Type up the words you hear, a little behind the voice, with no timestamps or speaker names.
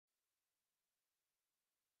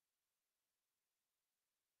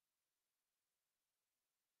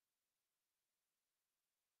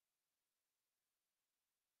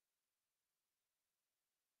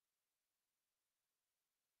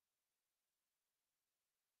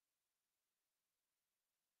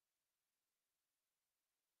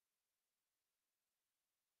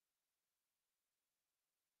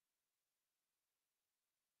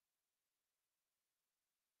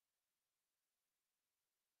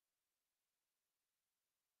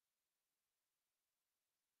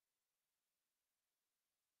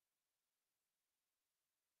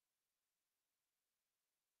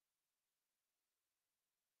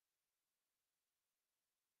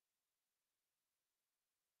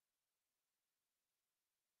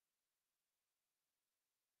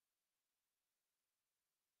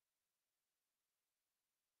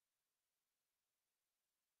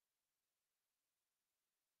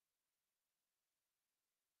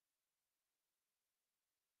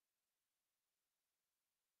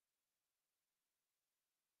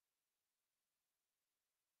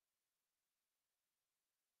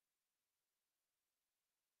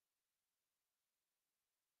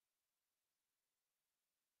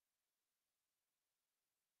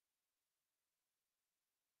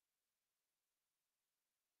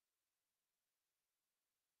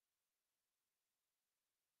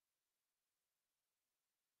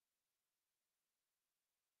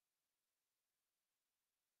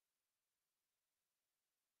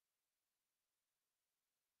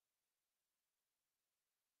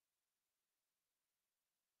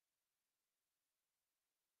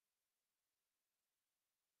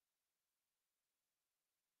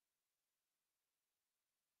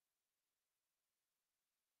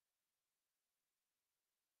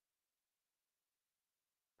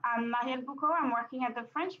I'm Marielle Boucaud. I'm working at the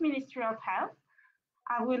French Ministry of Health.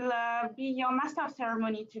 I will be your master of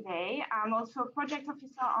ceremony today. I'm also project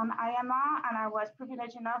officer on IMR, and I was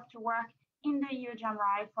privileged enough to work in the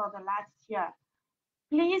EU-JAMRAI for the last year.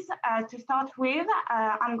 Please, to start with,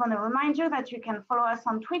 I'm going to remind you that you can follow us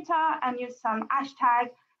on Twitter and use some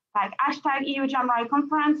hashtags like hashtag EU-JAMRAI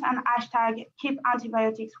conference and hashtag keep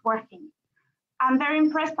antibiotics working. I'm very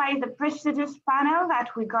impressed by the prestigious panel that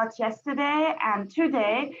we got yesterday and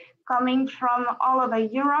today, coming from all over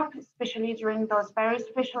Europe, especially during those very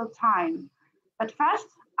special times. But first,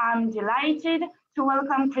 I'm delighted to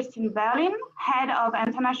welcome Christine Berlin, Head of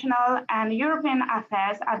International and European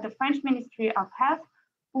Affairs at the French Ministry of Health,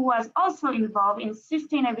 who was also involved in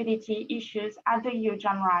sustainability issues at the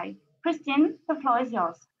EU-JAMRAI. Christine, the floor is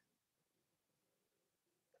yours.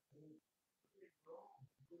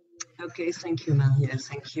 Okay, thank you, Maria.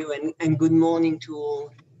 Thank you, and good morning to all.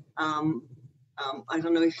 I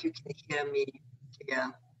don't know if you can hear me. Yeah.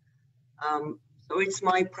 So it's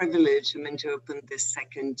my privilege, to open this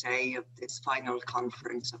second day of this final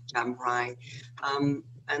conference of JAMRAI, and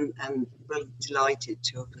we're delighted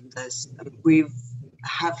to open this. We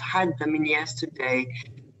have had, yesterday,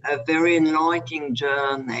 a very enlightening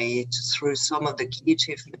journey through some of the key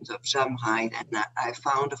achievements of JAMRAI, and I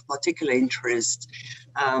found of particular interest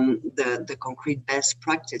the concrete best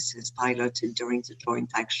practices piloted during the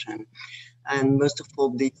joint action. And most of all,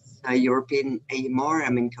 this European AMR,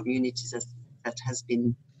 communities that has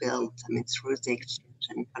been built, through the exchange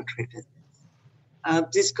and country visits.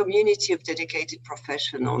 This community of dedicated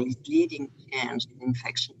professionals is leading change in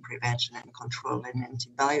infection prevention and control and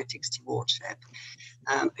antibiotic stewardship.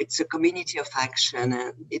 It's a community of action,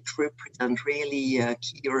 and it represents really a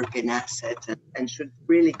key European asset and should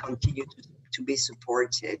really continue to be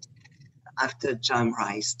supported after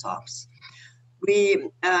JAMRAI stops.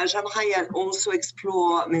 JAMRAI also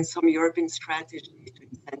explore some European strategy to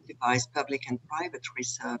incentivize public and private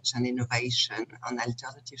research and innovation on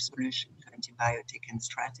alternative solutions to antibiotic and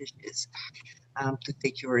strategies to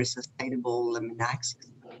secure sustainable access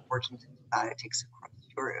to important antibiotics across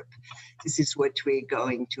Europe. This is what we're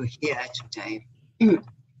going to hear today.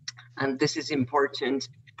 And this is important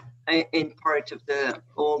in part of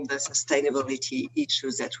all the sustainability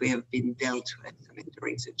issues that we have been dealt with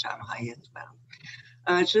during the JAMRAI as well.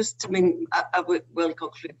 I will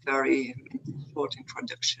conclude very short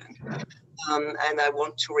introduction. And I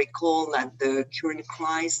want to recall that the current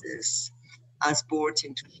crisis has brought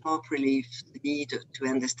into sharp relief the need to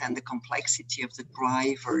understand the complexity of the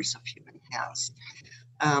drivers of human health.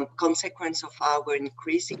 Consequence of our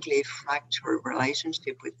increasingly fractured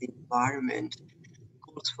relationship with the environment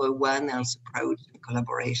calls for a One Health approach and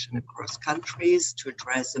collaboration across countries to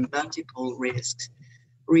address the multiple risks,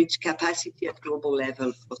 reach capacity at global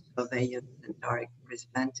level for surveillance and direct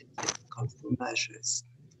preventative control measures.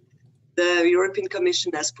 The European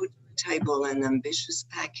Commission has put on the table an ambitious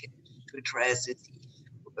package to address this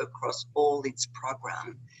issue across all its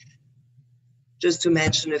programs. Just to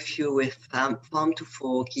mention a few with Farm to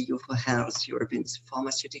Fork, EU for Health, European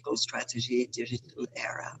Pharmaceutical Strategy, Digital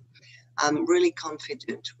Era. I'm really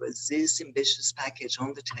confident with this ambitious package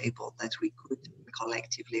on the table that we could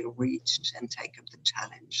collectively reach and take up the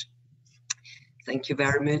challenge. Thank you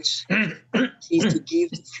very much. Pleased to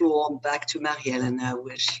give the floor back to Marielle, and I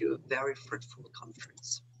wish you a very fruitful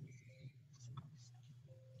conference.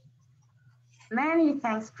 Many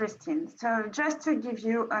thanks, Christine. So just to give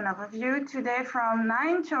you an overview, today from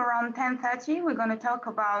 9 to around 10:30, we're going to talk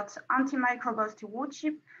about antimicrobial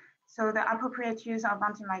stewardship, so the appropriate use of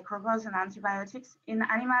antimicrobials and antibiotics in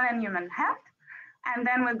animal and human health. And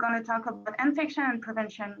then we're going to talk about infection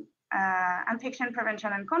prevention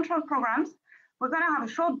and control programs. We're going to have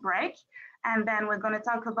a short break, and then we're going to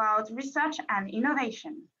talk about research and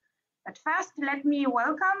innovation. But first, let me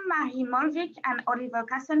welcome Marie Molvik and Oliver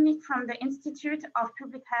Kasselnik from the Institute of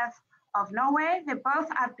Public Health of Norway. They both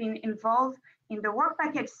have been involved in the Work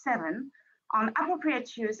Package 7 on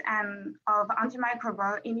appropriate use of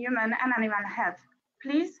antimicrobial in human and animal health.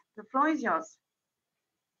 Please, the floor is yours.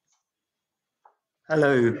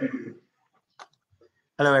 Hello.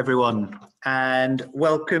 Hello, everyone, and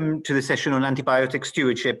welcome to the session on antibiotic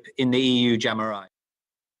stewardship in the EU-JAMRAI.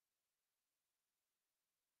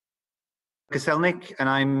 Kasselnik, and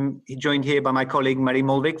I'm joined here by my colleague Marie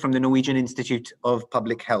Molvik from the Norwegian Institute of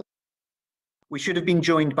Public Health. We should have been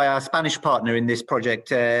joined by our Spanish partner in this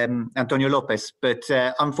project, Antonio Lopez, but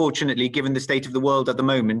unfortunately, given the state of the world at the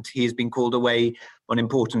moment, he has been called away on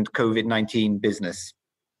important COVID-19 business.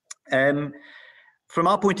 From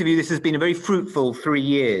our point of view, this has been a very fruitful 3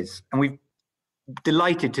 years, and we're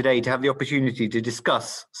delighted today to have the opportunity to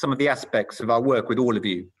discuss some of the aspects of our work with all of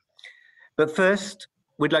you. But first,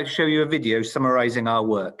 we'd like to show you a video summarising our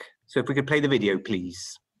work. So if we could play the video,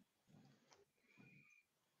 please.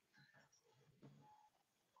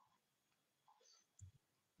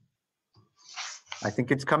 I think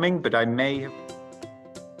it's coming, but I may have...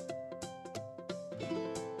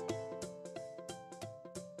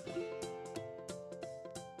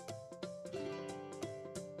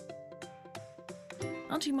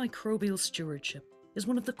 Antimicrobial stewardship is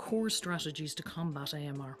one of the core strategies to combat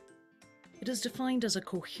AMR. It is defined as a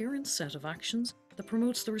coherent set of actions that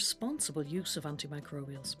promotes the responsible use of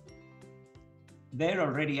antimicrobials. There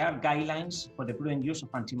already are guidelines for the prudent use of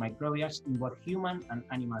antimicrobials in both human and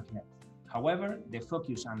animal health. However, the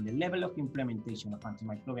focus and the level of implementation of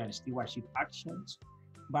antimicrobial stewardship actions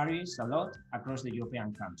varies a lot across the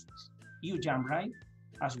European countries. EU-JAMRAI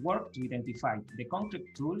has worked to identify the concrete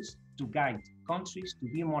tools to guide countries to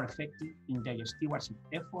be more effective in their stewardship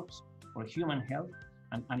efforts for human health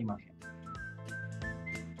and animal health.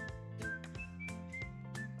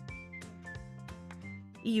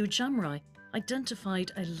 EU-JAMRAI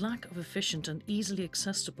identified a lack of efficient and easily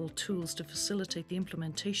accessible tools to facilitate the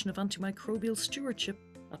implementation of antimicrobial stewardship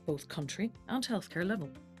at both country and healthcare level.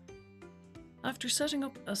 After setting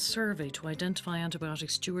up a survey to identify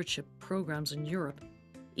antibiotic stewardship programs in Europe,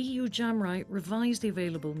 EU-JAMRAI revised the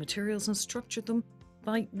available materials and structured them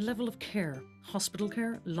by level of care: hospital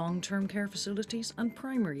care, long-term care facilities, and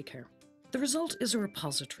primary care. The result is a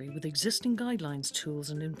repository with existing guidelines,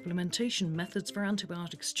 tools, and implementation methods for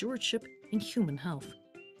antibiotic stewardship in human health.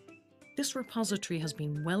 This repository has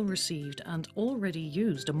been well received and already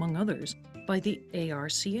used, among others, by the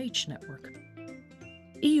ARCH network.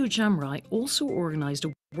 EU-JAMRAI also organised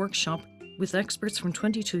a workshop with experts from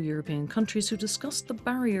 22 European countries who discussed the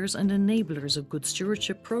barriers and enablers of good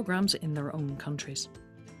stewardship programmes in their own countries.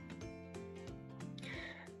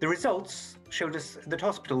 The results showed us that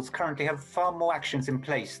hospitals currently have far more actions in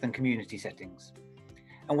place than community settings.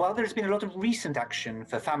 And while there has been a lot of recent action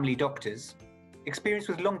for family doctors, experience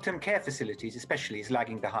with long-term care facilities especially is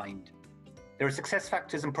lagging behind. There are success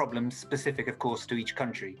factors and problems specific, of course, to each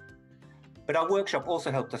country. But our workshop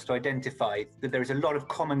also helped us to identify that there is a lot of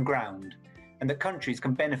common ground and that countries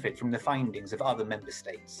can benefit from the findings of other member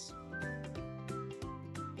states.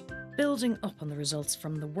 Building up on the results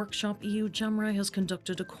from the workshop, EU-JAMRAI has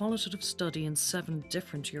conducted a qualitative study in 7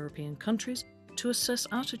 different European countries to assess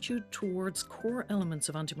attitude towards core elements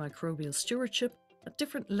of antimicrobial stewardship at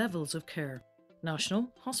different levels of care: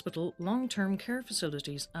 national, hospital, long-term care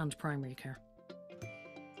facilities, and primary care.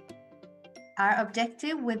 Our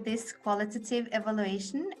objective with this qualitative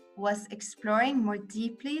evaluation was exploring more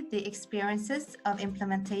deeply the experiences of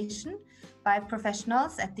implementation by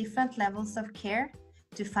professionals at different levels of care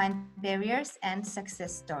to find barriers and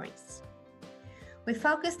success stories. We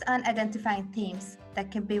focused on identifying themes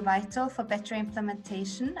that can be vital for better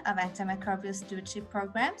implementation of antimicrobial stewardship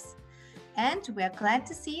programs, and we are glad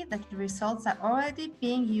to see that the results are already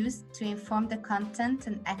being used to inform the content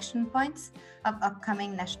and action points of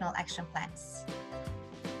upcoming national action plans.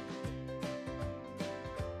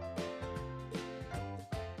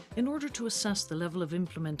 In order to assess the level of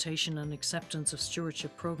implementation and acceptance of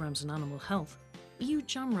stewardship programs in animal health,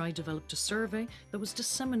 EU-JAMRAI developed a survey that was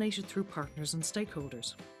disseminated through partners and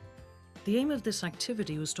stakeholders. The aim of this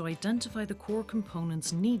activity was to identify the core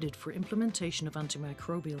components needed for implementation of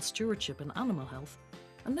antimicrobial stewardship in animal health,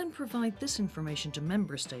 and then provide this information to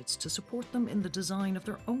member states to support them in the design of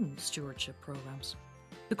their own stewardship programs.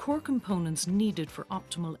 The core components needed for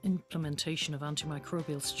optimal implementation of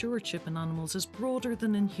antimicrobial stewardship in animals is broader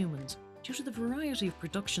than in humans due to the variety of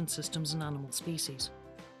production systems in animal species.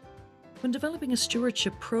 When developing a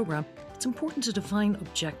stewardship program, it's important to define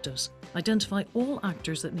objectives, identify all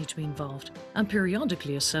actors that need to be involved, and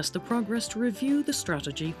periodically assess the progress to review the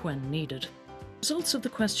strategy when needed. Results of the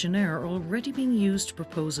questionnaire are already being used to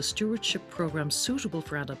propose a stewardship program suitable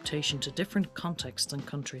for adaptation to different contexts and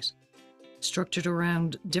countries. Structured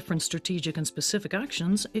around different strategic and specific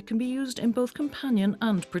actions, it can be used in both companion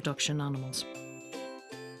and production animals.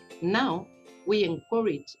 Now, we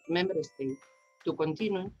encourage member states to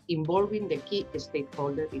continue involving the key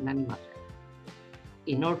stakeholders in animal health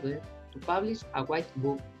in order to publish a white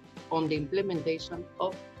book on the implementation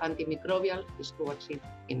of antimicrobial stewardship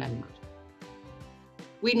in animals.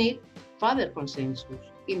 We need further consensus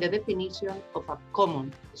in the definition of a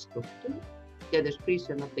common structure, the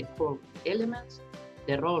description of the core elements,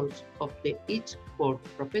 the roles of each core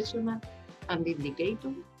professional, and the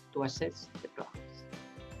indicator to assess the progress.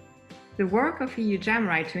 The work of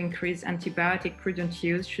EU-JAMRAI to increase antibiotic prudent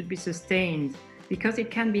use should be sustained because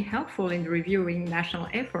it can be helpful in reviewing national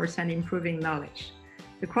efforts and improving knowledge.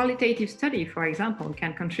 The qualitative study, for example,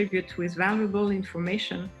 can contribute with valuable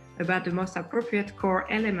information about the most appropriate core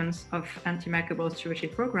elements of antimicrobial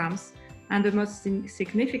stewardship programs and the most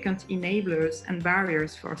significant enablers and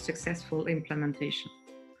barriers for successful implementation.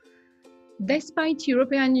 Despite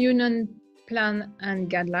European Union plan and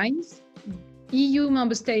guidelines, EU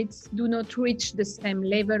member states do not reach the same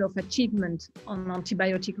level of achievement on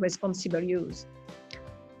antibiotic responsible use.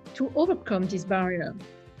 To overcome this barrier,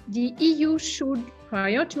 the EU should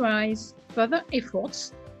prioritize further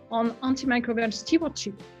efforts on antimicrobial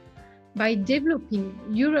stewardship by developing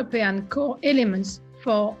European core elements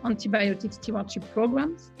for antibiotic stewardship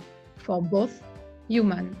programs for both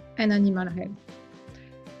human and animal health.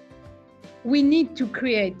 We need to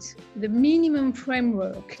create the minimum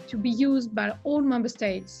framework to be used by all member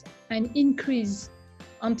states and increase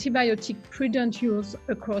antibiotic prudent use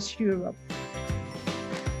across Europe.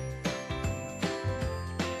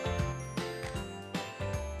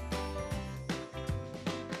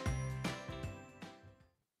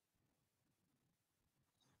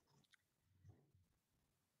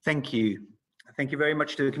 Thank you. Thank you very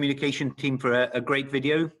much to the communication team for a great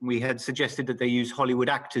video. We had suggested that they use Hollywood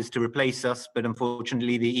actors to replace us, but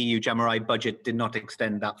unfortunately the EU-JAMRAI budget did not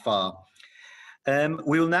extend that far.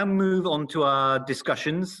 We will now move on to our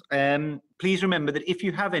discussions. Please remember that if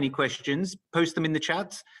you have any questions, post them in the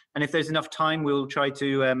chat, and if there's enough time, we'll try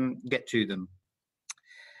to get to them.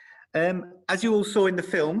 As you all saw in the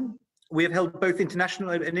film, we have held both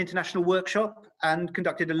an international workshop and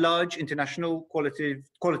conducted a large international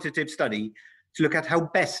qualitative study to look at how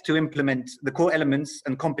best to implement the core elements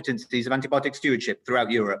and competencies of antibiotic stewardship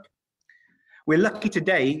throughout Europe. We're lucky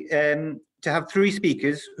today to have three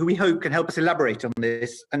speakers who we hope can help us elaborate on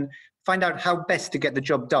this and find out how best to get the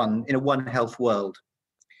job done in a One Health world.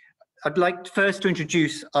 I'd like first to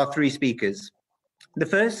introduce our three speakers. The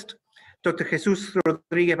first, Dr. Jesus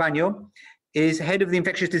Rodriguez Baño, is head of the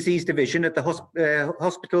Infectious Disease Division at the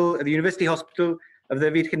University Hospital of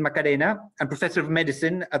the Virgen Macarena and Professor of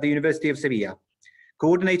Medicine at the University of Sevilla,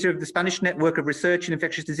 coordinator of the Spanish Network of Research in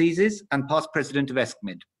Infectious Diseases and past president of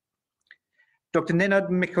ESCMID. Dr. Nenad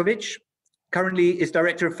Mikovic currently is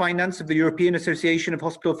Director of Finance of the European Association of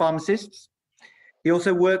Hospital Pharmacists. He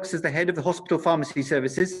also works as the head of the Hospital Pharmacy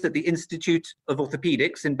Services at the Institute of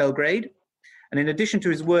Orthopedics in Belgrade. And in addition to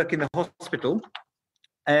his work in the hospital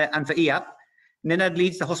and for IAP, Nenad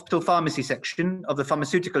leads the hospital pharmacy section of the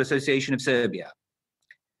Pharmaceutical Association of Serbia.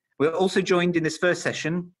 We're also joined in this first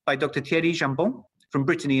session by Dr. Thierry Jambon from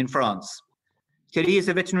Brittany in France. Thierry is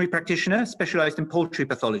a veterinary practitioner specialized in poultry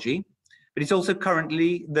pathology, but he's also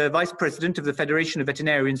currently the vice president of the Federation of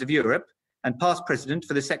Veterinarians of Europe and past president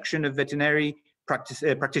for the section of veterinary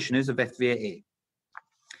practitioners of FVA.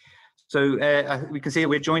 So we can see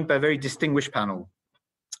we're joined by a very distinguished panel.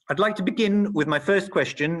 I'd like to begin with my first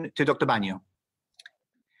question to Dr. Baño.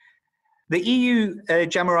 The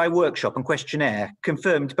EU-JAMRAI workshop and questionnaire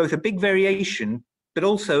confirmed both a big variation, but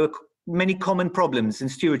also many common problems in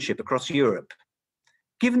stewardship across Europe.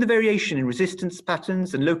 Given the variation in resistance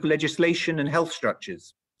patterns and local legislation and health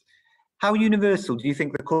structures, how universal do you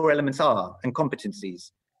think the core elements are and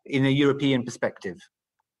competencies in a European perspective?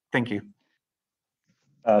 Thank you.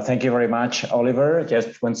 Thank you very much, Oliver.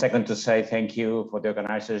 Just 1 second to say thank you for the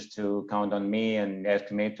organizers to count on me and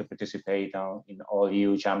ask me to participate in all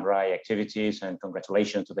EU-JAMRAI activities, and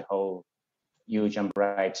congratulations to the whole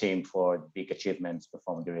EU-JAMRAI team for big achievements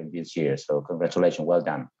performed during this year. So congratulations, well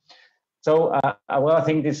done. So, well, I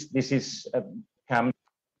think this is come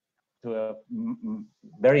to a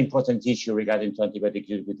very important issue regarding to antibiotic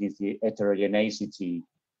use, which is the heterogeneity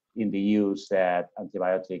in the use that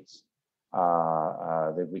antibiotics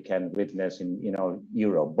that we can witness in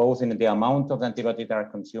Europe, both in the amount of antibiotics that are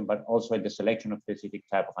consumed, but also in the selection of specific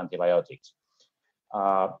type of antibiotics.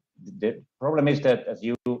 The problem is that, as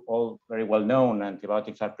you all very well know,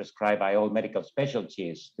 antibiotics are prescribed by all medical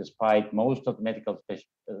specialties, despite most of the medical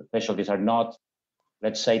specialties are not,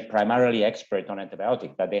 let's say, primarily expert on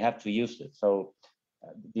antibiotics, but they have to use it. So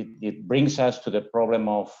it brings us to the problem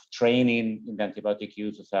of training in the antibiotic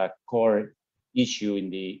use as a core issue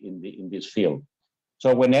in this field.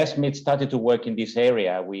 So when ESCMID started to work in this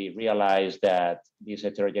area, we realized that this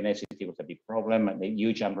heterogeneity was a big problem, and the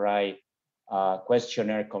EU-JAMRAI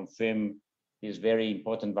questionnaire confirmed this very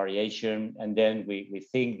important variation. And then we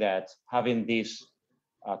think that having these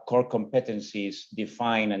core competencies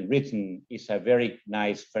defined and written is a very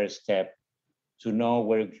nice first step to know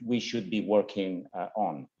where we should be working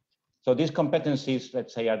on. So these competencies,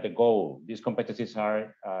 let's say, are the goal. These competencies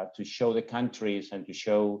are to show the countries and to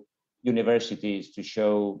show universities, to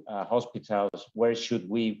show hospitals, where should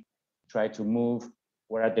we try to move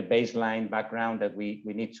were at the baseline background that we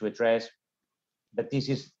need to address. But this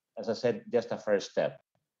is, as I said, just a first step.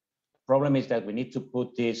 The problem is that we need to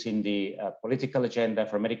put this in the political agenda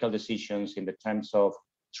for medical decisions in the terms of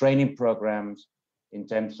training programs, in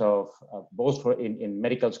terms of both in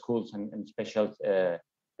medical schools and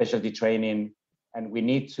specialty training. And we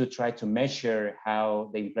need to try to measure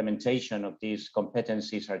how the implementation of these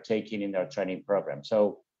competencies are taken in our training program.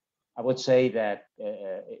 So I would say that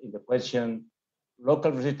in the question,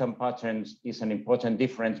 local resistant patterns is an important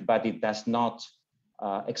difference, but it does not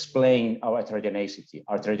explain our heterogeneity.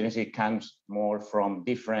 Our heterogeneity comes more from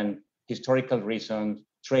different historical reasons,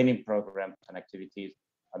 training programs and activities,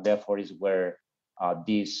 and therefore is where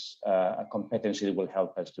this competency will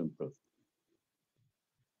help us to improve.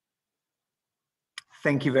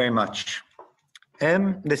 Thank you very much.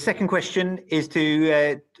 The second question is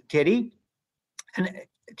to Thierry. And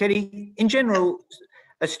Thierry, in general,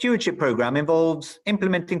 a stewardship program involves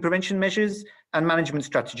implementing prevention measures and management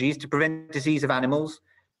strategies to prevent disease of animals,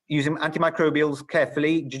 using antimicrobials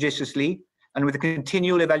carefully, judiciously, and with a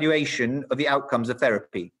continual evaluation of the outcomes of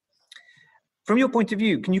therapy. From your point of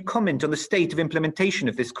view, can you comment on the state of implementation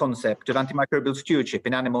of this concept of antimicrobial stewardship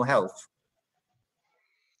in animal health?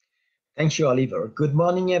 Thank you, Oliver. Good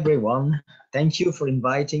morning, everyone. Thank you for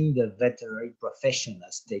inviting the veterinary profession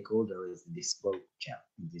as stakeholders in this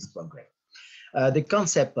program. The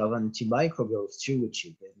concept of antimicrobial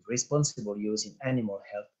stewardship and responsible use in animal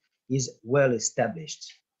health is well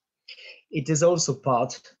established. It is also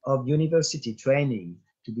part of university training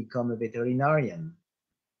to become a veterinarian.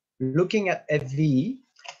 Looking at FVE,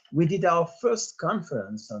 we did our first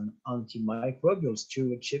conference on antimicrobial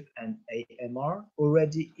stewardship and AMR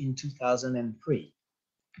already in 2003.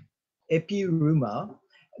 EPI-RUMA,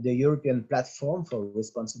 the European Platform for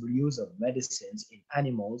Responsible Use of Medicines in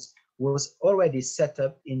Animals, was already set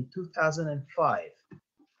up in 2005.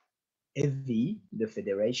 FVE, the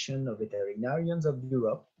Federation of Veterinarians of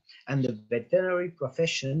Europe, and the veterinary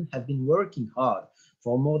profession have been working hard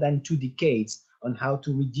for more than 2 decades on how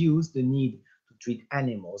to reduce the need to treat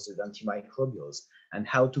animals with antimicrobials and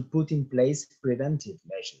how to put in place preventive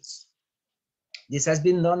measures. This has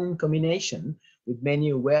been done in combination with many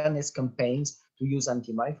awareness campaigns to use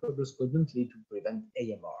antimicrobials prudently to prevent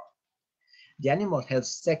AMR. The animal health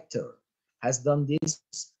sector has done this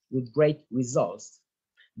with great results.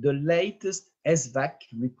 The latest SVAC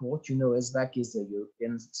report, you know, SVAC is the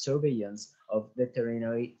European Surveillance of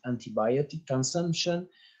Veterinary Antibiotic Consumption,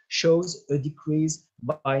 shows a decrease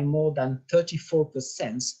by more than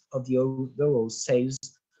 34% of the overall sales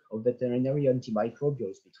of veterinary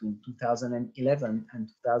antimicrobials between 2011 and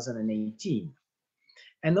 2018.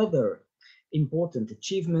 Another important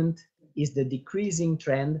achievement is the decreasing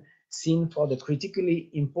trend seen for the critically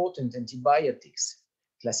important antibiotics,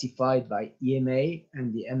 classified by EMA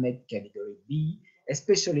and the AMED category B,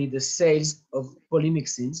 especially the sales of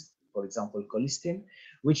polymyxins, for example, colistin,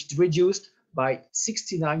 which reduced by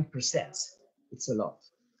 69%. It's a lot.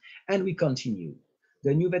 And we continue.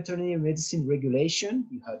 The new veterinary medicine regulation,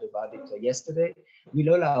 you heard about it yesterday,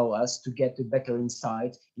 will allow us to get a better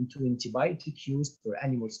insight into antibiotic use per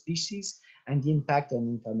animal species and the impact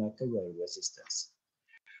on antimicrobial resistance.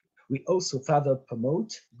 We also further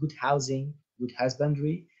promote good housing, good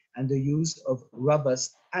husbandry, and the use of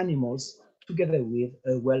robust animals together with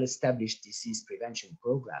a well-established disease prevention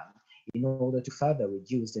program in order to further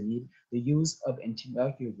reduce the use of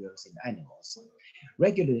antimicrobials in animals.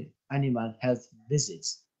 Regular animal health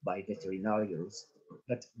visits by veterinarians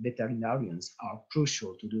are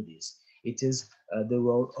crucial to do this. It is the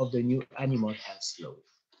role of the new animal health law.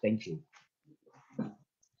 Thank you.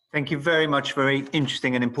 Thank you very much. Very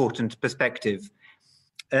interesting and important perspective.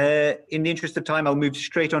 In the interest of time, I'll move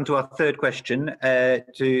straight on to our third question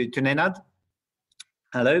to Nenad.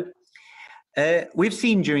 Hello. We've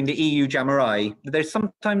seen during the EU-JAMRAI that there's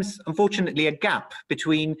sometimes, unfortunately, a gap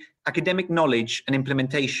between academic knowledge and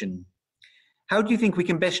implementation. How do you think we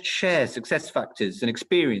can best share success factors and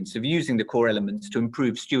experience of using the core elements to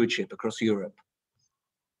improve stewardship across Europe?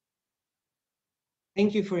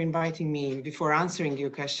 Thank you for inviting me. Before answering your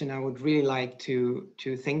question, I would really like to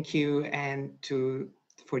thank you and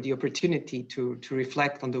for the opportunity to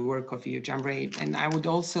reflect on the work of EU-JAMRAI. And I would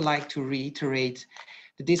also like to reiterate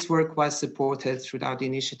that this work was supported throughout the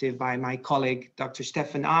initiative by my colleague, Dr.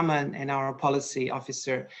 Stefan Amann, and our policy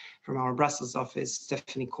officer from our Brussels office,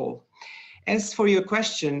 Stephanie Cole. As for your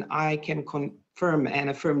question, I can confirm and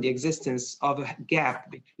affirm the existence of a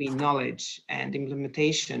gap between knowledge and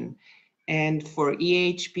implementation. And for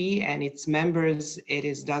EAHP and its members, it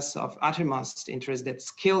is thus of uttermost interest that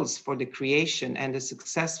skills for the creation and the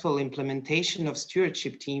successful implementation of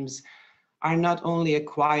stewardship teams are not only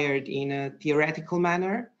acquired in a theoretical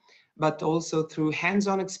manner, but also through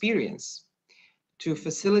hands-on experience. To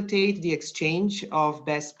facilitate the exchange of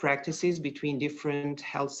best practices between different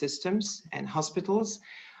health systems and hospitals,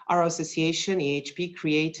 our association, EHP,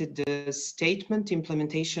 created the Statement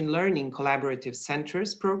Implementation Learning Collaborative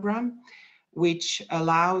Centers program, which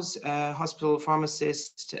allows hospital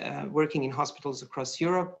pharmacists working in hospitals across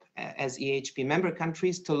Europe as EHP member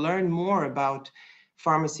countries to learn more about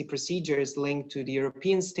pharmacy procedures linked to the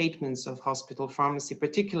European statements of hospital pharmacy,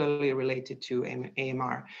 particularly related to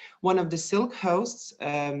AMR. One of the SILC hosts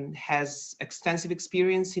has extensive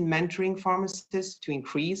experience in mentoring pharmacists to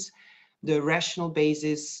increase the rational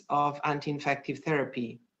basis of anti-infective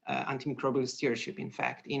therapy, antimicrobial stewardship, in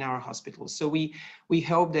fact, in our hospitals. So we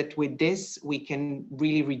hope that with this, we can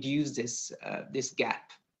really reduce this, this gap.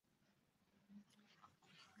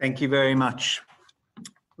 Thank you very much.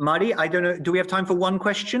 Mari, I don't know, do we have time for one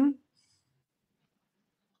question?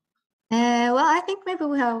 Well, I think maybe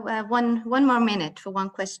we have one more minute for one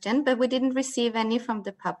question, but we didn't receive any from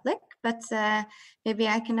the public, but maybe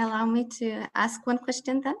I can allow me to ask one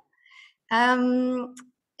question then. I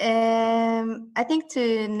think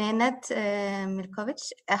to Nenad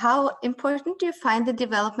Milkovic, how important do you find the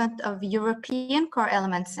development of European core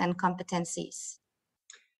elements and competencies?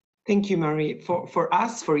 Thank you, Marie. For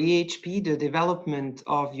us, for EHP, the development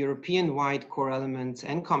of European-wide core elements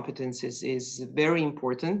and competencies is very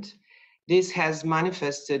important. This has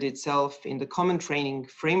manifested itself in the Common Training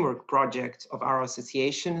Framework project of our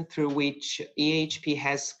association, through which EHP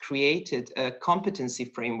has created a competency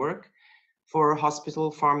framework for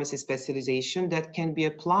hospital pharmacy specialization that can be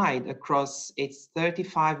applied across its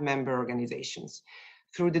 35 member organizations.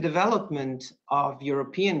 Through the development of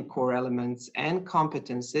European core elements and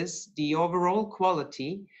competences, the overall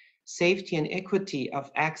quality, safety, and equity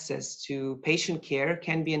of access to patient care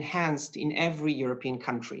can be enhanced in every European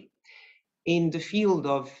country. In the field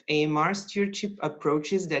of AMR, stewardship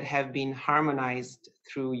approaches that have been harmonized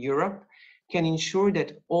through Europe can ensure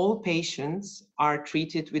that all patients are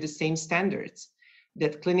treated with the same standards,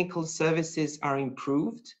 that clinical services are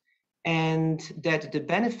improved, and that the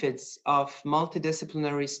benefits of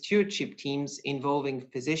multidisciplinary stewardship teams involving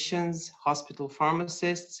physicians, hospital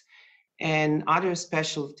pharmacists, and other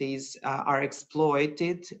specialties are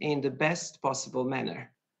exploited in the best possible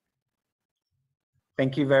manner.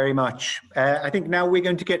 Thank you very much. I think now we're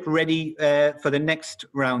going to get ready for the next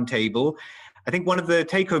roundtable. I think one of the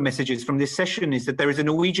take-home messages from this session is that there is a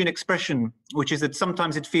Norwegian expression, which is that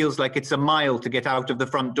sometimes it feels like it's a mile to get out of the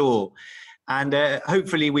front door. And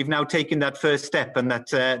hopefully we've now taken that first step, and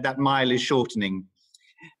that mile is shortening.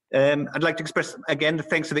 I'd like to express again the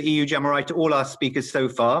thanks to the EU-JAMRAI to all our speakers so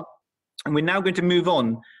far. And we're now going to move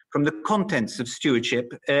on from the contents of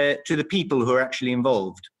stewardship to the people who are actually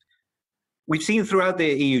involved. We've seen throughout the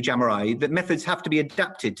EU-JAMRAI that methods have to be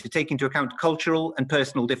adapted to take into account cultural and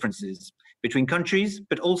personal differences between countries,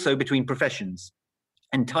 but also between professions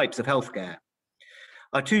and types of healthcare.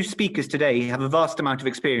 Our two speakers today have a vast amount of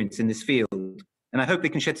experience in this field, and I hope they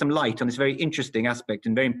can shed some light on this very interesting aspect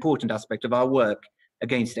and very important aspect of our work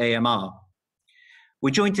against AMR. We're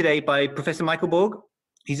joined today by Professor Michael Borg.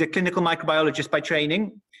 He's a clinical microbiologist by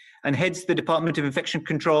training and heads the Department of Infection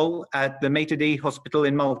Control at the Metodi Hospital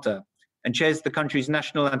in Malta and chairs the country's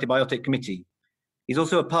National Antibiotic Committee. He's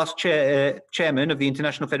also a past chairman of the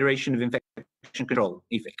International Federation of Infection Control,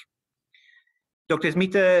 IFIC. Dr.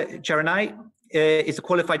 Smita Charanai is a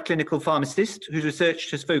qualified clinical pharmacist whose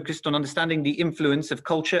research has focused on understanding the influence of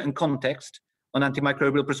culture and context on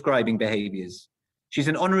antimicrobial prescribing behaviours. She's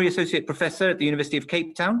an honorary associate professor at the University of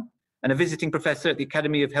Cape Town and a visiting professor at the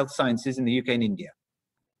Academy of Health Sciences in the UK and India.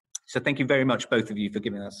 So thank you very much, both of you, for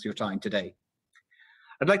giving us your time today.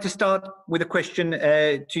 I'd like to start with a question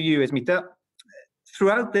to you, Smita.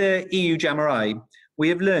 Throughout the EU-JAMRAI, we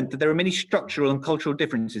have learned that there are many structural and cultural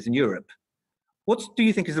differences in Europe. What do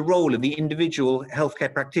you think is the role of the individual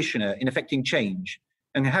healthcare practitioner in affecting change?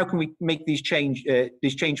 And how can we make these change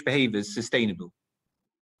behaviours sustainable?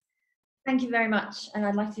 Thank you very much. And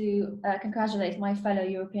I'd like to congratulate my fellow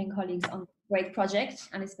European colleagues on a great project.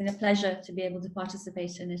 And it's been a pleasure to be able to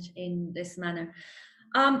participate in it in this manner.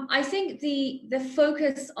 I think the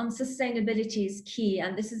focus on sustainability is key,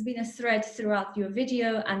 and this has been a thread throughout your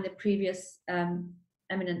video and the previous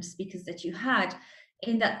eminent speakers that you had,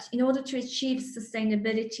 in that in order to achieve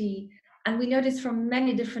sustainability, and we know this from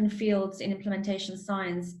many different fields in implementation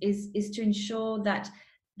science, is to ensure that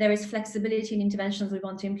there is flexibility in interventions we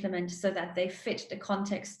want to implement so that they fit the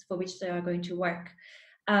context for which they are going to work.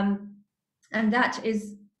 And that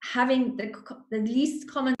is having the least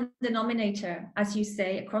common denominator, as you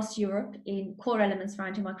say, across Europe in core elements for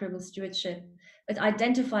antimicrobial stewardship, but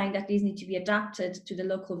identifying that these need to be adapted to the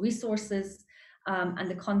local resources and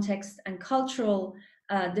the context and cultural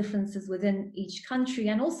differences within each country,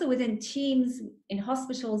 and also within teams in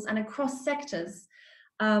hospitals and across sectors.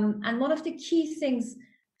 And one of the key things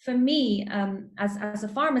for me, as a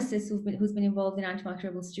pharmacist who's been involved in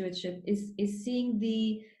antimicrobial stewardship, is seeing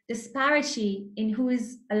the disparity in who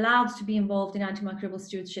is allowed to be involved in antimicrobial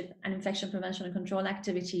stewardship and infection prevention and control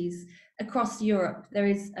activities across Europe. There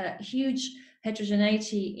is a huge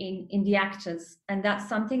heterogeneity in the actors, and that's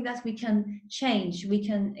something that we can change. We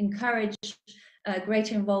can encourage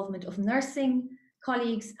greater involvement of nursing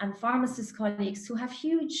colleagues and pharmacist colleagues who have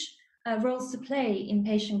huge roles to play in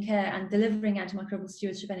patient care and delivering antimicrobial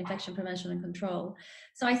stewardship and infection prevention and control.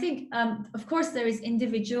 So I think, of course, there is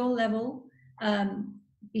individual level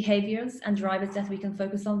behaviors and drivers that we can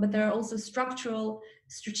focus on, but there are also structural,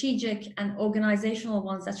 strategic, and organizational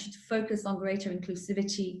ones that should focus on greater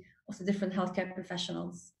inclusivity of the different healthcare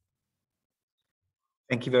professionals.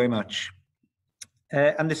 Thank you very much.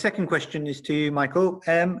 And the second question is to you, Michael.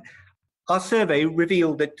 Our survey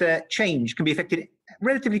revealed that change can be effected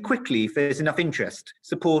relatively quickly if there's enough interest,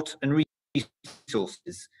 support, and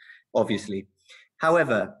resources, obviously.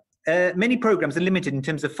 However, many programs are limited in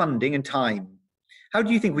terms of funding and time. How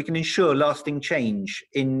do you think we can ensure lasting change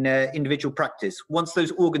in individual practice once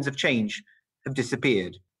those organs of change have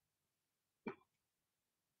disappeared?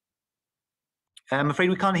 I'm afraid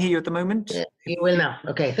we can't hear you at the moment. You will now.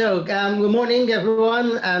 Okay. So good morning,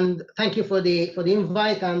 everyone, and thank you for the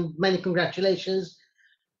invite, and many congratulations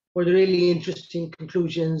for the really interesting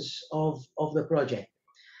conclusions of the project.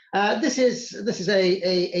 This is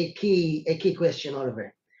a key question,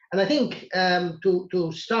 Oliver. And I think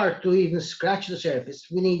to start to even scratch the surface,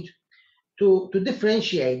 we need to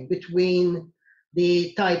differentiate between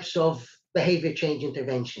the types of behavior change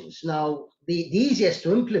interventions. Now, the easiest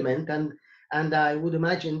to implement, and I would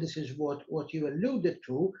imagine this is what you alluded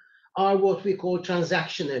to, are what we call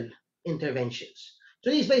transactional interventions. So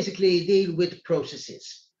these basically deal with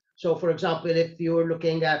processes. So for example, if you're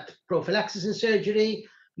looking at prophylaxis in surgery,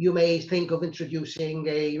 you may think of introducing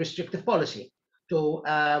a restrictive policy to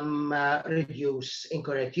reduce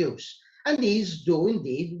incorrect use. And these do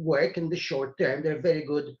indeed work in the short term. They're very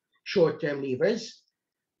good short-term levers.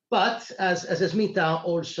 But as Smita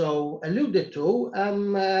also alluded to,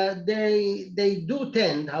 they do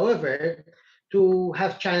tend, however, to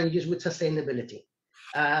have challenges with sustainability.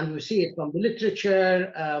 And we see it from the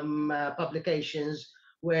literature, publications,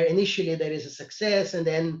 where initially there is a success and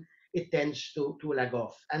then it tends to lag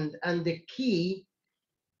off. And the key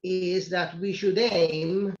is that we should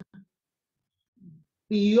aim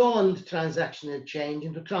beyond transactional change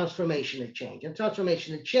into transformational change. And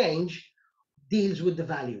transformational change deals with the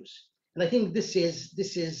values. And I think this is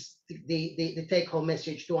the take-home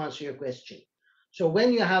message to answer your question. So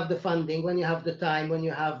when you have the funding, when you have the time, when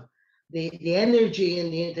you have the energy in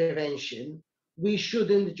the intervention, we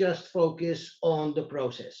shouldn't just focus on the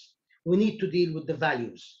process. We need to deal with the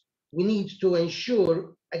values. We need to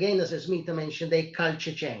ensure, again, as Smita mentioned, a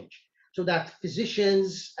culture change, so that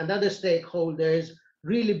physicians and other stakeholders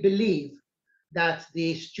really believe that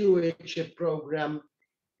the stewardship program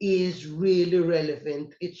is really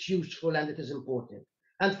relevant, it's useful, and it is important.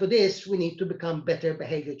 And for this, we need to become better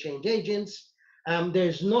behavior change agents.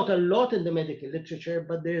 There's not a lot in the medical literature,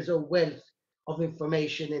 but there's a wealth of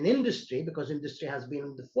information in industry, because industry has been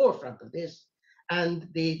in the forefront of this. And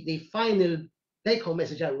the final take-home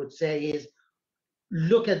message I would say is,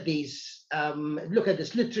 look at this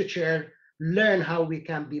literature, learn how we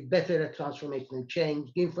can be better at transformational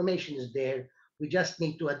change. The information is there. We just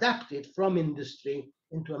need to adapt it from industry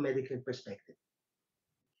into a medical perspective.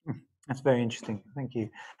 That's very interesting. Thank you.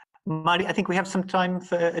 Mari, I think we have some time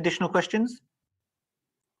for additional questions.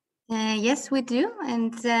 Yes, we do,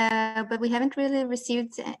 and but we haven't really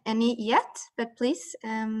received any yet. But please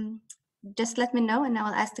just let me know and I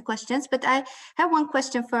will ask the questions. But I have one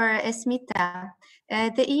question for Smita.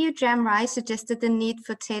 The EU-JAMRAI suggested the need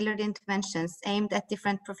for tailored interventions aimed at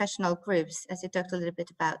different professional groups, as you talked a little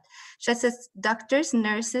bit about, such as doctors,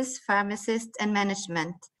 nurses, pharmacists, and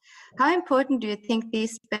management. How important do you think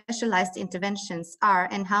these specialized interventions are,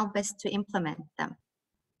 and how best to implement them?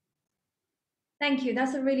 Thank you.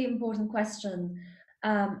 That's a really important question.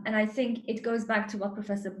 And I think it goes back to what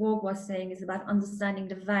Professor Borg was saying, is about understanding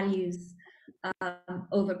the values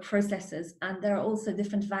over processes. And there are also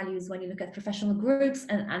different values when you look at professional groups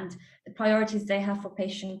and the priorities they have for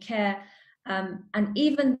patient care. And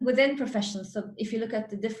even within professions. So if you look at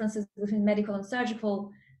the differences between medical and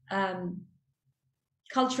surgical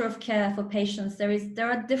culture of care for patients. There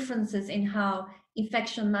are differences in how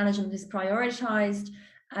infection management is prioritized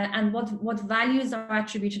and what values are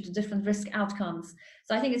attributed to different risk outcomes.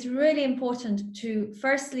 So I think it's really important to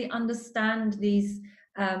firstly understand these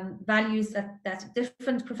values that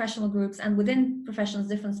different professional groups and within professions,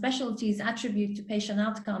 different specialties attribute to patient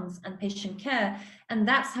outcomes and patient care. And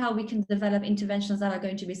that's how we can develop interventions that are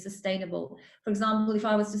going to be sustainable. For example, if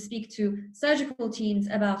I was to speak to surgical teams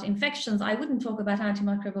about infections, I wouldn't talk about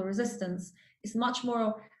antimicrobial resistance. It's much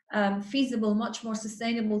more feasible, much more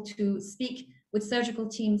sustainable to speak with surgical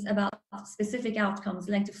teams about specific outcomes,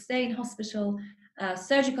 length of stay in hospital,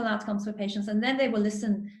 surgical outcomes for patients, and then they will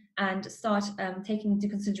listen and start taking into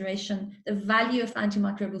consideration the value of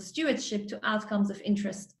antimicrobial stewardship to outcomes of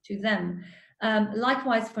interest to them.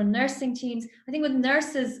 Likewise for nursing teams, I think with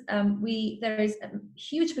nurses, there is a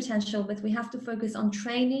huge potential, but we have to focus on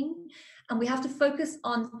training, and we have to focus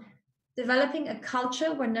on developing a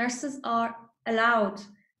culture where nurses are allowed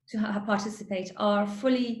to participate, are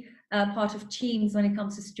fully part of teams when it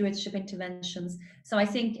comes to stewardship interventions. So I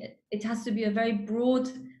think it has to be a very broad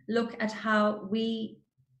look at how we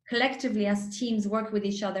collectively as teams work with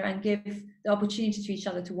each other and give the opportunity to each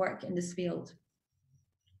other to work in this field.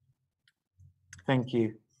 Thank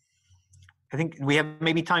you. I think we have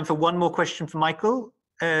maybe time for one more question for Michael.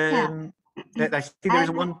 I see there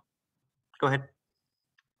is one. Go ahead.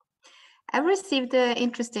 I've received an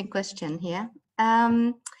interesting question here.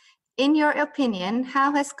 In your opinion,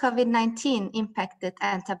 how has COVID-19 impacted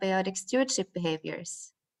antibiotic stewardship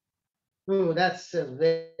behaviors? Oh, that's a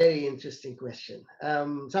very interesting question.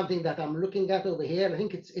 Something that I'm looking at over here. I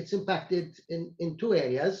think it's impacted in two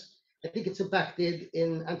areas. I think it's impacted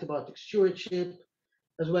in antibiotic stewardship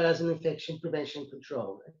as well as in infection prevention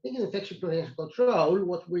control. I think in infection prevention control,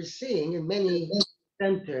 what we're seeing in many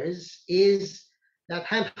centers is that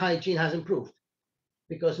hand hygiene has improved,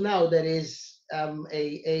 because now there is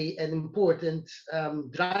an important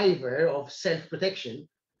driver of self-protection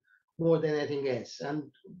more than anything else. And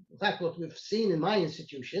in fact, what we've seen in my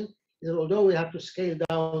institution is that although we have to scale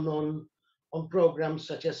down on programs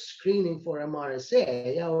such as screening for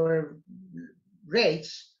MRSA, our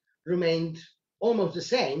rates remained almost the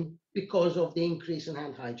same because of the increase in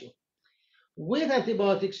hand hygiene. With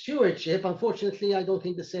antibiotic stewardship, unfortunately, I don't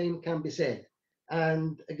think the same can be said.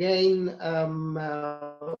 And again,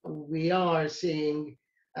 we are seeing,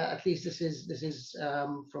 at least this is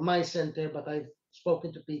from my center, but I've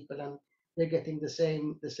spoken to people and they're getting the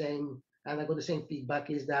same, and I got the same feedback,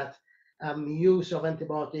 is that use of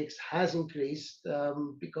antibiotics has increased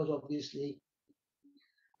because obviously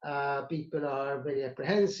people are very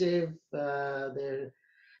apprehensive.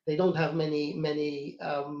 They don't have many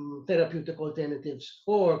therapeutic alternatives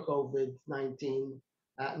for COVID-19,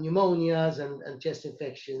 pneumonias and chest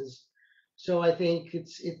infections. So I think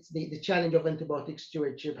it's the challenge of antibiotic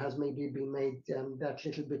stewardship has maybe been made that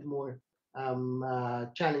little bit more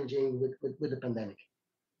challenging with the pandemic.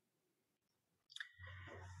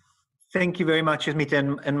 Thank you very much,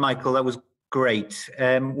 Asmita and Michael. That was great.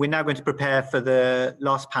 We're now going to prepare for the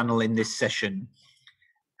last panel in this session.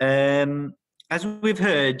 As we've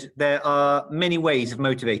heard, there are many ways of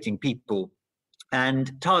motivating people,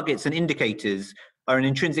 and targets and indicators are an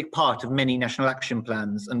intrinsic part of many national action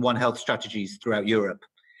plans and One Health strategies throughout Europe.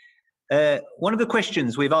 One of the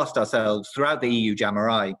questions we've asked ourselves throughout the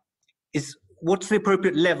EU-JAMRAI is, what's the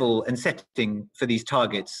appropriate level and setting for these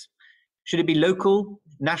targets? Should it be local,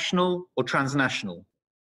 national, or transnational?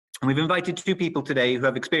 And we've invited two people today who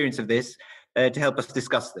have experience of this to help us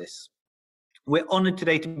discuss this. We're honored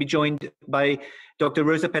today to be joined by Dr.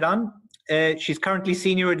 Rosa Peran. She's currently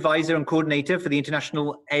Senior Advisor and Coordinator for the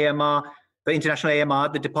International AMR,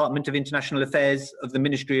 the Department of International Affairs of the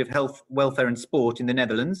Ministry of Health, Welfare and Sport in the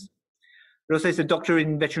Netherlands. Rosa is a doctor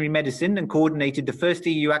in veterinary medicine and coordinated the first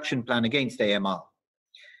EU action plan against AMR.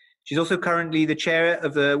 She's also currently the chair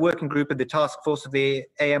of the working group of the task force of the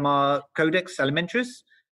AMR Codex Alimentarius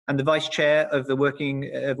and the vice chair of the work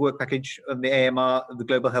package of the AMR of the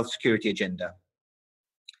Global Health Security Agenda.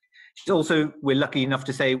 She's also, we're lucky enough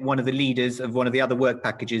to say, one of the leaders of one of the other work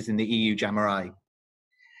packages in the EU-JAMRAI.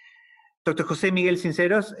 Dr. José Miguel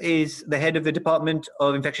Sinceros is the head of the Department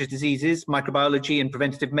of Infectious Diseases, Microbiology and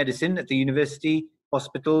Preventative Medicine at the University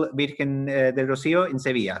Hospital Virgen del Rocío in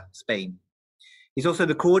Sevilla, Spain. He's also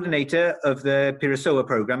the coordinator of the Pirasoa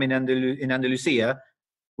program in Andalusia,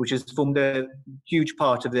 which has formed a huge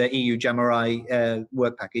part of the EU-JAMRAI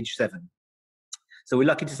work package 7. So we're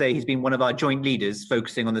lucky to say he's been one of our joint leaders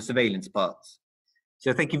focusing on the surveillance parts.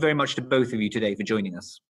 So thank you very much to both of you today for joining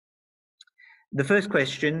us. The first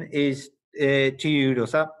question is to you,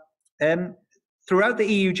 Rosa. Throughout the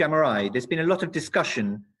EU-JAMRAI, there's been a lot of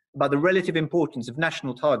discussion about the relative importance of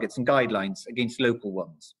national targets and guidelines against local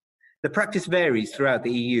ones. The practice varies throughout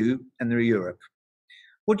the EU and Europe.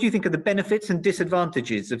 What do you think are the benefits and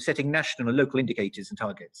disadvantages of setting national and local indicators and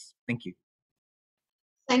targets? Thank you.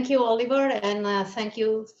 Thank you, Oliver, and thank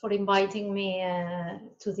you for inviting me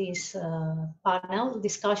to this panel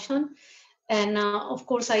discussion. And of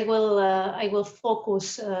course, I will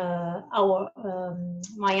focus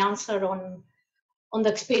my answer on the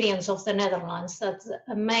experience of the Netherlands, that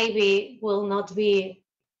maybe will not be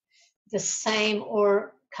the same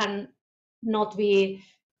or can not be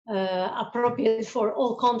appropriate for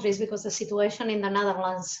all countries, because the situation in the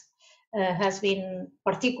Netherlands has been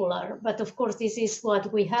particular. But of course, this is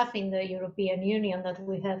what we have in the European Union, that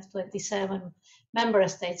we have 27 member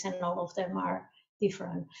states and all of them are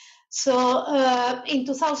different. So in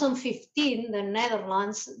 2015, the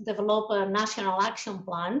Netherlands developed a national action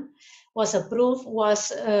plan, was approved,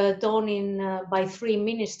 was done by 3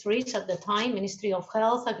 ministries at the time, Ministry of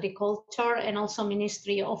Health, Agriculture, and also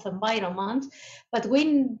Ministry of Environment. But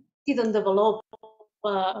we didn't develop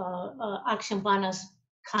action plan as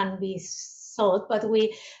can be thought, but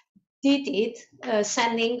we did it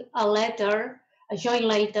sending a letter, a joint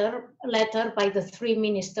letter by the 3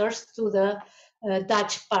 ministers to the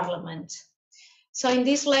Dutch Parliament. So in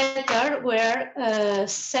this letter were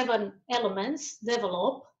 7 elements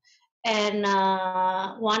developed, and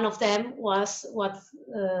one of them was what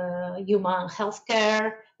human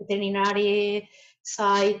healthcare, veterinary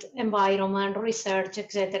side, environment, research,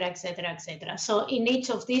 etc., etc., etc. So in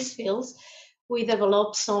each of these fields, we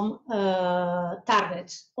developed some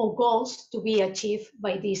targets or goals to be achieved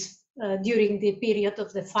by this during the period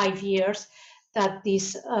of the 5 years that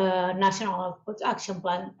this national action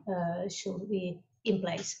plan should be in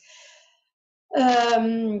place.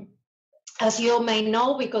 As you may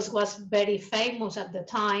know, because it was very famous at the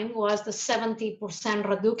time, was the 70%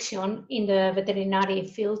 reduction in the veterinary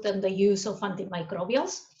field and the use of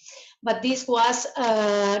antimicrobials. But this was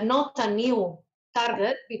not a new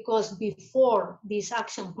target, because before this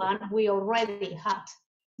action plan, we already had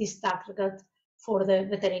this target for the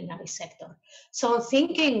veterinary sector. So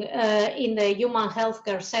thinking in the human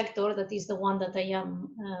healthcare sector, that is the one that I am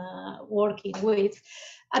working with,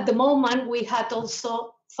 at the moment we had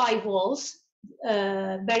also 5 goals,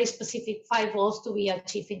 very specific 5 goals to be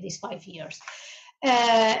achieved in these 5 years.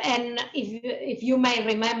 And if you may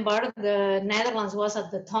remember, the Netherlands was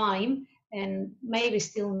at the time, and maybe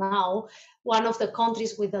still now, one of the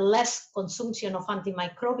countries with the less consumption of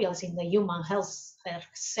antimicrobials in the human health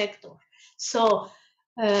sector. So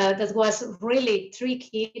that was really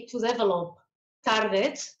tricky to develop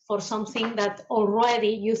targets for something that already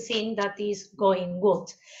you think that is going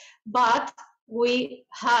good. But we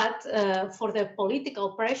had, for the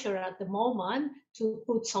political pressure at the moment, to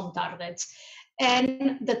put some targets.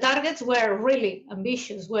 And the targets were really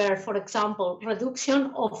ambitious, were, for example,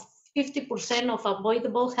 reduction of 50% of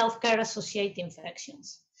avoidable healthcare associated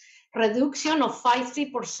infections, reduction of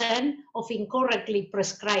 50% of incorrectly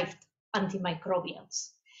prescribed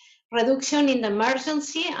antimicrobials, reduction in the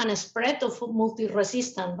emergency and spread of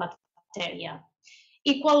multi-resistant bacteria,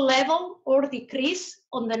 equal level or decrease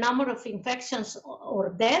on the number of infections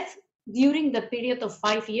or death during the period of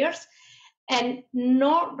 5 years, and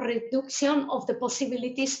no reduction of the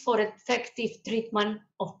possibilities for effective treatment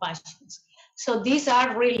of patients. So these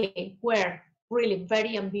are were really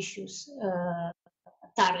very ambitious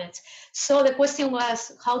targets. So the question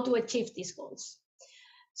was how to achieve these goals.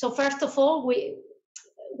 So first of all, we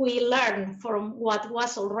learned from what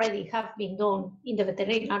was already have been done in the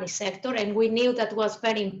veterinary sector, and we knew that was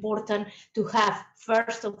very important to have,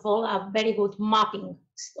 first of all, a very good mapping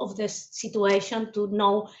of the situation to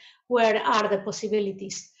know where are the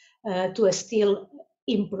possibilities to still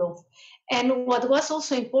improve. And what was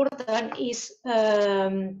also important is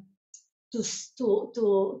to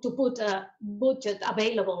put a budget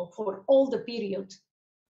available for all the period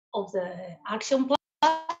of the action plan,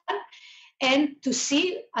 and to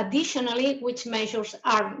see additionally which measures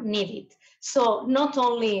are needed. So not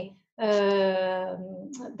only that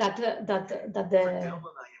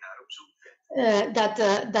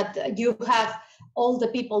you have all the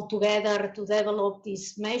people together to develop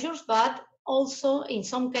these measures, but also in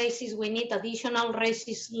some cases we need additional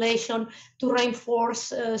legislation to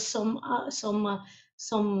reinforce some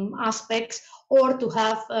aspects, or to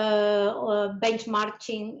have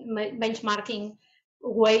benchmarking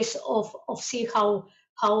ways of see how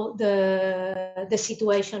how the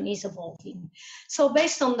situation is evolving. So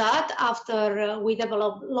based on that, after we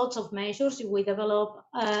developed lots of measures, we developed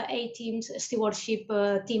stewardship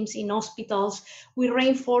teams in hospitals, we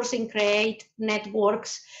reinforce and create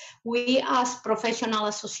networks, we ask professional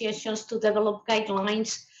associations to develop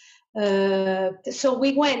guidelines. So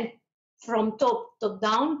we went from top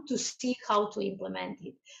down to see how to implement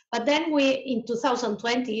it. But then in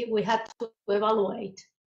 2020, we had to evaluate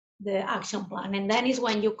the action plan. And then is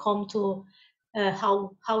when you come to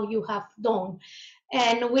how you have done.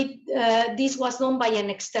 And this was done by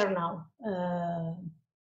an external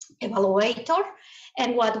evaluator.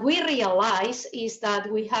 And what we realized is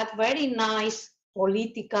that we had very nice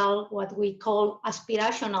political, what we call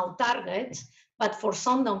aspirational targets, but for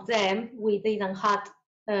some of them, we didn't have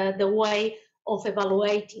the way of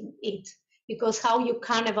evaluating it. Because how you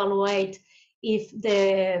can evaluate if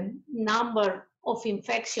the number of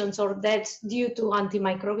infections or deaths due to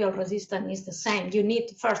antimicrobial resistance is the same. You need,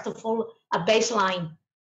 first of all, a baseline.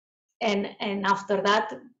 And after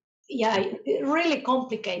that, yeah, really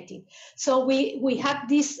complicated. So we had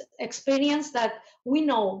this experience that we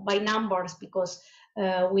know by numbers, because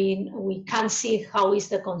we can see how is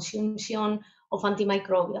the consumption of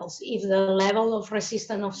antimicrobials, if the level of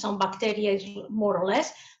resistance of some bacteria is more or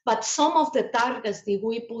less. But some of the targets that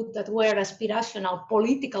we put that were aspirational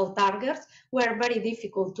political targets were very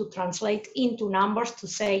difficult to translate into numbers to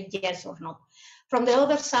say yes or no. From the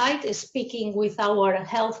other side, speaking with our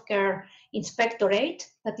healthcare inspectorate,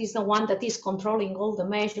 that is the one that is controlling all the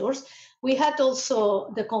measures, we had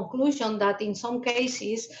also the conclusion that in some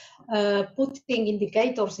cases, putting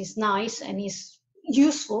indicators is nice and is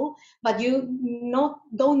useful, but you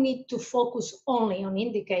don't need to focus only on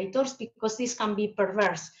indicators, because this can be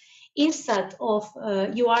perverse. Instead of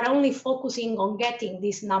you are only focusing on getting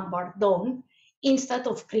this number done, instead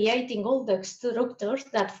of creating all the structures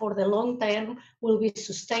that for the long term will be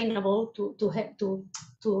sustainable to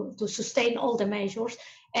sustain all the measures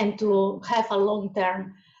and to have a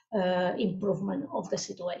long-term improvement of the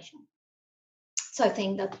situation. So I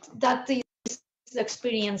think that is the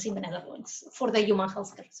experience in the Netherlands for the human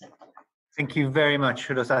healthcare sector. Thank you very much,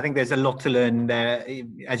 Rosa. I think there's a lot to learn there.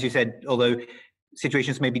 As you said, although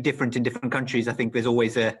situations may be different in different countries, I think there's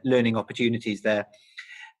always learning opportunities there.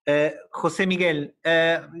 Jose Miguel,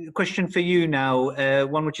 question for you now,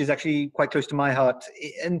 one which is actually quite close to my heart.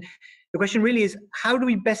 And the question really is, how do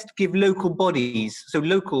we best give local bodies, so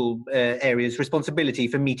local areas, responsibility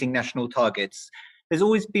for meeting national targets? There's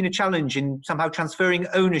always been a challenge in somehow transferring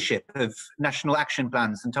ownership of national action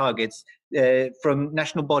plans and targets from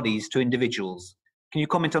national bodies to individuals. Can you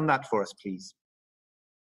comment on that for us, please?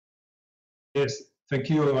 Yes, thank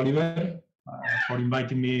you, Oliver, for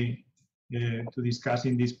inviting me to discuss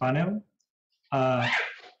in this panel. I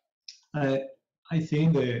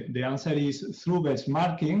think the answer is through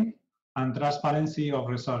benchmarking and transparency of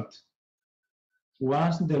results.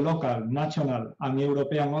 Once the local, national, and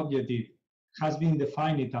European objective has been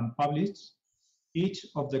defined and published, each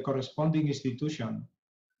of the corresponding institutions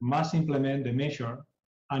must implement the measure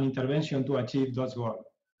and intervention to achieve those goals.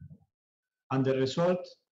 And the result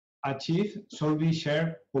achieved should be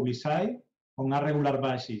shared, publicized on a regular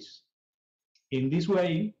basis. In this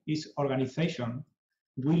way, each organization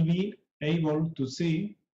will be able to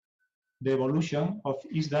see the evolution of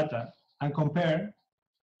its data and compare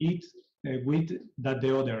it with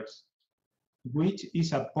the others, which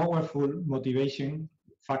is a powerful motivation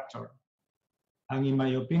factor. And in my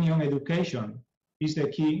opinion, education is the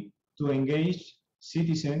key to engage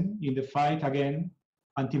citizens in the fight against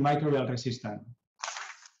antimicrobial resistance.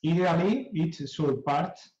 Ideally, it should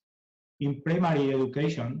start in primary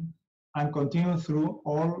education and continue through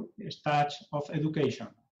all stages of education.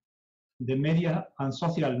 The media and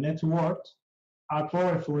social networks are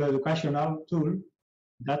powerful educational tools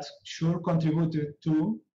that should contribute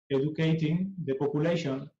to educating the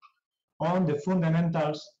population on the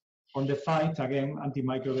fundamentals on the fight against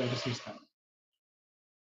antimicrobial resistance.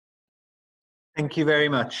 Thank you very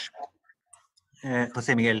much,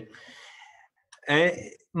 Jose Miguel.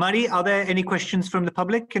 Mari, are there any questions from the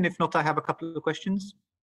public? And if not, I have a couple of questions.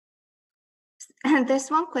 There's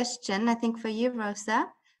one question, I think, for you,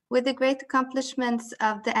 Rosa. With the great accomplishments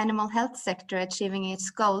of the animal health sector achieving its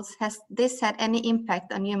goals, has this had any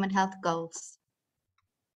impact on human health goals?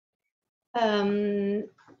 Now,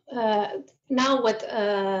 what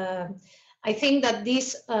I think that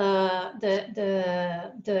this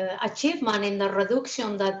the achievement in the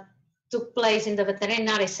reduction that took place in the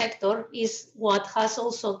veterinary sector is what has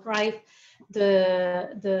also driven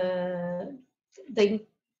to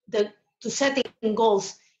setting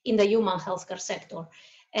goals in the human healthcare sector.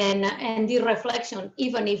 And the reflection,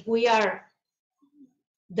 even if we are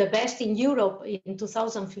the best in Europe in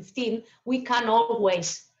 2015, we can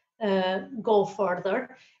always go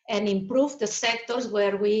further and improve the sectors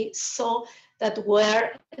where we saw that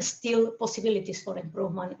were still possibilities for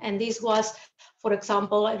improvement. And this was, for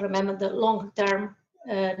example, I remember the long-term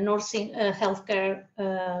nursing healthcare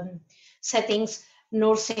settings,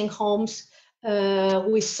 nursing homes.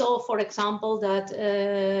 We saw, for example, that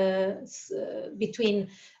between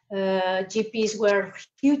GPs were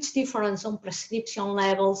huge difference on prescription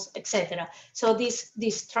levels, etc. So this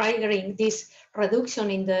triggering, this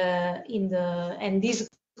reduction in the and this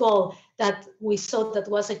goal that we saw that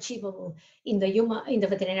was achievable in the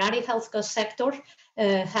veterinary healthcare sector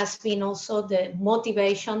has been also the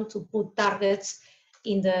motivation to put targets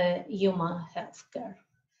in the human healthcare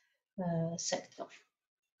sector.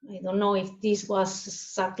 I don't know if this was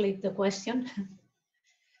exactly the question.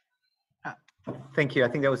 Thank you. I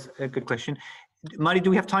think that was a good question. Mari, do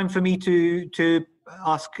we have time for me to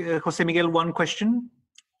ask Jose Miguel one question?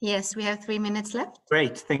 Yes, we have 3 minutes left.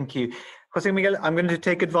 Great, thank you. Jose Miguel, I'm going to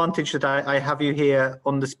take advantage that I have you here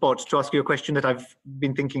on the spot to ask you a question that I've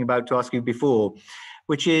been thinking about to ask you before,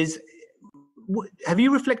 which is, have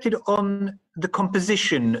you reflected on the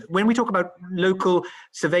composition when we talk about local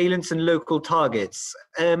surveillance and local targets?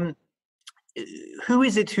 Who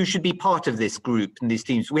is it who should be part of this group and these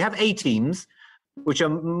teams? We have A teams, which are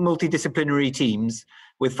multidisciplinary teams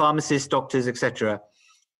with pharmacists, doctors, etc.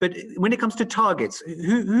 But when it comes to targets,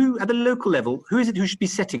 who at the local level, who is it who should be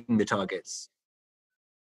setting the targets?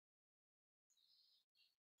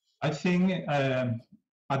 I think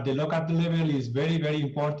at the local level is very, very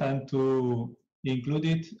important to include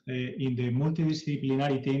it in the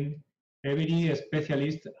multidisciplinary team, every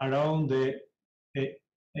specialist around the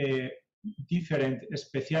different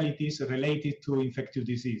specialties related to infectious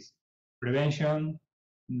disease, prevention,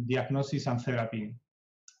 diagnosis and therapy,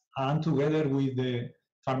 and together with the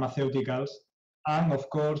pharmaceuticals, and of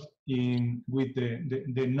course with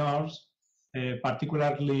the nurse,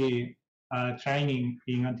 particularly training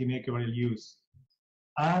in antimicrobial use.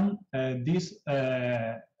 And this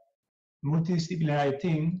multidisciplinary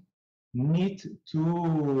team need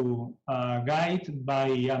to guide by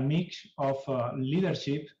a mix of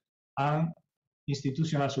leadership and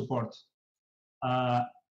institutional support.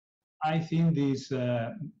 I think this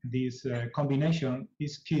combination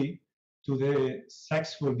is key to the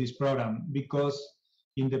successful this program, because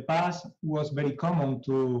in the past it was very common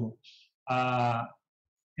to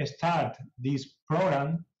start this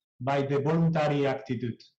program by the voluntary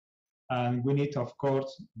attitude. And we need, of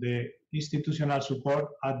course, the institutional support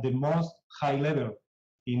at the most high level.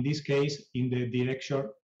 In this case, in the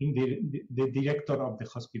director of the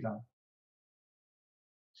hospital.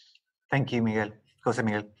 Thank you, Miguel. Jose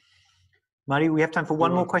Miguel. Mari, we have time for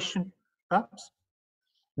one more question, perhaps?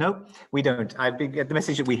 No, we don't. I get the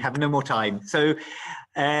message that we have no more time. So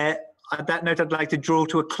at that note, I'd like to draw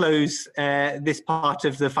to a close this part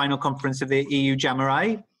of the final conference of the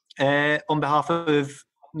EU-JAMRAI. On behalf of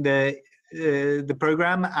the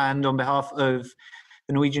program and on behalf of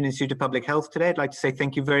the Norwegian Institute of Public Health today, I'd like to say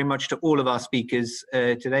thank you very much to all of our speakers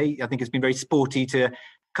today. I think it's been very sporty to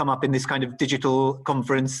come up in this kind of digital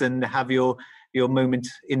conference and have your moment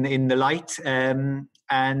in the light.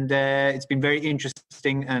 It's been very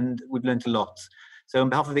interesting and we've learned a lot. So on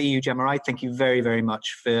behalf of the EU-JAMRAI, thank you very, very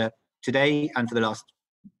much for today and for the last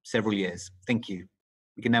several years. Thank you.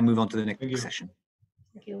 We can now move on to the next session.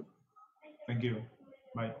 Thank you. Thank you.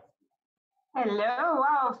 Bye. Hello.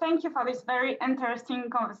 Wow. Thank you for this very interesting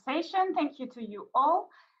conversation. Thank you to you all.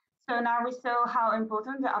 So now we saw how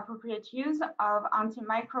important the appropriate use of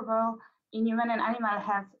antimicrobial in human and animal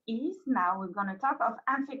health is. Now we're going to talk of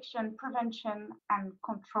infection prevention and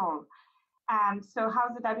control. So how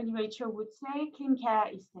the WHO would say, clean care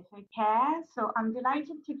is safer care. So I'm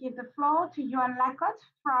delighted to give the floor to Johan Lacotte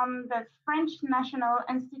from the French National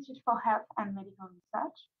Institute for Health and Medical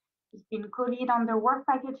Research. He's been co-lead on the Work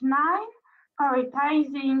Package 9,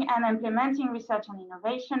 prioritizing and implementing research and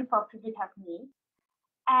innovation for public health needs.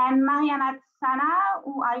 And Mariana Tsana,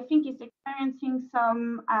 who I think is experiencing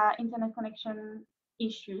some internet connection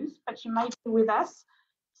issues, but she might be with us.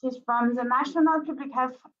 She's from the National Public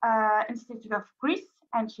Health Institute of Greece,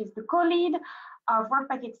 and she's the co-lead of Work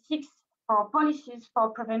Package 6 for policies for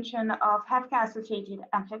prevention of healthcare-associated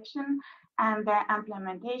infection and their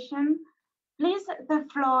implementation. Please, the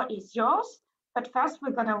floor is yours, but first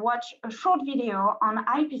we're going to watch a short video on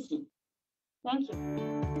IPC. Thank you.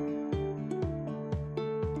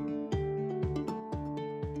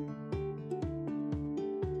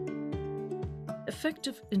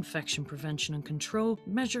 Effective infection prevention and control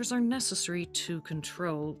measures are necessary to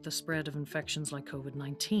control the spread of infections like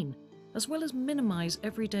COVID-19, as well as minimise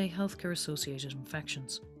everyday healthcare-associated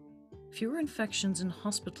infections. Fewer infections in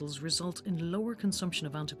hospitals result in lower consumption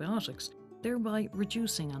of antibiotics, thereby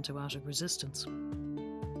reducing antibiotic resistance.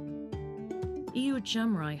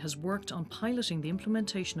 EU-JAMRAI has worked on piloting the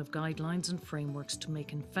implementation of guidelines and frameworks to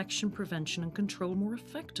make infection prevention and control more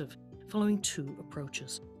effective, following two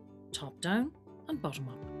approaches: top-down and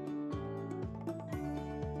bottom-up.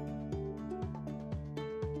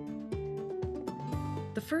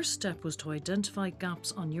 The first step was to identify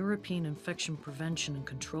gaps on European infection prevention and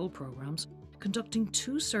control programmes, conducting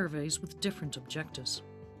two surveys with different objectives.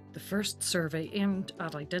 The first survey aimed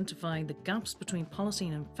at identifying the gaps between policy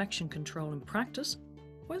and infection control in practice,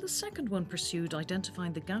 while the second one pursued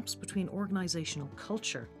identifying the gaps between organisational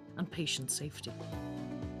culture and patient safety.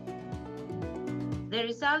 The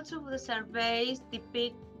results of the surveys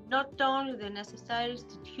depict not only the necessary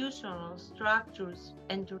institutional structures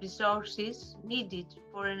and resources needed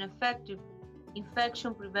for an effective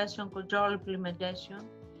infection prevention control implementation,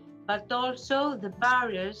 but also the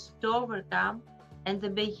barriers to overcome and the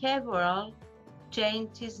behavioral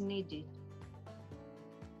changes needed.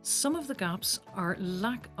 Some of the gaps are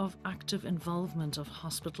lack of active involvement of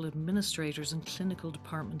hospital administrators and clinical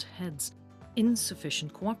department heads,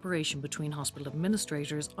 insufficient cooperation between hospital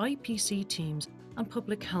administrators, IPC teams and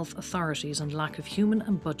public health authorities, and lack of human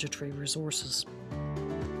and budgetary resources.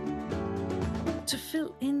 To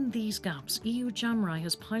fill in these gaps, EU-JAMRAI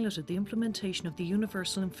has piloted the implementation of the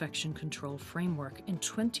Universal Infection Control Framework in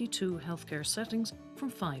 22 healthcare settings from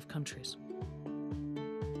 5 countries.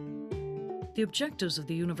 The objectives of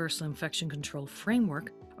the Universal Infection Control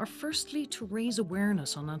Framework are firstly to raise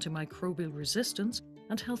awareness on antimicrobial resistance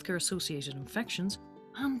and healthcare-associated infections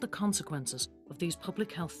and the consequences of these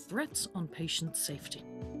public health threats on patient safety.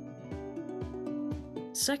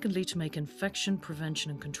 Secondly, to make infection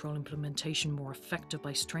prevention and control implementation more effective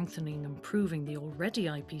by strengthening and improving the already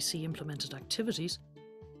IPC implemented activities,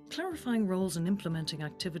 clarifying roles and implementing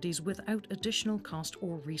activities without additional cost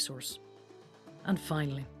or resource. And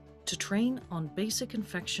finally, to train on basic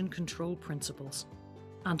infection control principles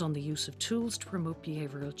and on the use of tools to promote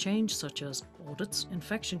behavioural change such as audits,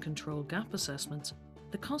 infection control gap assessments,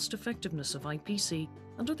 the cost effectiveness of IPC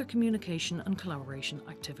and other communication and collaboration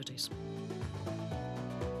activities.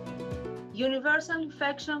 Universal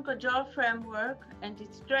Infection Control Framework and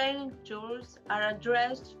its training tools are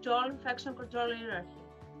addressed to all infection control hierarchy,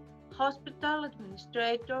 hospital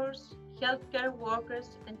administrators, healthcare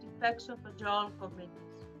workers and infection control committees.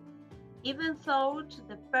 Even though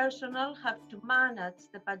the personnel have to manage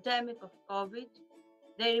the pandemic of COVID,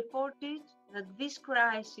 they reported that this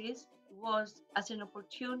crisis was as an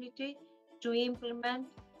opportunity to implement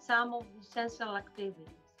some of the essential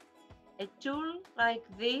activities. A tool like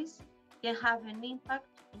this can have an impact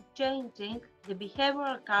in changing the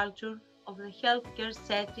behavioral culture of the healthcare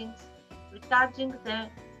settings regarding the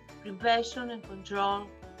prevention and control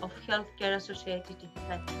of healthcare-associated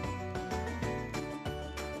infections.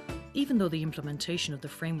 Even though the implementation of the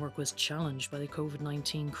framework was challenged by the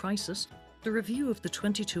COVID-19 crisis, the review of the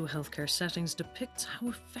 22 healthcare settings depicts how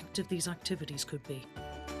effective these activities could be.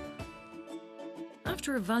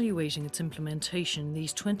 After evaluating its implementation in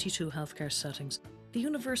these 22 healthcare settings, the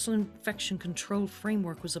Universal Infection Control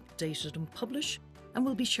Framework was updated and published and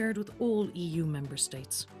will be shared with all EU member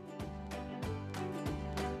states.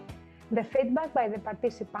 The feedback by the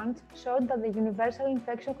participants showed that the Universal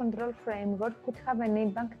Infection Control Framework could have an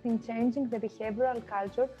impact in changing the behavioral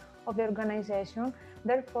culture of the organization.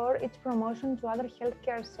 Therefore, its promotion to other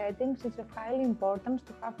healthcare settings is of high importance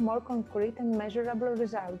to have more concrete and measurable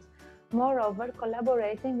results. Moreover,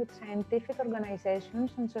 collaborating with scientific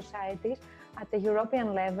organizations and societies at the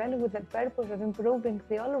European level with the purpose of improving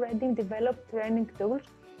the already developed training tools,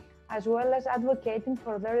 as well as advocating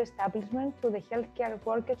for their establishment to the healthcare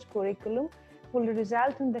workers' curriculum, will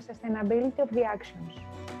result in the sustainability of the actions.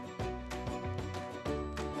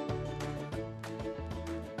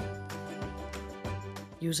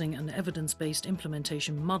 Using an evidence-based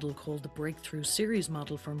implementation model called the Breakthrough Series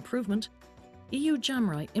Model for Improvement,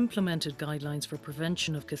 EU-JAMRAI implemented guidelines for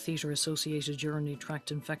prevention of catheter-associated urinary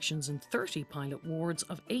tract infections in 30 pilot wards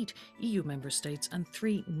of 8 EU member states and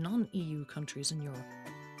 3 non-EU countries in Europe.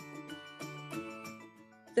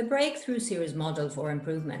 The Breakthrough Series Model for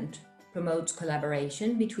Improvement promotes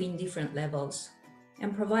collaboration between different levels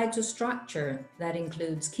and provides a structure that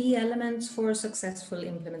includes key elements for a successful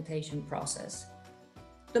implementation process.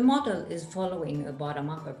 The model is following a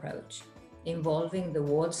bottom-up approach, involving the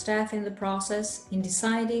ward staff in the process in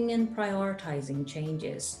deciding and prioritizing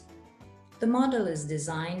changes. The model is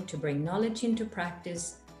designed to bring knowledge into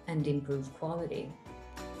practice and improve quality.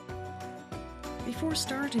 Before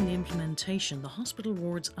starting the implementation, the hospital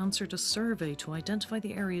wards answered a survey to identify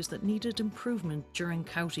the areas that needed improvement during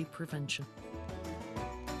CAUTI prevention.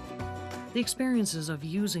 The experiences of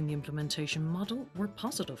using the implementation model were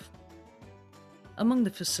positive. Among the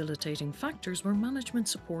facilitating factors were management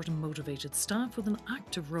support and motivated staff with an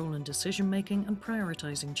active role in decision-making and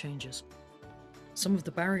prioritising changes. Some of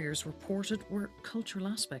the barriers reported were cultural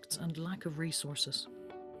aspects and lack of resources.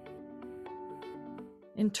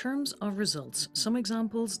 In terms of results, some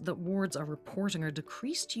examples that wards are reporting are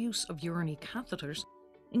decreased use of urinary catheters,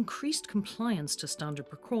 increased compliance to standard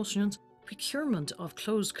precautions, procurement of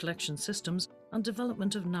closed collection systems, and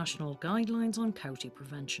development of national guidelines on CAUTI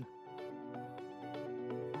prevention.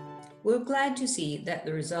 We're glad to see that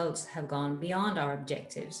the results have gone beyond our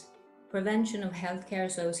objectives. Prevention of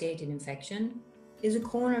healthcare-associated infection is a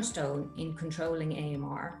cornerstone in controlling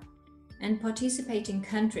AMR, and participating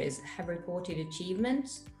countries have reported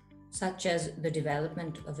achievements such as the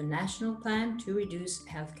development of a national plan to reduce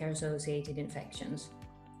healthcare-associated infections,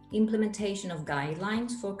 implementation of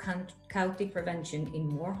guidelines for CAUTI prevention in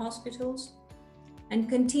more hospitals, and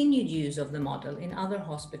continued use of the model in other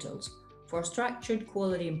hospitals for structured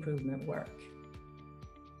quality improvement work.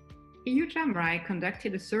 EU-JAMRAI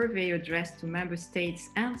conducted a survey addressed to member states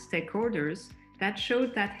and stakeholders that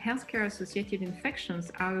showed that healthcare-associated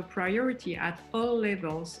infections are a priority at all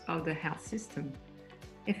levels of the health system.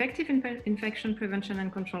 Effective infection prevention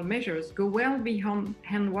and control measures go well beyond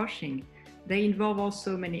hand washing. They involve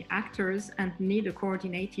also many actors and need a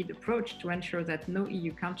coordinated approach to ensure that no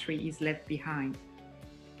EU country is left behind.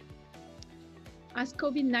 As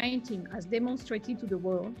COVID-19 has demonstrated to the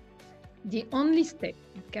world, the only step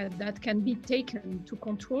that can be taken to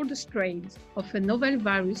control the spread of a novel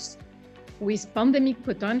virus with pandemic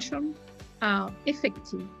potential are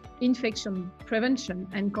effective infection prevention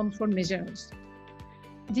and control measures.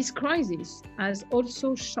 This crisis has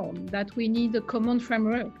also shown that we need a common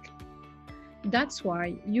framework. That's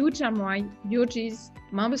why EU-JAMRAI urges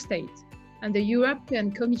Member States and the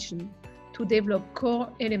European Commission to develop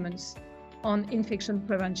core elements on infection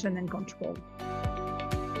prevention and control.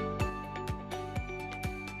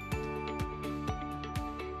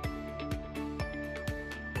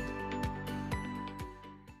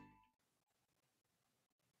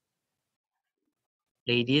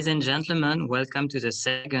 Ladies and gentlemen, welcome to the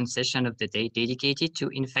second session of the day dedicated to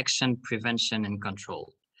infection prevention and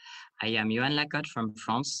control. I am Johan Lacotte from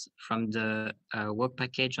France, from the work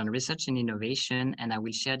package on research and innovation, and I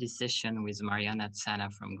will share this session with Mariana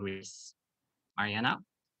Tsana from Greece. Mariana?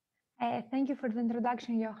 Thank you for the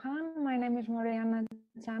introduction, Johan. My name is Mariana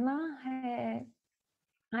Tsana.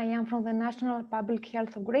 I am from the National Public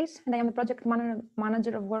Health of Greece, and I am the project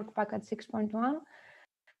manager of Work Package 6.1.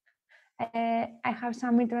 I have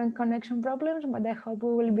some internet connection problems, but I hope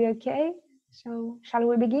we will be okay. So, shall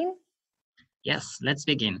we begin? Yes, let's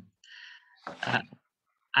begin.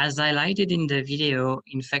 As highlighted in the video,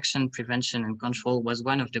 infection prevention and control was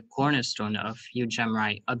one of the cornerstones of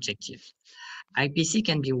EU-JAMRAI objectives. IPC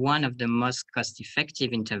can be one of the most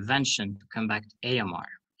cost-effective interventions to combat AMR.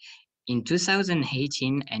 In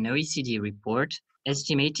 2018, an OECD report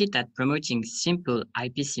estimated that promoting simple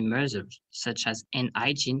IPC measures, such as hand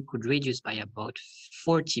hygiene, could reduce by about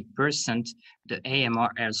 40% the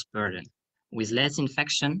AMR health burden, with less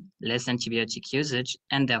infection, less antibiotic usage,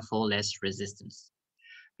 and therefore less resistance.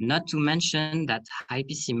 Not to mention that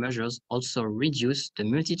IPC measures also reduce the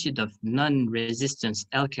multitude of non-resistant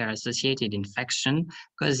healthcare-associated infection,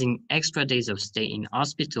 causing extra days of stay in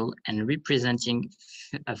hospital and representing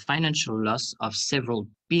a financial loss of several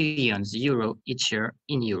billions euro each year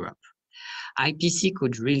in Europe. IPC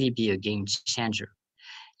could really be a game changer.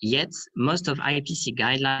 Yet, most of IPC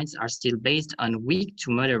guidelines are still based on weak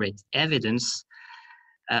to moderate evidence,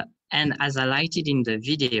 and as highlighted in the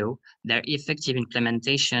video, their effective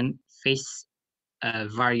implementation face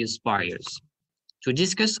various barriers. To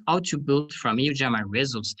discuss how to build from EU-JAMRAI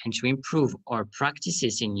results and to improve our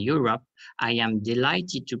practices in Europe, I am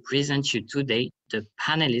delighted to present you today the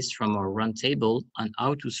panelists from our roundtable on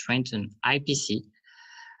how to strengthen IPC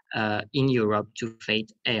in Europe to fight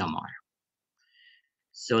AMR.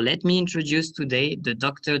 So let me introduce today the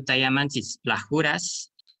Dr. Diamantis Plachouras,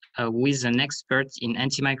 who is an expert in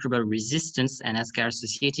antimicrobial resistance and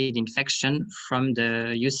healthcare-associated infection from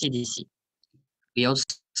the UCDC. We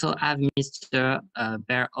also have Mr.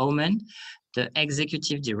 Per Omen, the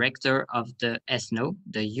Executive Director of the ESNO,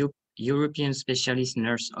 the European Specialist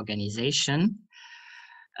Nurse Organization.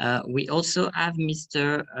 We also have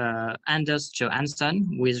Mr. Anders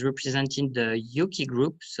Johansson, who is representing the UKI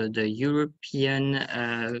group, so the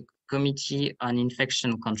European Committee on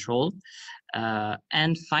Infection Control.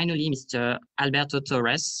 And finally, Mr. Alberto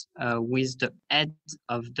Torres, who is the head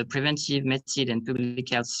of the Preventive Medicine and Public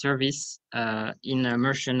Health Service in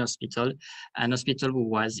Mercian Hospital, an hospital who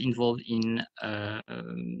was involved in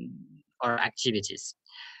our activities.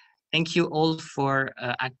 Thank you all for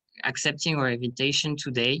accepting our invitation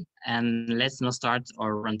today, and let's now start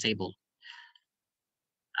our roundtable.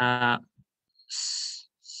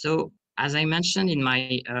 So, as I mentioned in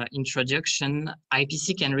my introduction,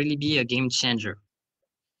 IPC can really be a game changer.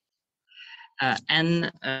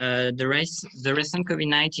 The recent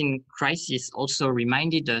COVID-19 crisis also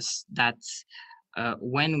reminded us that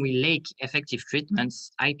when we lack effective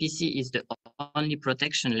treatments, IPC is the only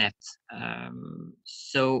protection left.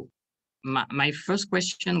 So my first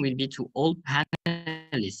question will be to all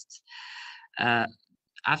panelists.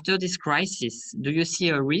 After this crisis, do you see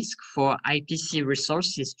a risk for IPC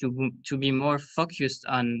resources to be more focused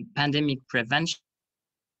on pandemic prevention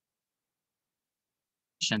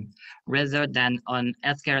rather than on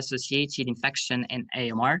healthcare-associated infection and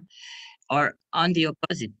AMR? Or on the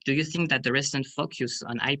opposite, do you think that the recent focus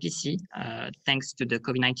on IPC, thanks to the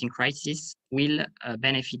COVID-19 crisis, will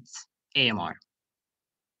benefit AMR?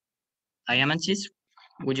 Diamantis,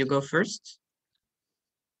 would you go first?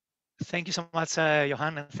 Thank you so much,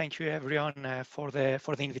 Johan, and thank you everyone for the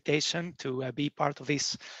invitation to be part of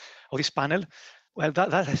this panel. Well,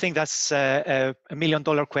 I think that's a $1 million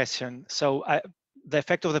question. So the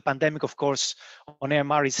effect of the pandemic, of course, on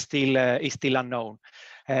AMR is still unknown.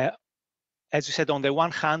 As you said, on the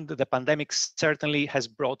one hand, the pandemic certainly has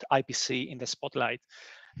brought IPC in the spotlight,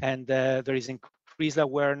 and there is increased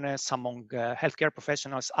awareness among healthcare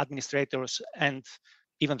professionals, administrators, and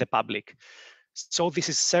even the public. So this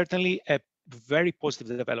is certainly a very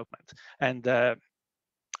positive development, and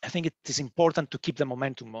I think it is important to keep the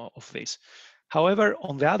momentum of this. However,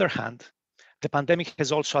 on the other hand, the pandemic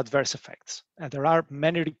has also adverse effects, and there are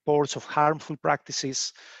many reports of harmful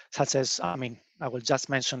practices, such as, I will just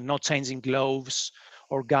mention not changing gloves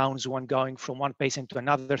or gowns when going from one patient to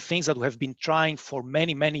another, things that we have been trying for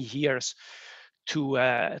many, many years to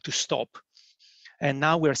stop. And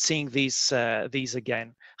now we're seeing these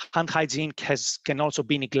again. Hand hygiene can also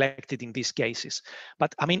be neglected in these cases.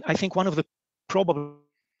 But I think one of the probable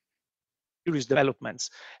serious developments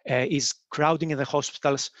is crowding in the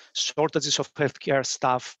hospitals, shortages of healthcare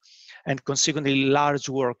staff, and consequently large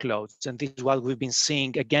workloads. And this is what we've been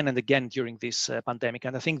seeing again and again during this pandemic.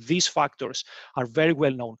 And I think these factors are very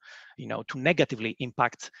well known, to negatively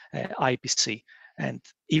impact IPC. And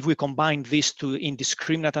if we combine this to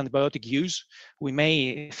indiscriminate antibiotic use, we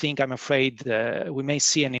may think, I'm afraid, we may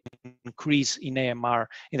see an increase in AMR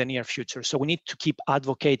in the near future. So we need to keep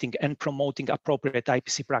advocating and promoting appropriate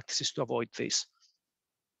IPC practices to avoid this.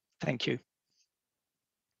 Thank you.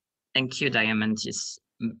 Thank you, Diamantis.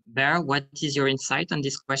 Bear, what is your insight on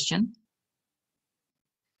this question?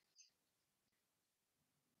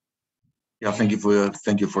 Yeah, thank you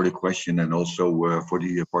for the question, and also for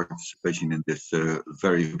the participation in this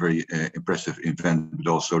very, very impressive event, but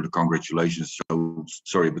also the congratulations. So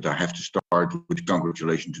sorry, but I have to start with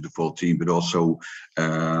congratulations to the full team, but also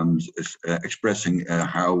expressing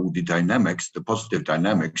how the positive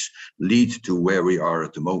dynamics lead to where we are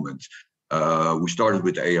at the moment. We started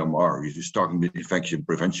with AMR, we started with infection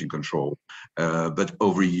prevention control, but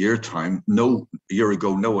over a year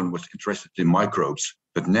ago, no one was interested in microbes.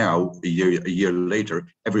 But now, a year later,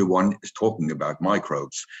 everyone is talking about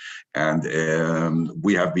microbes. And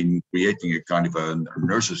we have been creating a kind of a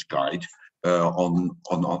nurse's guide on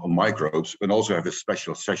microbes, and also have a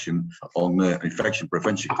special session on infection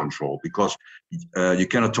prevention control, because you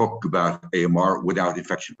cannot talk about AMR without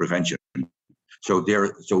infection prevention. So they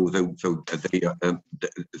are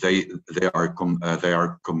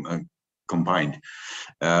combined.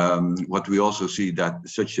 What we also see that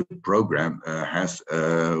such a program has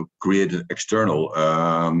created external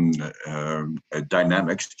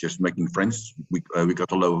dynamics, just making friends. We got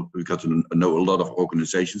to know a lot of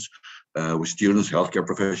organizations with students, healthcare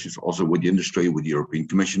professionals, also with the industry, with the European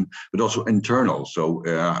Commission, but also internal. So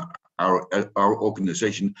our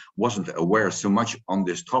organization wasn't aware so much on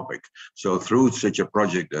this topic. So through such a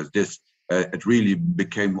project as this, it really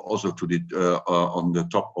became also on the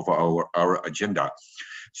top of our agenda.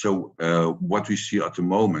 So what we see at the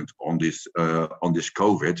moment on this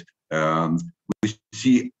COVID, we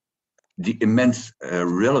see the immense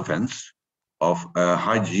relevance of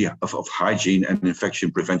hygiene and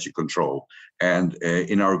infection prevention control. And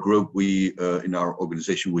in our group, in our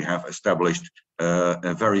organization, we have established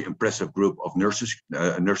a very impressive group of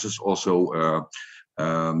nurses, also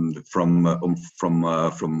from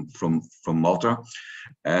Malta.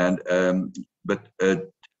 And but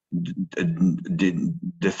the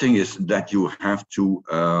thing is that you have to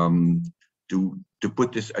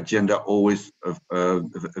put this agenda always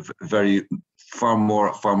far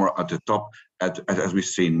more at the top, as we've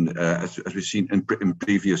seen in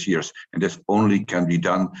previous years, and this only can be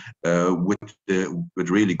done with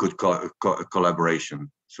really good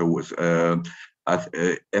collaboration. So if,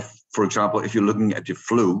 for example, if you're looking at the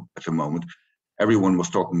flu at the moment, everyone was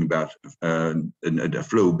talking about the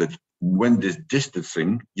flu, but when this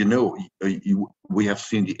distancing, we have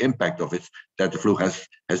seen the impact of it, that the flu has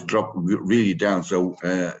dropped really down. So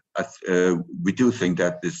we do think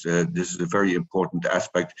that this is a very important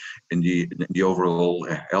aspect in the overall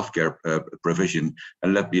healthcare provision.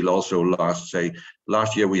 And let me also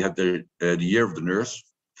last year we had the year of the nurse.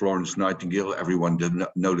 Florence Nightingale, everyone did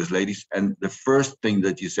not know this, ladies. And the first thing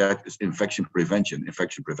that you said is infection prevention,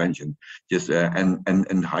 just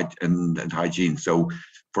and hygiene. So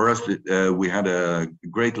for us, we had a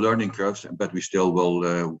great learning curve, but we still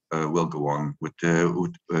will go on with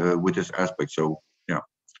this aspect. So yeah.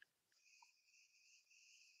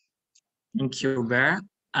 Thank you, Hubert.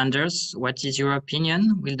 Anders, what is your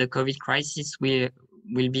opinion? Will the COVID crisis will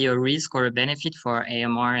be a risk or a benefit for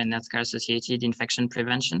AMR and healthcare-associated infection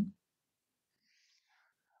prevention?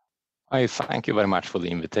 I thank you very much for the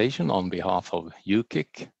invitation on behalf of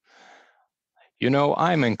UKIC.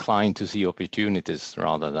 I'm inclined to see opportunities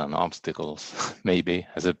rather than obstacles, maybe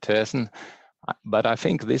as a person, but I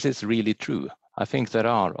think this is really true. I think there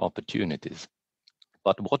are opportunities,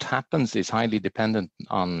 but what happens is highly dependent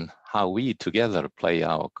on how we together play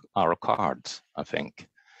our cards, I think.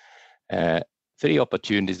 3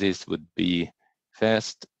 opportunities would be,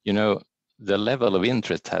 first, the level of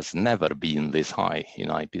interest has never been this high in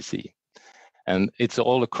IPC. And it's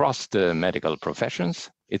all across the medical professions,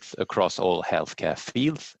 it's across all healthcare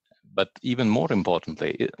fields, but even more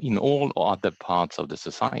importantly, in all other parts of the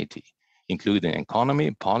society, including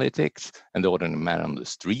economy, politics, and the ordinary man on the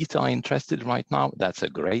street are interested right now. That's a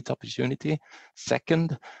great opportunity.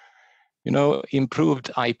 Second,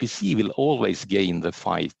 improved IPC will always gain the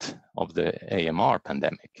fight of the AMR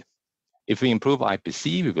pandemic. If we improve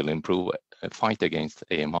IPC, we will improve a fight against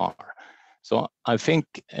AMR. So I think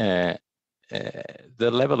the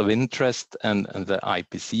level of interest and the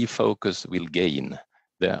IPC focus will gain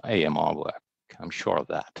the AMR work. I'm sure of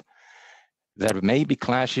that. There may be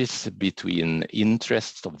clashes between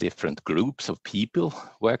interests of different groups of people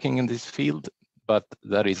working in this field, but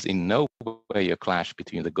there is in no way a clash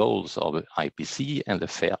between the goals of IPC and the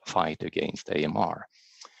fight against AMR.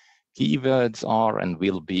 Keywords are and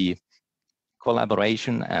will be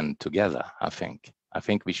collaboration and together, I think. I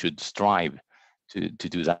think we should strive to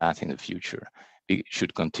do that in the future. We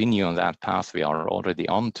should continue on that path we are already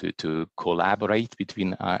on to collaborate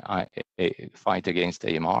between fight against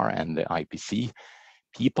AMR and the IPC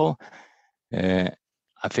people.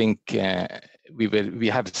 I think we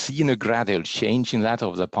have seen a gradual change in that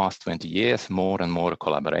over the past 20 years, more and more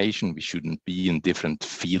collaboration. We shouldn't be in different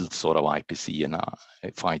fields, sort of IPC and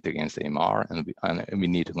fight against AMR, and we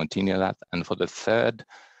need to continue that. And for the third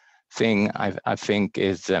thing, I think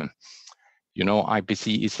is,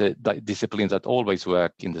 IPC is a discipline that always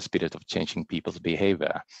works in the spirit of changing people's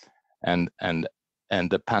behavior. And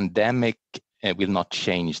the pandemic will not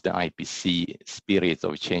change the IPC spirit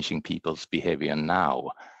of changing people's behavior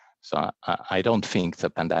now. So I don't think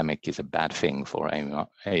the pandemic is a bad thing for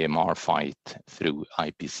AMR fight through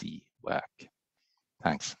IPC work.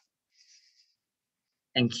 Thanks.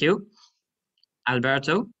 Thank you.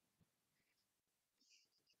 Alberto?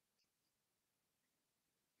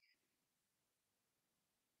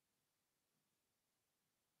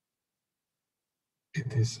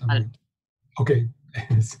 It is. Okay.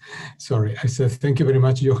 Sorry. I said thank you very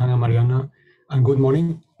much, Johan and Mariana, and good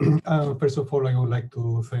morning. First of all, I would like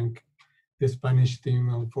to thank the Spanish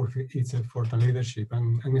team for its effort and leadership,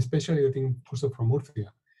 and especially the team also from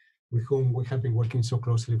Murcia, with whom we have been working so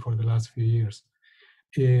closely for the last few years.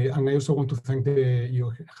 And I also want to thank the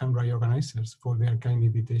EU-JAMRAI organizers for their kind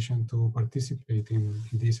invitation to participate in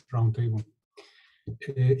this roundtable.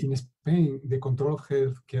 In Spain, the control of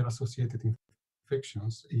healthcare-associated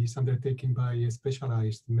infections is undertaken by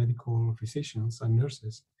specialized medical physicians and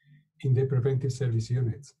nurses in the preventive service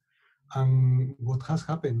units. And what has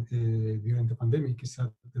happened during the pandemic is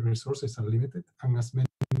that the resources are limited, and as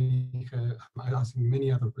in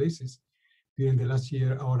many other places, during the last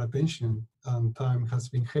year, our attention and time has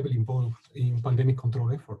been heavily involved in pandemic control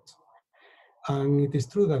efforts. And it is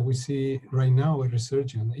true that we see right now a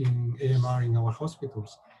resurgence in AMR in our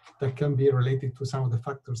hospitals that can be related to some of the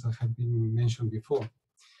factors that have been mentioned before.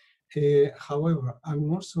 However, I'm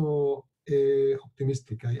also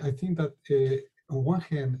optimistic. I think that on one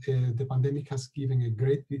hand, the pandemic has given a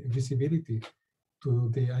great visibility to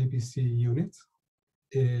the IPC units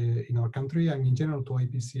in our country and in general to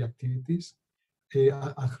IPC activities.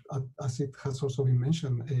 As it has also been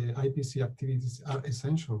mentioned, IPC activities are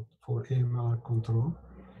essential for AMR control.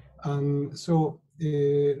 And so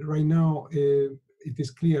right now, it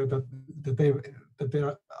is clear that they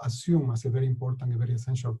are assumed as a very important, a very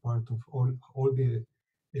essential part of all the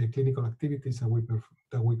clinical activities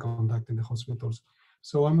that we conduct in the hospitals.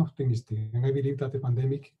 So I'm optimistic, and I believe that the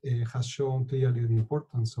pandemic has shown clearly the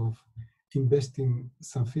importance of investing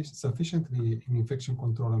sufficiently in infection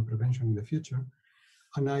control and prevention in the future.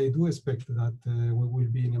 And I do expect that we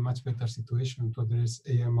will be in a much better situation to address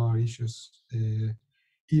AMR issues,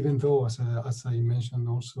 even though, as I mentioned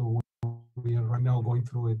also, we are right now going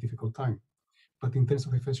through a difficult time. But in terms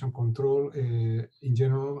of infection control, in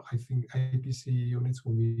general, I think IPC units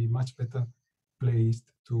will be much better placed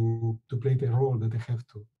to play the role that they have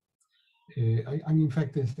to. And in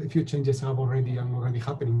fact, a few changes have already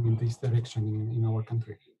happening in this direction in our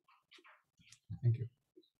country. Thank you.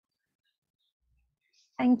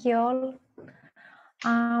 Thank you all.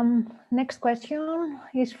 Next question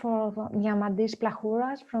is for Diamantis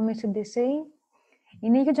Plachouras from ECDC.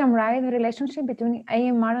 In EU-JAMRAI, the relationship between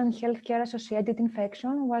AMR and healthcare-associated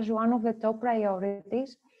infection was one of the top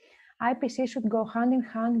priorities. IPC should go hand in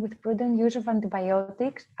hand with prudent use of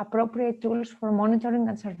antibiotics, appropriate tools for monitoring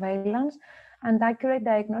and surveillance, and accurate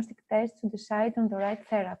diagnostic tests to decide on the right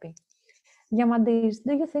therapy. Diamantis,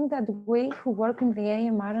 do you think that we who work in the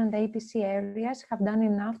AMR and APC areas have done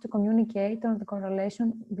enough to communicate on the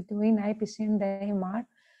correlation between IPC and AMR?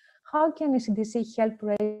 How can ECDC help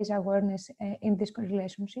raise awareness in this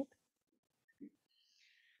relationship?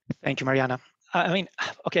 Thank you, Mariana. I mean,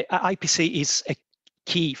 okay, IPC is a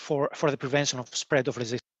key for the prevention of spread of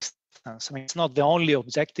resistance. I mean, it's not the only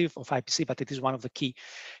objective of IPC, but it is one of the key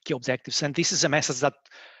objectives. And this is a message that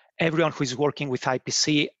everyone who is working with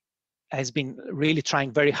IPC has been really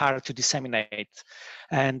trying very hard to disseminate.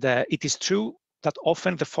 And it is true that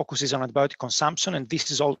often the focus is on antibiotic consumption, and this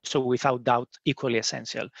is also without doubt equally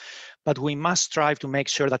essential. But we must strive to make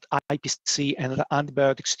sure that IPC and the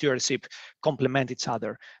antibiotic stewardship complement each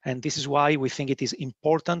other. And this is why we think it is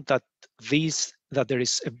important that there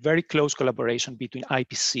is a very close collaboration between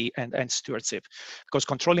IPC and stewardship, because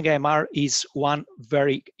controlling AMR is one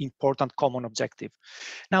very important common objective.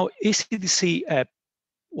 Now, ECDC,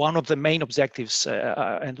 one of the main objectives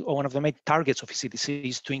and one of the main targets of ECDC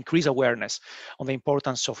is to increase awareness on the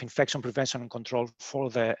importance of infection prevention and control for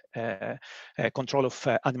the control of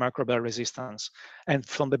antimicrobial resistance. And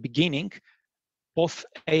from the beginning, both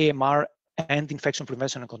AMR and infection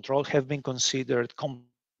prevention and control have been considered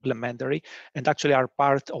complementary and actually are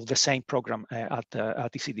part of the same program at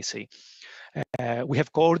ECDC. We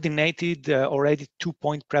have coordinated already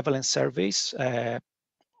 2-point prevalence surveys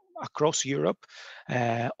across Europe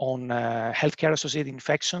on healthcare-associated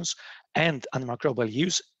infections and antimicrobial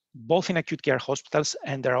use, both in acute care hospitals,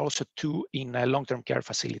 and there are also 2 in long-term care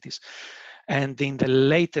facilities. And in the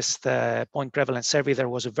latest point prevalence survey, there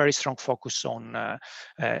was a very strong focus on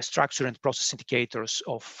structure and process indicators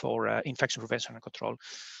for infection prevention and control.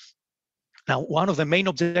 Now, one of the main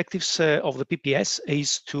objectives of the PPS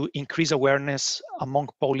is to increase awareness among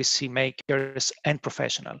policymakers and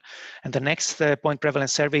professionals. And the next point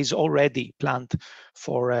prevalence survey is already planned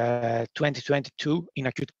for 2022 in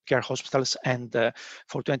acute care hospitals and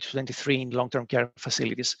for 2023 in long-term care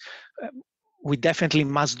facilities. We definitely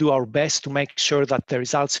must do our best to make sure that the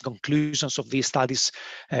results and conclusions of these studies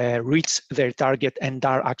reach their target and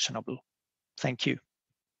are actionable. Thank you.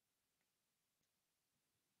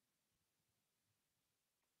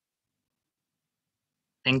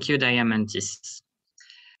 Thank you, Diamantis.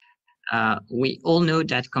 We all know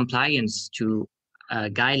that compliance to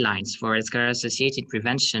guidelines for healthcare-associated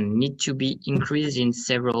prevention need to be increased in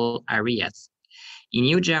several areas. In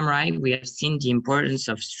EU-JAMRAI, we have seen the importance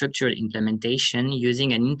of structured implementation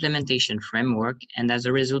using an implementation framework, and as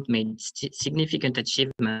a result made significant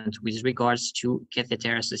achievement with regards to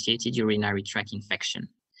catheter-associated urinary tract infection.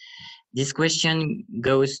 This question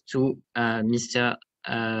goes to Mr.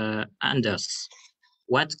 Anders.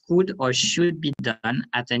 What could or should be done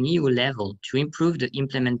at an EU level to improve the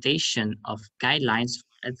implementation of guidelines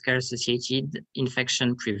for healthcare-associated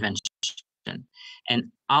infection prevention?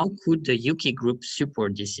 And how could the UK group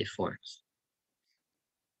support this effort?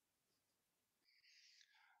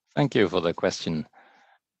 Thank you for the question.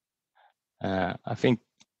 I think,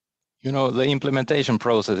 you know, the implementation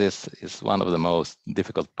process is one of the most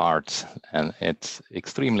difficult parts, and it's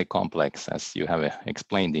extremely complex, as you have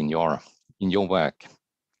explained in your work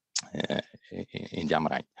in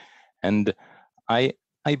JAMRAI. And I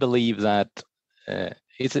believe that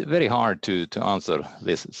it's very hard to answer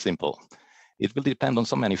this simple. It will depend on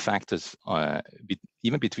so many factors,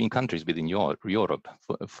 even between countries within Europe.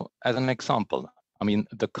 As an example, I mean,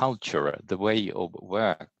 the culture, the way of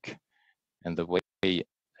work, and the way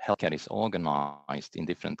healthcare is organized in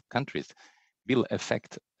different countries will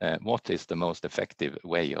affect what is the most effective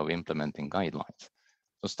way of implementing guidelines.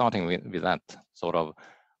 So starting with that sort of,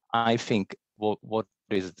 I think what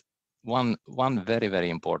is one very,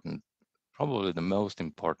 very important, probably the most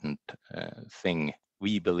important thing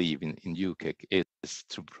we believe in UKIC is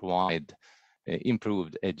to provide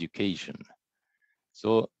improved education.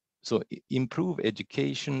 So improve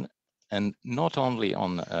education, and not only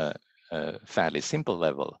on a fairly simple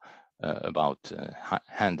level about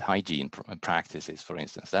hand hygiene practices, for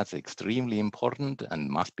instance. That's extremely important and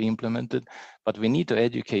must be implemented, but we need to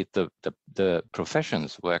educate the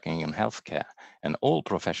professions working in healthcare, and all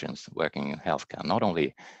professions working in healthcare, not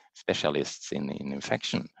only specialists in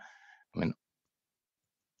infection. I mean,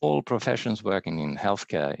 all professions working in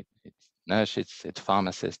healthcare, it's nurses, it's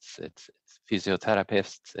pharmacists, it's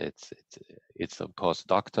physiotherapists, it's of course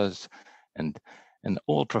doctors, and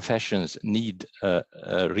all professions need a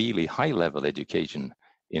really high-level education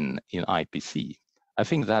in IPC. I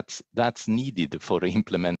think that's needed for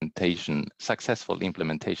implementation, successful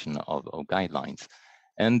implementation of guidelines.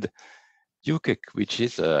 And UKIC, which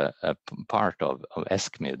is a part of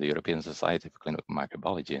ESCMI, the European Society for Clinical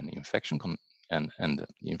Microbiology and Infection and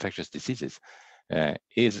Infectious Diseases,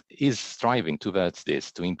 is striving towards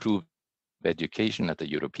this, to improve education at the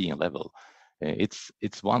European level. It's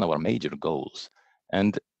one of our major goals.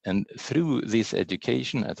 And through this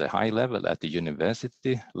education at a high level, at the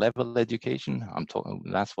university level education,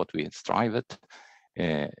 that's what we strive at,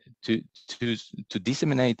 to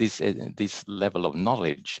disseminate this level of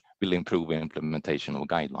knowledge will improve implementation of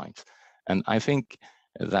guidelines. And I think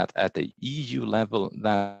that at the EU level,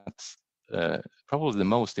 that's probably the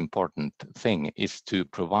most important thing, is to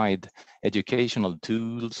provide educational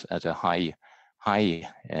tools at a high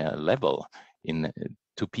level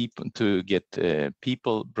to people, to get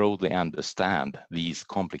people broadly understand these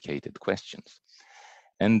complicated questions.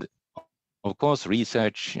 And of course,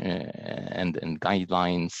 research and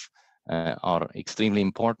guidelines are extremely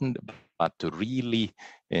important, but to really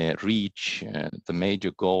reach the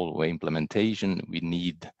major goal of implementation, we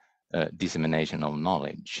need dissemination of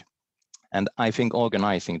knowledge. And I think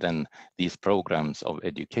organizing then these programs of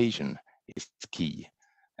education is key.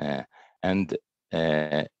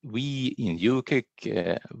 We in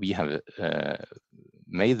UKIC, we have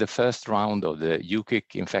made the first round of the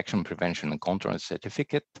UKIC Infection Prevention and Control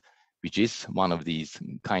Certificate, which is one of these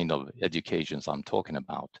kind of educations I'm talking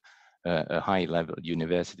about, a high level,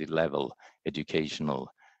 university level educational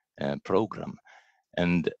program.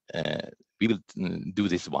 And we will do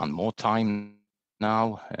this one more time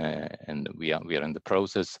now, and we are in the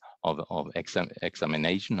process of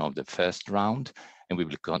examination of the first round, and we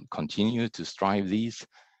will continue to strive these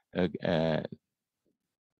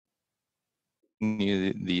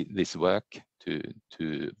this work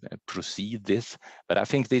to proceed this. But I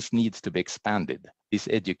think this needs to be expanded, these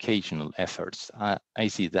educational efforts. I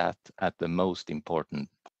see that at the most important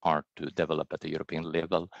part to develop at the European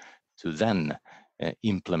level, to then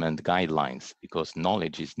implement guidelines, because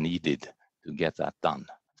knowledge is needed to get that done.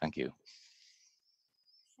 Thank you.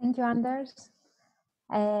 Thank you, Anders.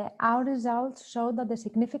 Our results show that a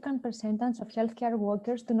significant percentage of healthcare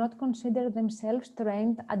workers do not consider themselves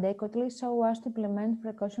trained adequately so as to implement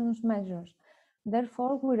precautionary measures.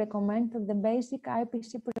 Therefore, we recommend that the basic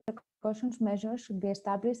IPC precautionary measures should be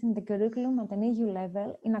established in the curriculum at an EU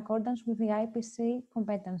level in accordance with the IPC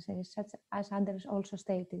competencies, such as Anders also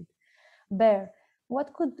stated. Bear,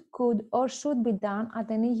 what could or should be done at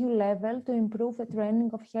an EU level to improve the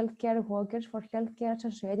training of healthcare workers for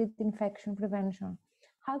healthcare-associated infection prevention?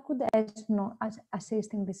 How could ESNO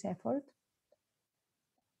assist in this effort?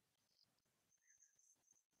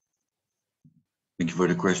 Thank you for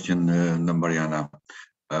the question, Mariana.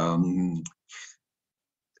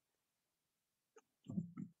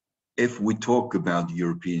 If we talk about the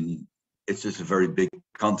European, it's just a very big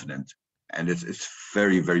continent, and it's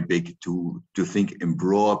very, very big to think in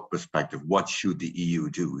broad perspective. What should the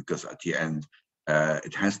EU do? Because at the end,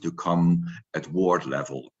 it has to come at ward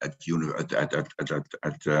level, at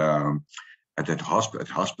at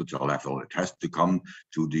hospital level. It has to come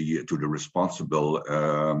to the responsible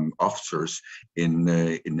officers in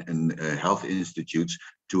health institutes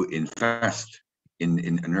to invest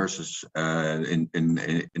in nurses in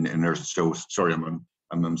nurses. So sorry,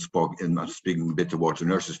 I'm speaking a bit towards the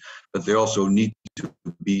nurses, but they also need to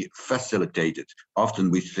be facilitated.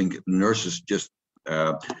 Often we think nurses just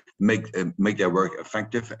make their work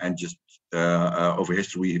effective, and just over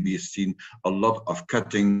history we have seen a lot of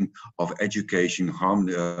cutting of education,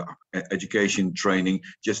 education training.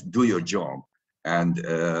 Just do your job, and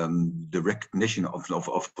the recognition of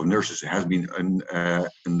nurses has been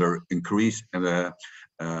under increase and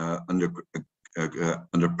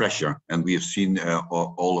under pressure, and we have seen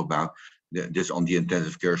all about this on the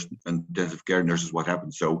intensive care nurses, what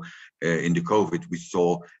happened. So in the COVID, we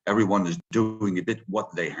saw everyone is doing a bit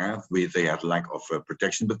what they have. They had lack of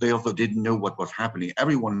protection, but they also didn't know what was happening.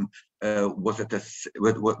 Everyone was at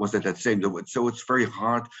that same. So it's very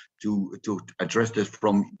hard to address this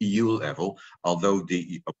from EU level, although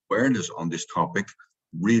the awareness on this topic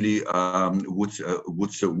really would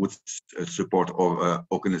support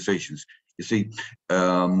organizations. You see,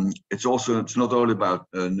 it's not all about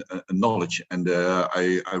knowledge, and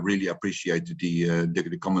I really appreciate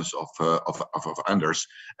the comments of Anders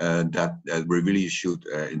that we really should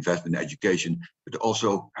invest in education, but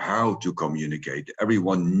also how to communicate.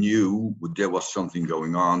 Everyone knew there was something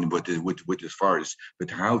going on with this virus, but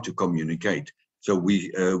how to communicate. So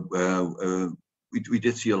we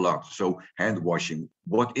did see a lot. So hand washing.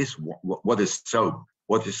 What is soap?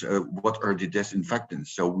 What are the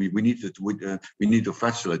disinfectants? So we need to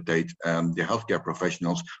facilitate the healthcare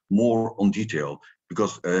professionals more on detail,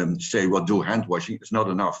 because say what do hand washing is not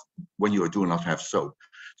enough when you do not have soap.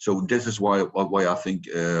 So this is why I think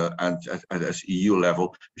at EU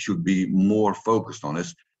level we should be more focused on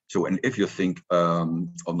this. So, and if you think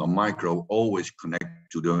on the micro, always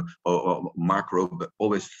connect to the macro, but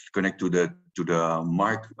always connect to the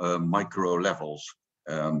micro levels.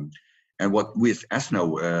 And what we as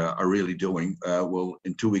ESNO are really doing, well,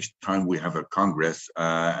 in 2 weeks' time we have a congress,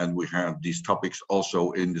 and we have these topics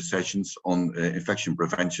also in the sessions on infection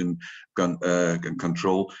prevention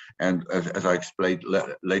control. And as I explained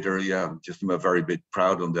later, yeah, just I'm very bit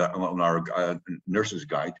proud on our nurses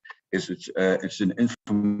guide. It's an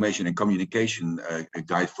information and communication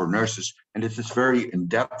guide for nurses, and it is very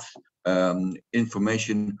in-depth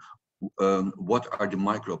information. What are the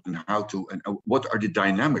microbes and how to, and what are the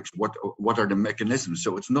dynamics, what are the mechanisms.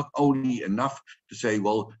 So it's not only enough to say,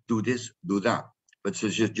 well, do this, do that, but to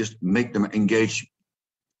just make them engage,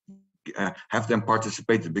 have them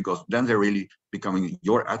participate, because then they're really becoming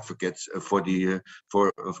your advocates for the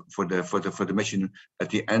mission at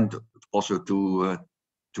the end, also to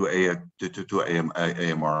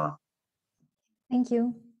AMR. Thank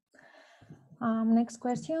you. Next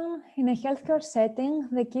question. In a healthcare setting,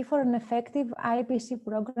 the key for an effective IPC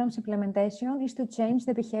program's implementation is to change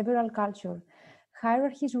the behavioral culture.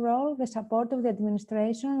 Hierarchy's role, the support of the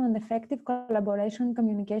administration, and effective collaboration and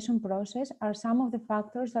communication process are some of the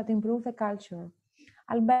factors that improve the culture.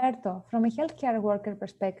 Alberto, from a healthcare worker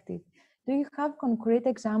perspective, do you have concrete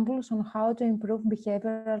examples on how to improve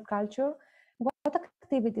behavioral culture? What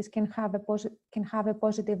activities can have a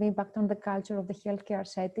positive impact on the culture of the healthcare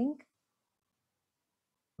setting?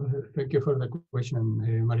 Thank you for the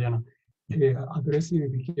question, Mariana. Addressing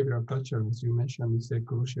behavioral culture, as you mentioned, is a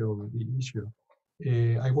crucial issue.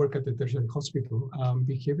 I work at a tertiary hospital.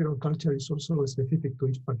 Behavioral culture is also specific to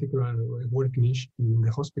each particular work niche in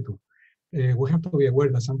the hospital. We have to be aware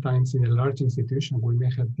that sometimes in a large institution, we may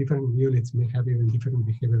have different units, may have even different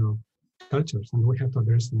behavioral cultures, and we have to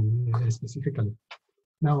address them specifically.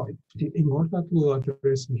 Now, in order to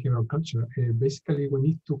address behavioral culture, basically we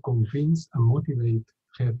need to convince and motivate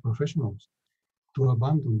health professionals to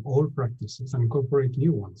abandon all practices and incorporate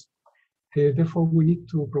new ones. Therefore, we need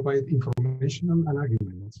to provide information and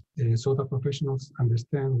arguments so that professionals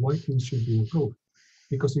understand why things should be improved.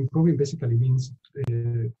 Because improving basically means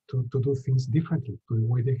to do things differently to the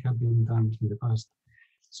way they have been done in the past.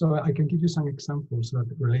 So I can give you some examples that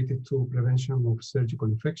related to prevention of surgical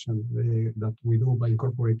infection that we do by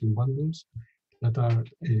incorporating bundles that are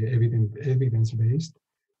evidence-based,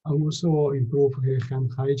 and also improve hand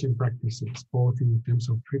hygiene practices, both in terms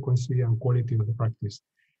of frequency and quality of the practice.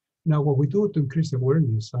 Now, what we do to increase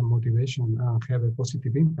awareness and motivation and have a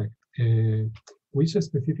positive impact, we use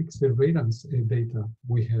specific surveillance data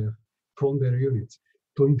we have from their units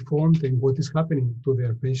to inform them what is happening to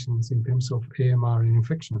their patients in terms of AMR and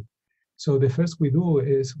infection. So the first we do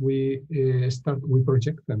is we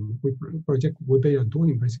project them. We project what they are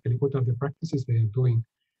doing, basically, what are the practices they are doing,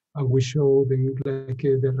 and we show them like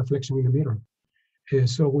the reflection in the mirror.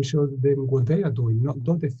 So we show them what they are doing,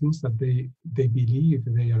 not the things that they believe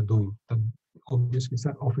they are doing. That obviously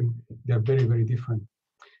often they are very, very different.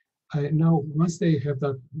 Now, once they have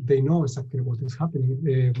that, they know exactly what is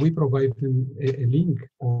happening. We provide them a link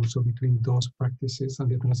also between those practices and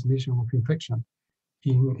the transmission of infection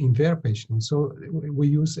in their patients. So we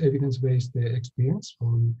use evidence-based experience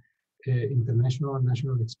from international and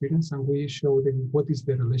national experience, and we show them what is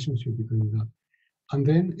the relationship between that. And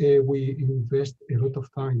then we invest a lot of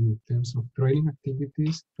time in terms of training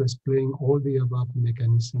activities to explain all the above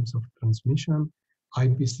mechanisms of transmission,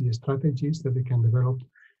 IPC strategies that they can develop.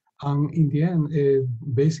 And in the end,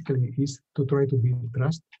 basically is to try to build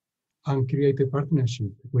trust and create a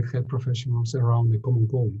partnership with health professionals around the common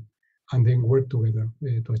goal, and then work together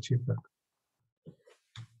to achieve that.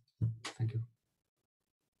 Thank you.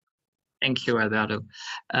 Thank you, Alberto.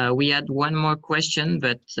 We had one more question,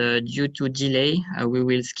 but due to delay, we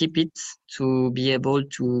will skip it to be able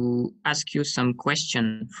to ask you some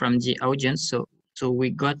question from the audience. So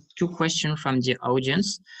we got two questions from the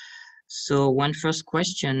audience. So one first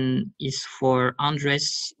question is for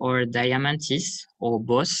Andres or Diamantis or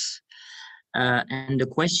both. And the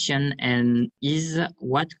question is,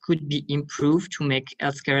 what could be improved to make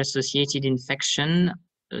healthcare-associated infection,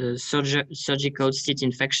 surgical site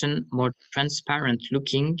infection, more transparent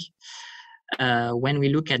looking when we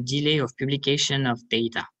look at delay of publication of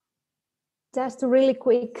data? Just really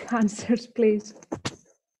quick answers, please.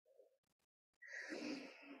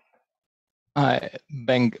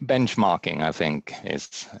 Benchmarking, I think,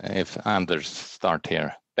 is, if Anders start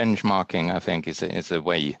here, benchmarking, I think, is a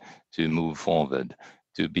way to move forward,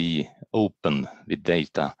 to be open with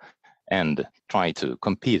data and try to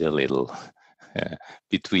compete a little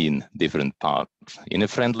between different parts in a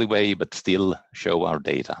friendly way, but still show our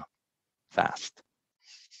data fast.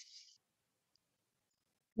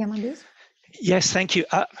 Diamantis? Yes, thank you.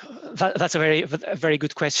 That's a very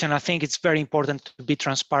good question. I think it's very important to be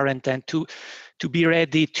transparent and to be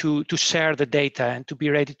ready to share the data and to be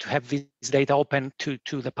ready to have this data open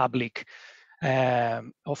to the public.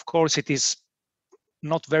 Of course, it is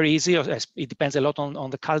not very easy. It depends a lot on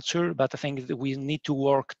the culture, but I think that we need to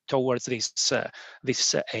work towards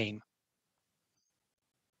this aim.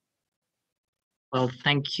 Well,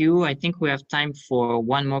 thank you. I think we have time for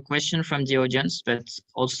one more question from the audience, but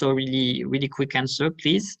also really quick answer,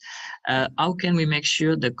 please. How can we make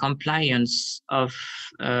sure the compliance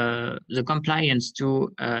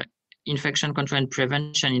to infection control and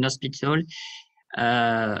prevention in hospital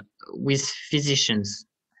with physicians?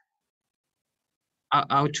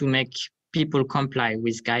 How to make people comply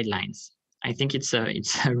with guidelines? I think it's a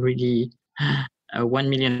really 1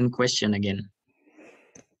 million question again.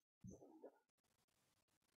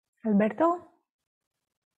 Alberto?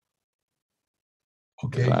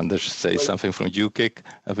 Okay. If Anders says something from UKIC,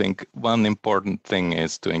 I think one important thing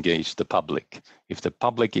is to engage the public. If the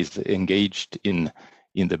public is engaged in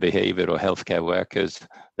the behavior of healthcare workers,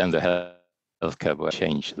 then the healthcare will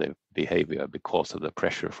change their behavior because of the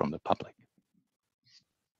pressure from the public.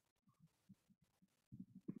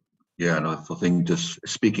 Yeah, and I think just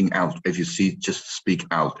speaking out, if you see, just speak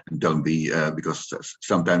out and don't be, because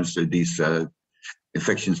sometimes these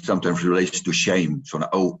infections sometimes relates to shame. So,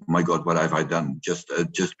 oh my God, what have I done? Just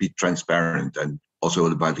be transparent, and also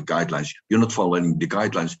about the guidelines. You're not following the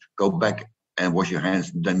guidelines. Go back and wash your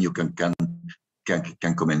hands. Then you can come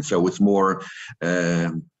in. So it's more.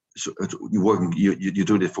 So you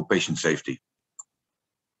do this for patient safety.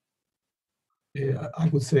 I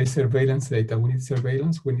would say surveillance data. We need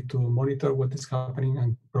surveillance. We need to monitor what is happening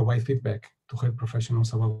and provide feedback to health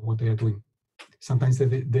professionals about what they are doing. Sometimes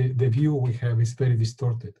the view we have is very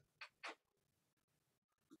distorted.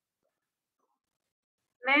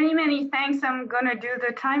 Many thanks. I'm gonna do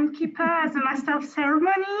the timekeeper as a master of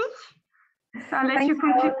ceremony. So I'll let you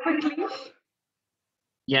conclude quickly.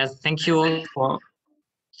 Yes, thank you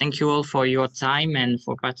all for your time and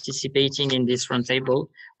for participating in this roundtable.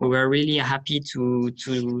 We were really happy to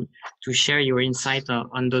share your insight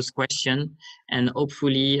on those questions, and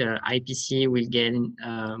hopefully IPC will gain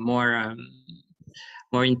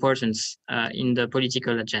more importance in the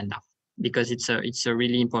political agenda, because it's a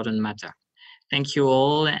really important matter. Thank you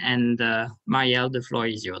all, and Marielle, the floor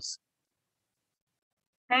is yours.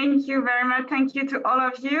 Thank you very much. Thank you to all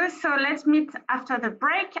of you. So let's meet after the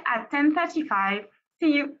break at 10:35.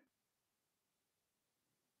 See you.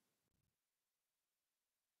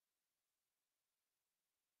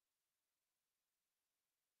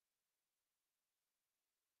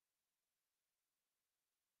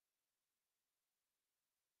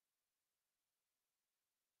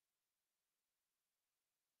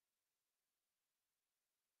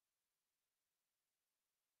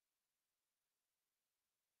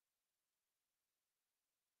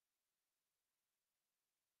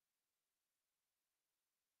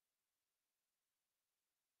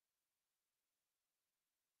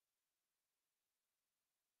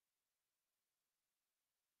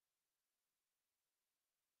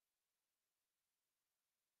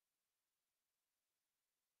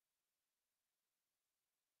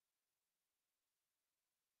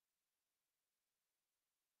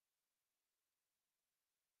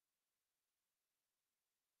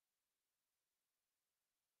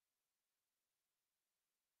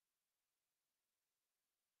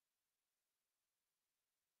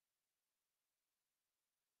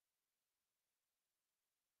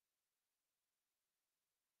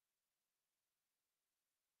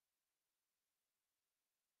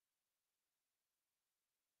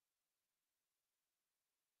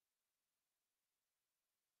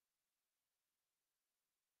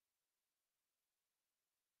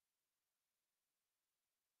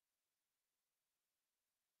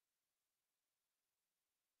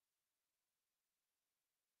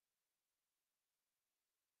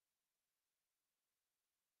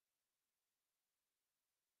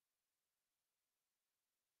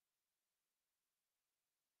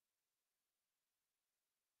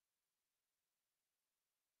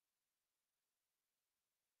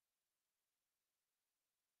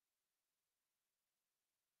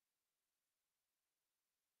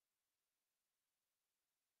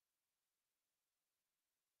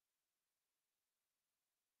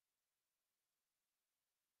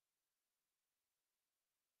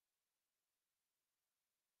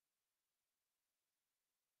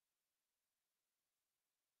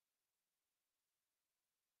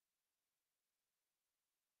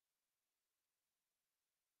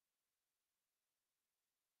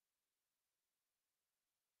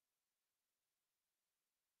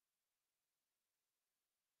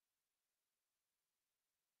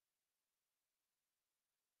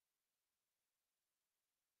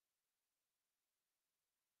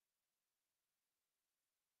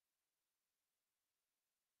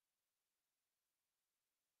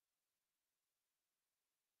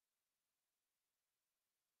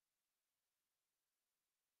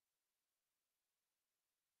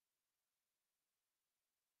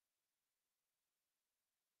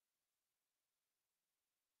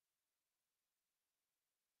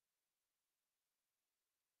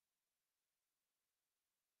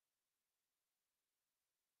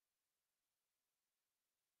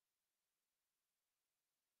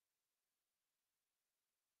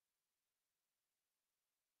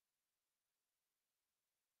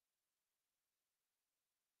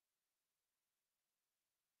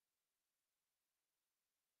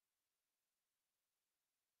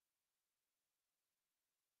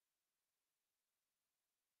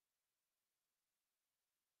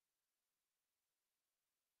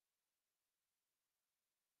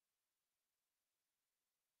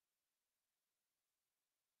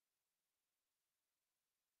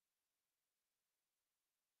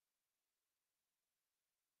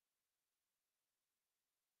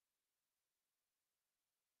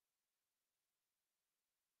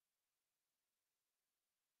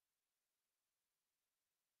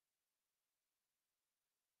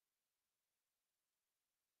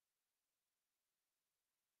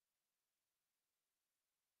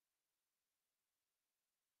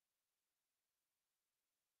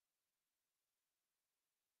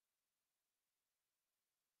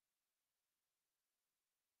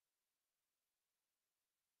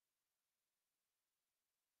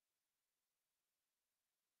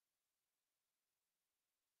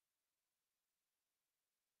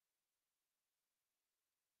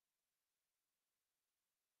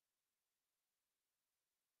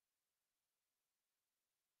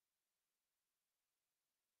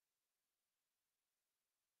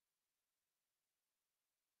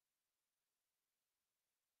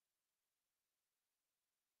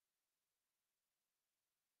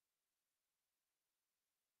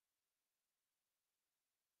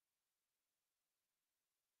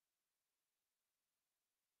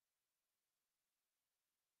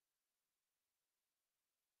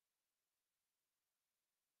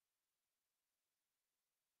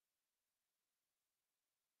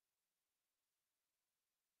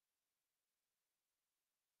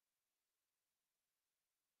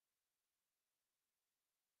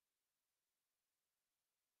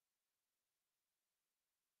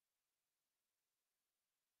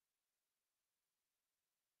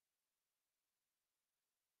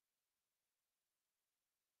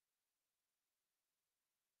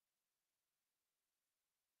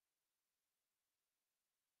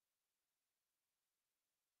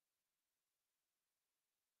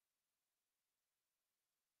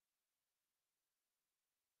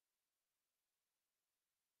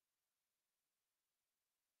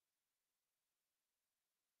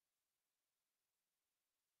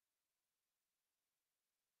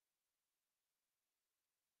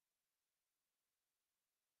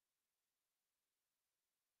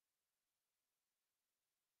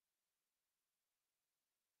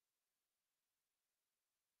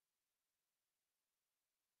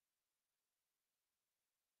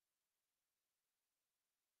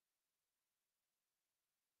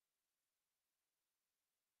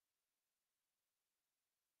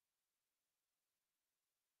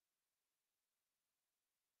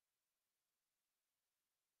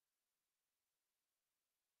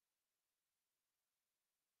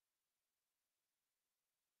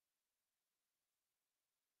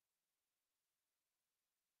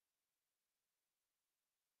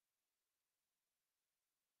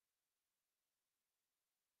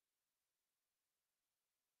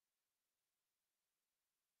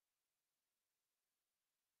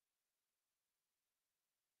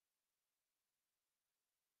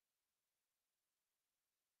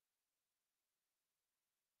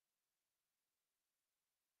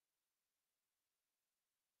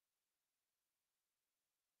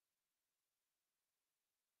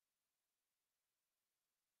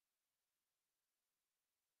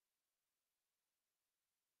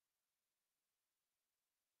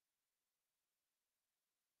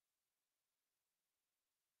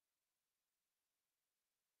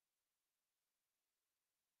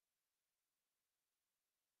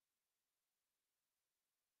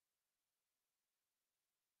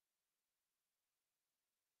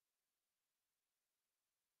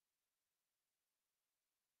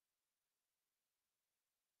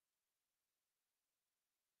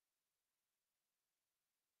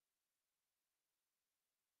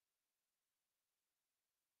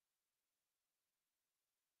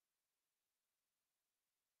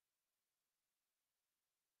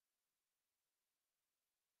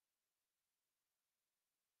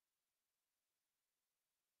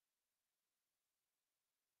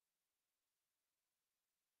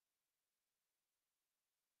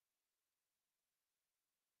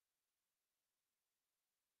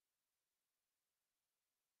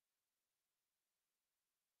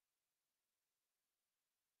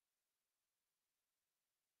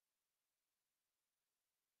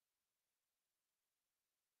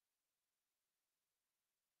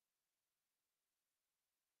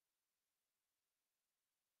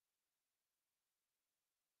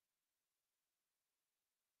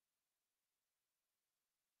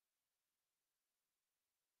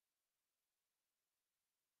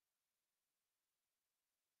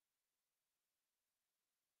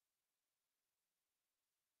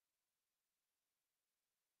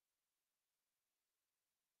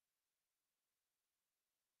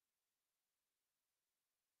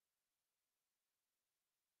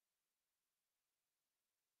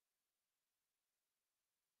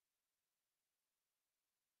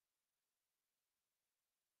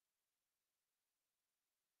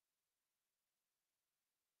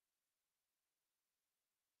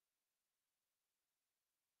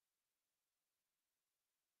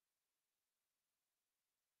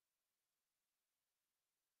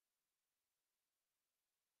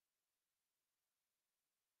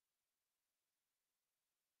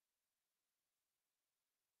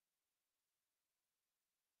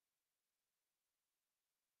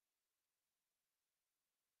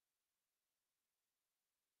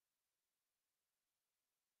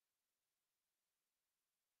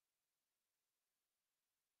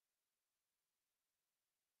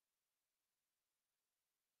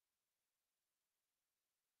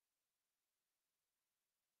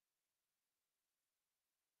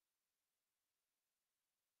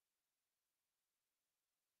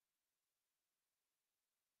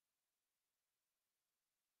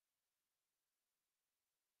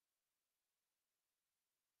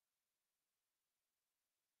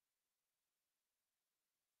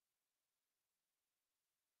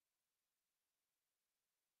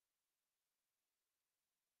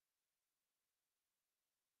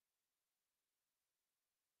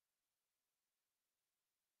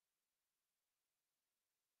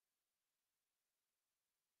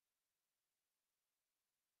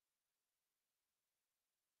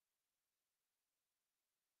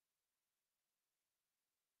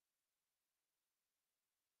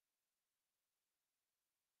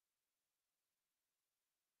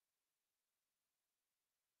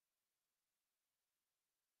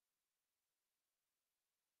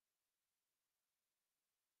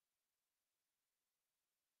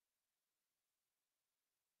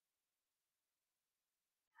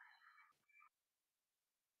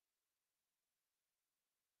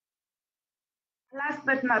 Last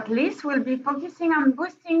but not least, we'll be focusing on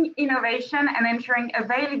boosting innovation and ensuring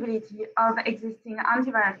availability of existing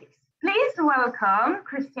antibiotics. Please welcome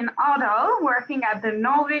Kristin Ardal, working at the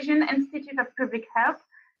Norwegian Institute of Public Health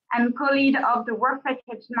and co-lead of the Work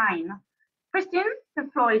Package 9. Kristin, the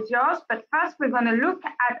floor is yours, but first we're going to look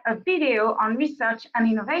at a video on research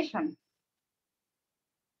and innovation.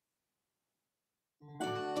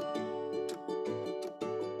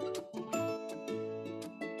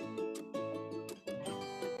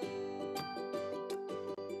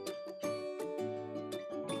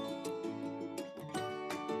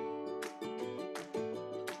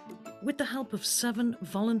 With the help of 7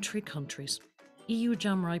 voluntary countries,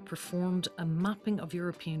 EU-JAMRAI performed a mapping of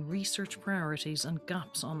European research priorities and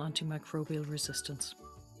gaps on antimicrobial resistance.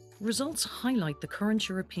 Results highlight the current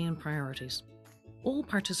European priorities. All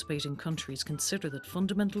participating countries consider that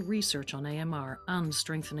fundamental research on AMR and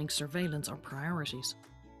strengthening surveillance are priorities.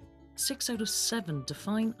 6 out of 7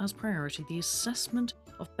 define as priority the assessment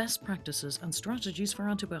of best practices and strategies for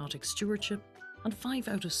antibiotic stewardship, and 5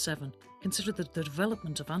 out of 7 consider that the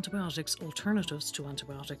development of antibiotics alternatives to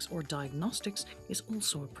antibiotics or diagnostics is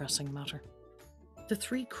also a pressing matter. The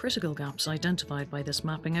 3 critical gaps identified by this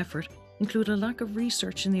mapping effort include a lack of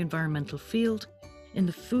research in the environmental field, in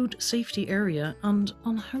the food safety area, and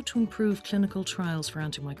on how to improve clinical trials for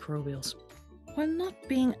antimicrobials. While not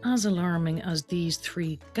being as alarming as these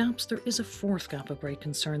 3 gaps, there is a 4th gap of great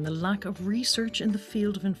concern: the lack of research in the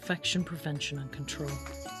field of infection prevention and control.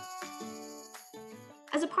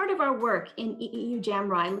 As a part of our work in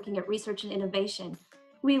EU-JAMRAI, looking at research and innovation,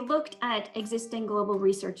 we looked at existing global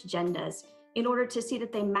research agendas in order to see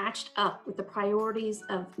that they matched up with the priorities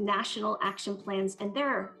of national action plans and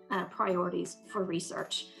their priorities for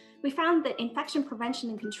research. We found that infection prevention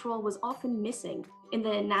and control was often missing in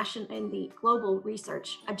the global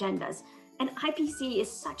research agendas, and IPC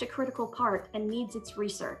is such a critical part and needs its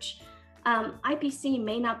research. IPC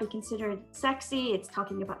may not be considered sexy, it's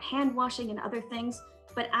talking about hand washing and other things,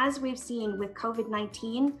 but as we've seen with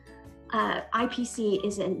COVID-19, IPC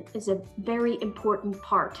is a very important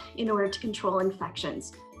part in order to control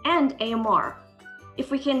infections, and AMR.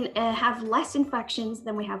 If we can have less infections,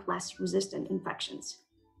 then we have less resistant infections.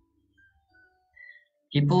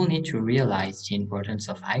 People need to realize the importance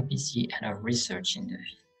of IPC and of research in the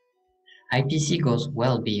field. IPC goes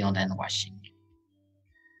well beyond hand washing.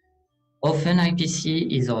 Often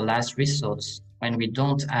IPC is our last resource when we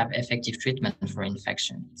don't have effective treatment for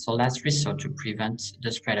infection. It's our last resort to prevent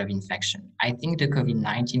the spread of infection. I think the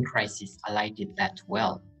COVID-19 crisis highlighted that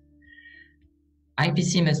well.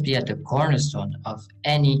 IPC must be at the cornerstone of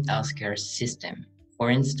any healthcare system. For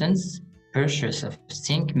instance, purchase of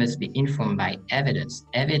zinc must be informed by evidence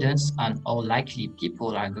on how likely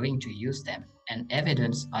people are going to use them, and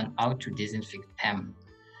evidence on how to disinfect them.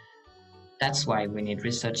 That's why we need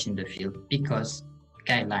research in the field, because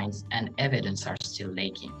guidelines and evidence are still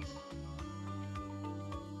lacking.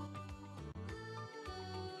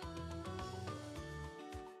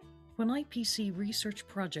 When IPC research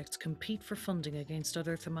projects compete for funding against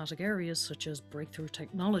other thematic areas such as breakthrough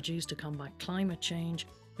technologies to combat climate change,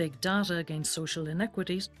 big data against social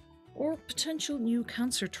inequities, or potential new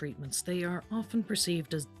cancer treatments, they are often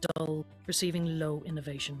perceived as dull, receiving low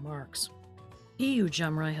innovation marks.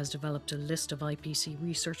 EU-JAMRAI has developed a list of IPC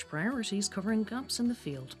research priorities covering gaps in the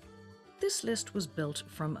field. This list was built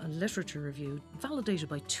from a literature review validated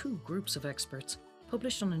by 2 groups of experts,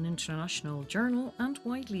 published on an international journal and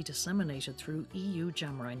widely disseminated through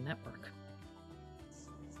EU-JAMRAI network.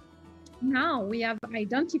 Now we have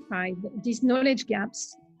identified these knowledge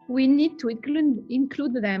gaps. We need to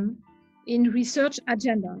include them in research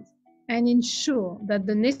agendas and ensure that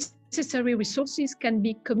the necessary resources can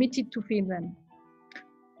be committed to fill them.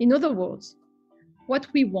 In other words, what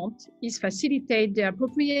we want is facilitate the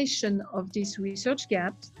appropriation of these research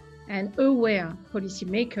gaps and aware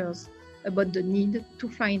policymakers about the need to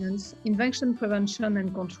finance infection prevention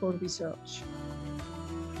and control research.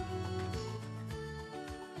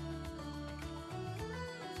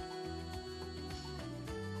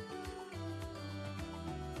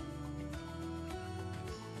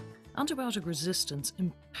 Antibiotic resistance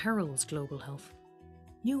imperils global health.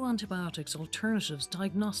 New antibiotics, alternatives,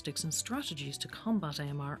 diagnostics, and strategies to combat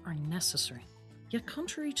AMR are necessary. Yet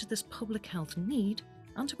contrary to this public health need,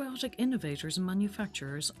 antibiotic innovators and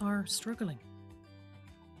manufacturers are struggling.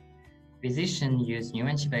 Physicians use new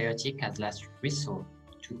antibiotics as last resort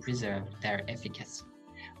to preserve their efficacy.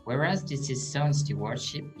 Whereas this is sound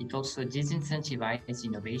stewardship, it also disincentivizes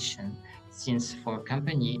innovation, since for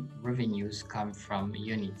company, revenues come from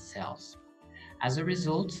unit sales. As a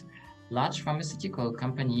result, Large pharmaceutical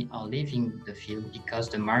companies are leaving the field because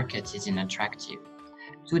the market is unattractive.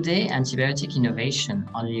 Today, antibiotic innovation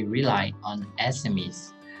only rely on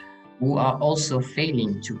SMEs, who are also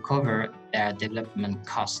failing to cover their development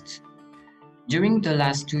costs. During the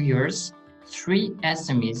last 2 years, 3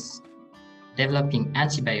 SMEs developing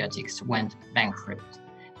antibiotics went bankrupt.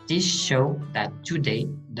 This shows that today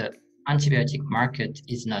the antibiotic market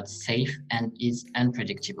is not safe and is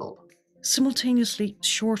unpredictable. Simultaneously,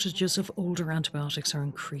 shortages of older antibiotics are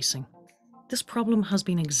increasing. This problem has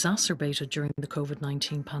been exacerbated during the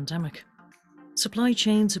COVID-19 pandemic. Supply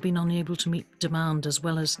chains have been unable to meet demand, as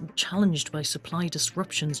well as challenged by supply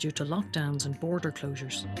disruptions due to lockdowns and border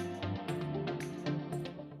closures.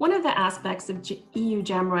 One of the aspects of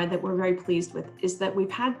EU-JAMRAI that we're very pleased with is that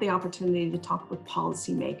we've had the opportunity to talk with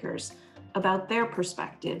policymakers about their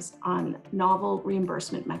perspectives on novel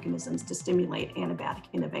reimbursement mechanisms to stimulate antibiotic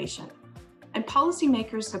innovation. And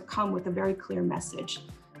policymakers have come with a very clear message.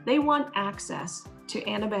 They want access to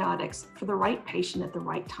antibiotics for the right patient at the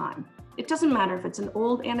right time. It doesn't matter if it's an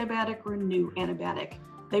old antibiotic or a new antibiotic.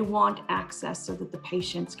 They want access so that the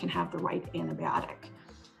patients can have the right antibiotic.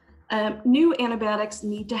 New antibiotics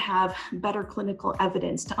need to have better clinical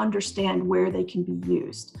evidence to understand where they can be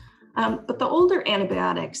used. But the older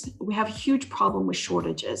antibiotics, we have a huge problem with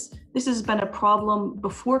shortages. This has been a problem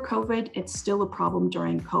before COVID. It's still a problem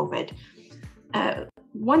during COVID.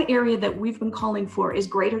 One area that we've been calling for is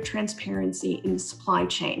greater transparency in the supply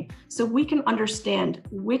chain, so we can understand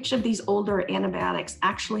which of these older antibiotics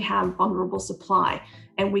actually have vulnerable supply,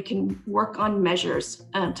 and we can work on measures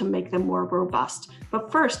to make them more robust.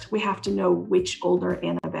 But first, we have to know which older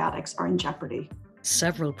antibiotics are in jeopardy.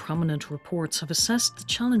 Several prominent reports have assessed the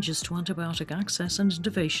challenges to antibiotic access and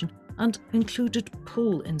innovation and included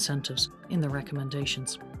pull incentives in their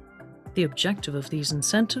recommendations. The objective of these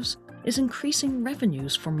incentives is increasing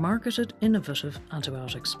revenues for marketed, innovative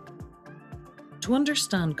antibiotics. To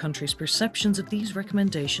understand countries' perceptions of these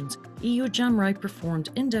recommendations, EU-JAMRAI performed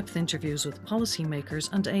in-depth interviews with policymakers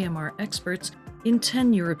and AMR experts in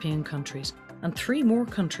 10 European countries and 3 more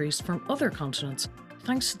countries from other continents,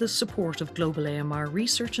 thanks to the support of Global AMR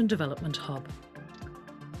Research and Development Hub.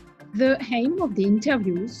 The aim of the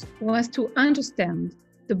interviews was to understand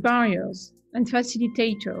the barriers and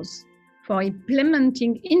facilitators for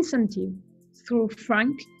implementing incentives through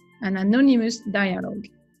frank and anonymous dialogue.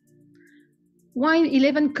 While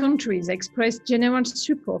 11 countries expressed general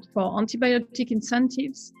support for antibiotic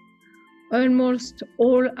incentives, almost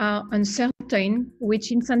all are uncertain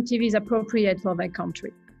which incentive is appropriate for their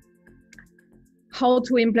country, how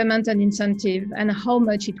to implement an incentive, and how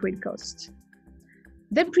much it will cost.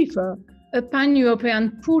 They prefer a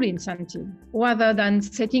pan-European pool incentive rather than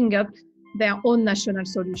setting up their own national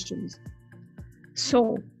solutions.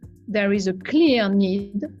 So there is a clear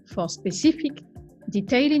need for specific,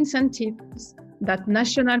 detailed incentives that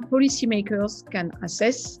national policymakers can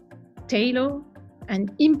assess, tailor,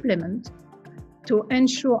 and implement to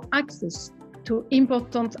ensure access to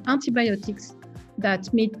important antibiotics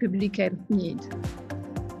that meet public health needs.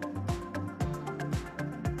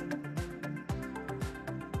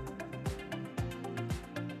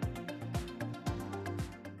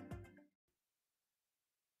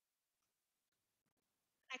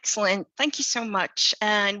 Excellent. Thank you so much,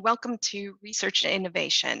 and welcome to Research and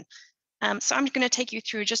Innovation. So I'm going to take you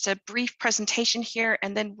through just a brief presentation here,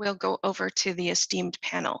 and then we'll go over to the esteemed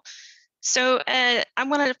panel. So I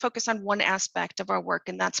wanted to focus on one aspect of our work,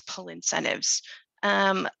 and that's pull incentives.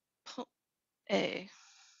 Okay.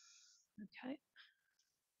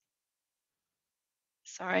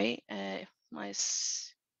 Sorry, okay,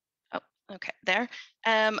 there.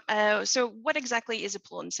 So what exactly is a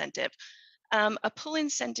pull incentive? A pull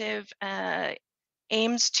incentive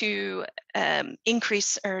aims to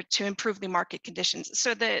increase or to improve the market conditions.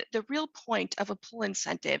 So the real point of a pull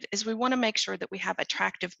incentive is we want to make sure that we have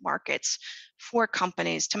attractive markets for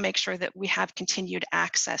companies to make sure that we have continued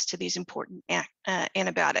access to these important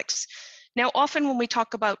antibiotics. Now, often when we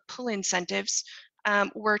talk about pull incentives,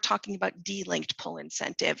 we're talking about delinked pull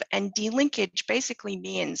incentive, and delinkage basically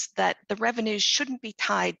means that the revenues shouldn't be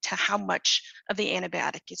tied to how much of the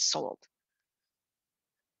antibiotic is sold.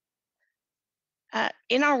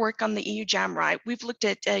 In our work on the EU-JAMRAI, we've looked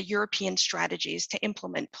at European strategies to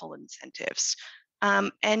implement pull incentives.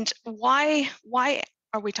 And why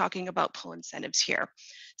are we talking about pull incentives here?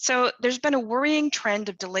 So there's been a worrying trend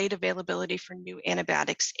of delayed availability for new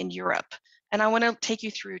antibiotics in Europe. And I want to take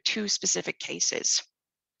you through 2 specific cases.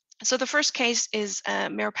 So the first case is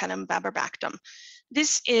meropenem baberbactam.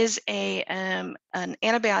 This is an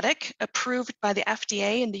antibiotic approved by the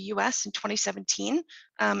FDA in the US in 2017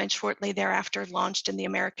 and shortly thereafter launched in the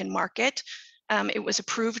American market. It was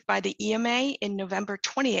approved by the EMA in November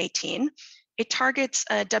 2018. It targets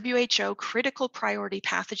a WHO critical priority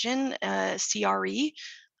pathogen, CRE.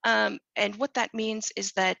 And what that means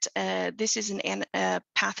is that this is a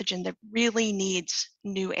pathogen that really needs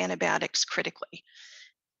new antibiotics critically.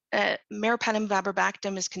 Meropenem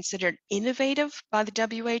vaborbactam is considered innovative by the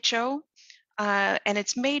WHO, and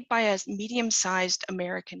it's made by a medium-sized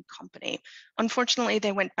American company. Unfortunately,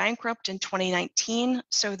 they went bankrupt in 2019,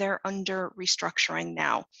 so they're under restructuring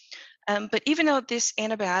now. But even though this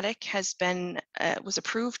antibiotic was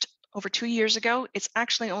approved over 2 years ago, it's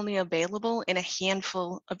actually only available in a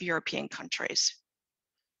handful of European countries.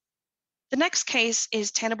 The next case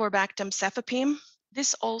is Taniborbactam cefepime.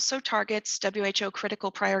 This also targets WHO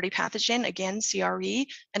critical priority pathogen, again, CRE,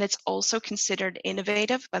 and it's also considered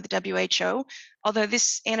innovative by the WHO, although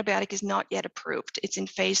this antibiotic is not yet approved. It's in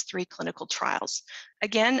phase 3 clinical trials.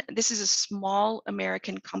 Again, this is a small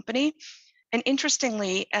American company. And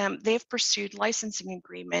interestingly, they've pursued licensing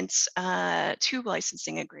agreements, 2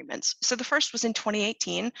 licensing agreements. So the first was in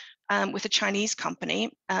 2018 with a Chinese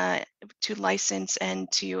company to license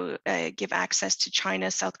and to give access to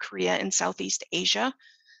China, South Korea, and Southeast Asia.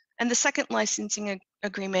 And the second licensing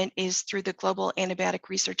agreement is through the Global Antibiotic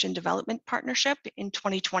Research and Development Partnership in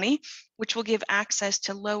 2020, which will give access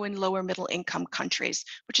to low and lower middle income countries,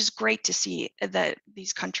 which is great to see that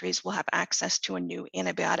these countries will have access to a new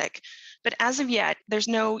antibiotic. But as of yet, there's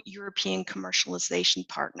no European commercialization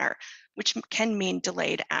partner, which can mean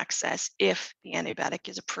delayed access if the antibiotic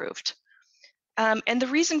is approved. And the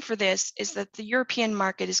reason for this is that the European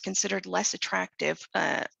market is considered less attractive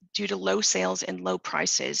due to low sales and low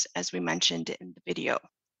prices, as we mentioned in the video.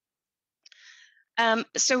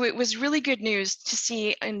 So it was really good news to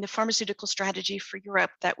see in the pharmaceutical strategy for Europe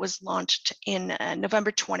that was launched in November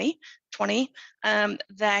 2020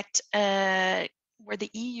 where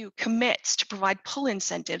the EU commits to provide pull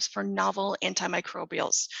incentives for novel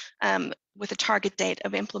antimicrobials with a target date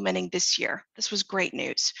of implementing this year. This was great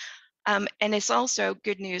news. And it's also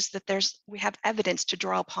good news that we have evidence to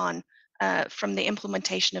draw upon from the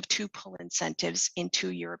implementation of 2 pull incentives in 2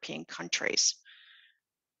 European countries.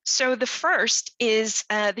 So the first is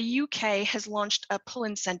the UK has launched a pull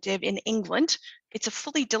incentive in England. It's a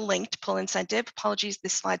fully delinked pull incentive. Apologies,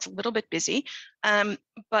 this slide's a little bit busy.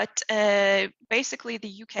 But basically,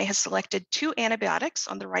 the UK has selected 2 antibiotics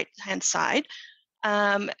on the right-hand side.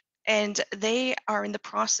 And they are in the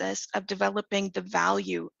process of developing the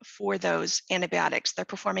value for those antibiotics. They're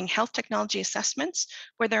performing health technology assessments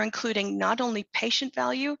where they're including not only patient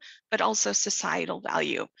value, but also societal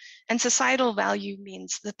value. And societal value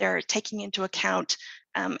means that they're taking into account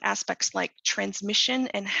aspects like transmission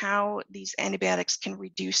and how these antibiotics can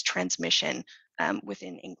reduce transmission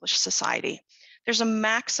within English society. There's a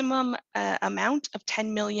maximum amount of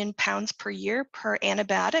 £10 million per year per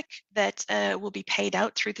antibiotic that will be paid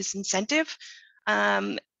out through this incentive.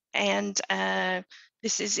 This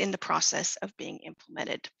is in the process of being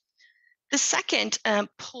implemented. The second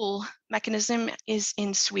pull mechanism is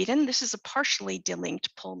in Sweden. This is a partially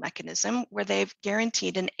delinked pull mechanism where they've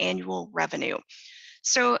guaranteed an annual revenue.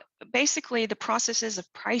 So basically, the processes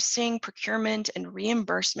of pricing, procurement, and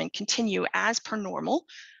reimbursement continue as per normal.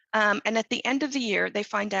 And at the end of the year, they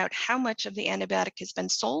find out how much of the antibiotic has been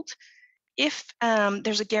sold. If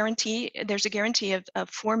there's a guarantee of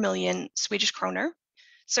 4 million Swedish kroner.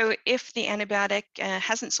 So if the antibiotic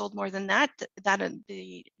hasn't sold more than that,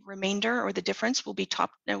 the remainder or the difference will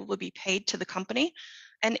be paid to the company.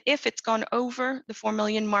 And if it's gone over the 4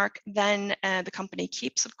 million mark, then the company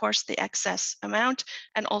keeps, of course, the excess amount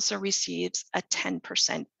and also receives a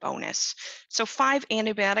 10% bonus. So 5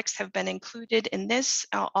 antibiotics have been included in this.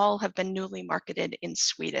 All have been newly marketed in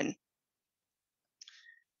Sweden.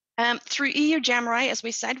 Through EU-JAMRAI, as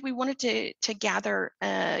we said, we wanted to gather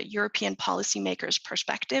European policymakers'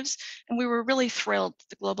 perspectives, and we were really thrilled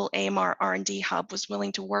the Global AMR R&D Hub was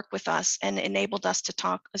willing to work with us and enabled us to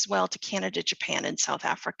talk as well to Canada, Japan, and South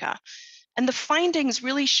Africa. And the findings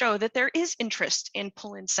really show that there is interest in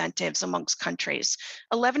pull incentives amongst countries.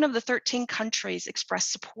 11 of the 13 countries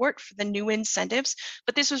expressed support for the new incentives,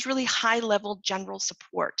 but this was really high-level general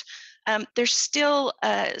support. There's still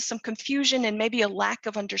some confusion and maybe a lack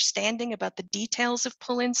of understanding about the details of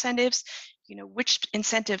pull incentives, which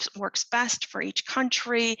incentives works best for each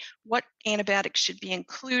country, what antibiotics should be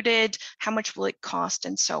included, how much will it cost,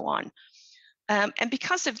 and so on. And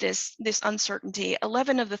because of this uncertainty,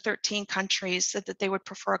 11 of the 13 countries said that they would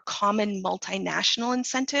prefer a common multinational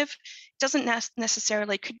incentive. It doesn't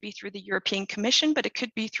necessarily could be through the European Commission, but it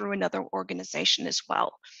could be through another organization as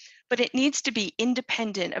well. But it needs to be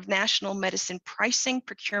independent of national medicine pricing,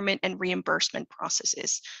 procurement, and reimbursement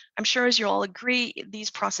processes. I'm sure, as you all agree, these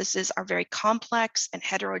processes are very complex and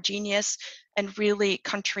heterogeneous, and really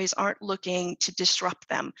countries aren't looking to disrupt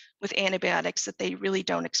them with antibiotics that they really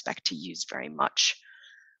don't expect to use very much.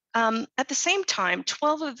 At the same time,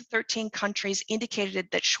 12 of the 13 countries indicated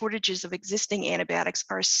that shortages of existing antibiotics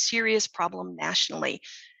are a serious problem nationally.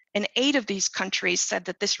 And 8 of these countries said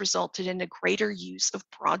that this resulted in a greater use of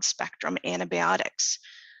broad spectrum antibiotics.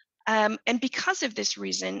 And because of this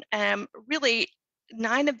reason, really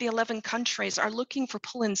 9 of the 11 countries are looking for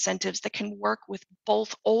pull incentives that can work with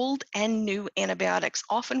both old and new antibiotics,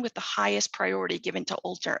 often with the highest priority given to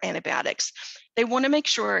older antibiotics. They want to make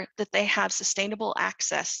sure that they have sustainable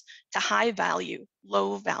access to high value,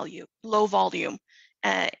 low volume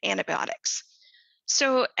antibiotics.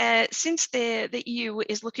 So since the EU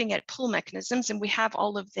is looking at pull mechanisms and we have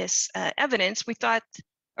all of this evidence, we thought,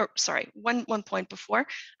 or sorry, one point before,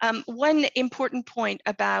 one important point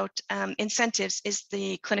about incentives is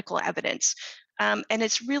the clinical evidence. And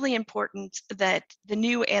it's really important that the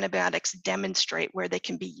new antibiotics demonstrate where they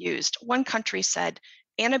can be used. One country said,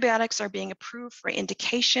 antibiotics are being approved for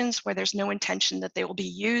indications where there's no intention that they will be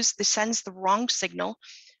used. This sends the wrong signal.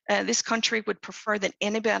 This country would prefer that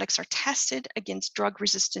antibiotics are tested against drug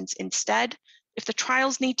resistance instead. If the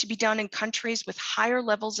trials need to be done in countries with higher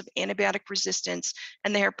levels of antibiotic resistance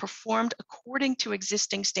and they are performed according to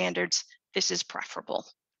existing standards, this is preferable.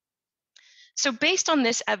 So based on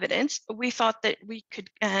this evidence, we thought that we could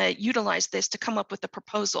utilize this to come up with a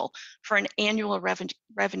proposal for an annual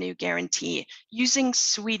revenue guarantee using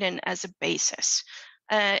Sweden as a basis.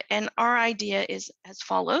 And our idea is as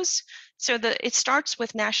follows. So it starts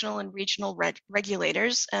with national and regional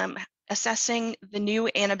regulators assessing the new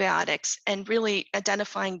antibiotics and really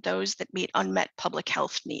identifying those that meet unmet public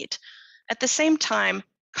health need. At the same time,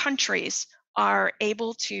 countries are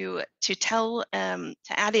able to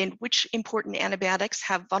add in which important antibiotics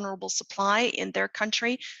have vulnerable supply in their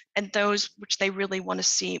country and those which they really want to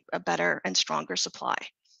see a better and stronger supply.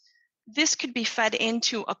 This could be fed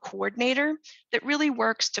into a coordinator that really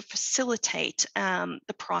works to facilitate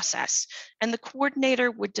the process. And the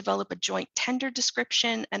coordinator would develop a joint tender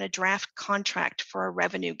description and a draft contract for a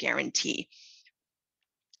revenue guarantee.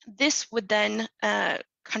 This would then,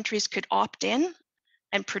 countries could opt in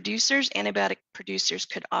and antibiotic producers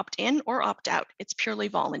could opt in or opt out. It's purely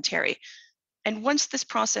voluntary. And once this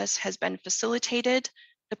process has been facilitated,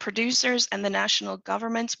 the producers and the national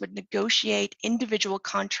governments would negotiate individual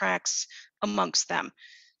contracts amongst them.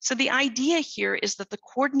 So the idea here is that the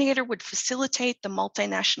coordinator would facilitate the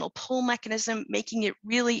multinational pull mechanism, making it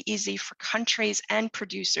really easy for countries and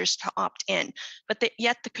producers to opt in, but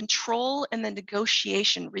yet the control and the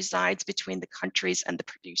negotiation resides between the countries and the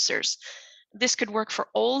producers. This could work for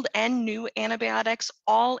old and new antibiotics,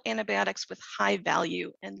 all antibiotics with high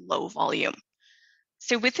value and low volume.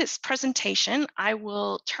 So with this presentation, I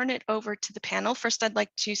will turn it over to the panel. First, I'd like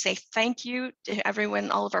to say thank you to everyone,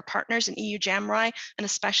 all of our partners in EU-JAMRAI, and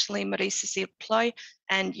especially Marie-Cécile Ploy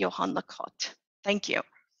and Johan Lacotte. Thank you.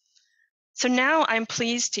 So now I'm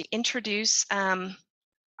pleased to introduce our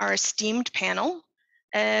esteemed panel.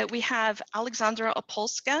 We have Alexandra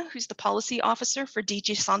Opolska, who's the policy officer for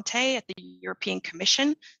DG Santé at the European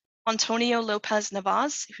Commission, Antonio Lopez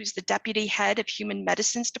Navas, who's the deputy head of Human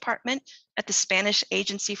Medicines Department at the Spanish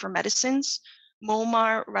Agency for Medicines,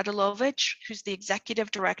 Momar Radulovic, who's the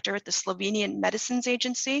executive director at the Slovenian Medicines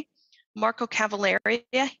Agency, Marco Cavalieri,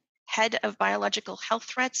 head of Biological Health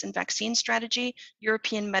Threats and Vaccine Strategy,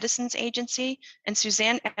 European Medicines Agency, and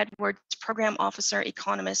Suzanne Edwards, program officer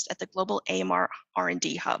economist at the Global AMR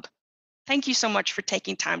R&D Hub. Thank you so much for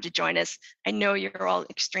taking time to join us. I know you're all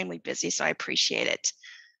extremely busy, so I appreciate it.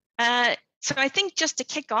 So I think just to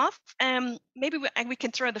kick off, maybe we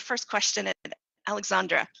can throw the first question at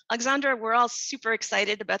Alexandra. Alexandra, we're all super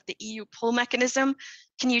excited about the EU pull mechanism.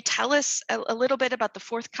 Can you tell us a little bit about the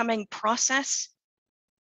forthcoming process?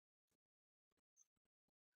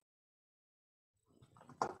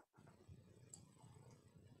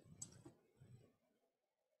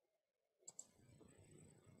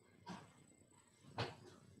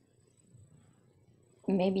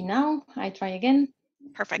 Maybe now I try again.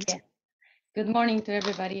 Perfect. Yeah. Good morning to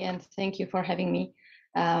everybody, and thank you for having me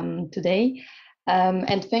today.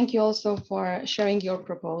 And thank you also for sharing your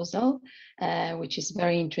proposal, which is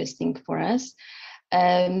very interesting for us.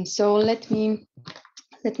 So let me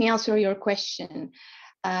answer your question.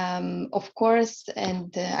 Of course,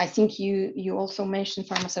 and I think you also mentioned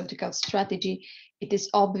pharmaceutical strategy. It is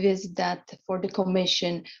obvious that for the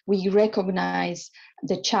Commission, we recognize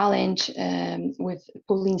the challenge with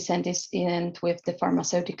pool incentives and with the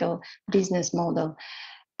pharmaceutical business model.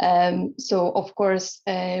 So, of course,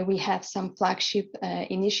 we have some flagship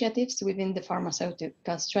initiatives within the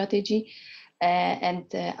pharmaceutical strategy.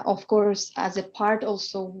 Of course, as a part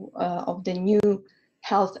also of the new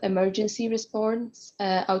Health Emergency Response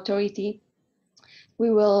Authority,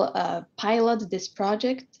 we will pilot this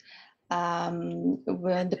project.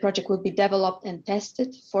 When the project will be developed and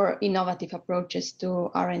tested for innovative approaches to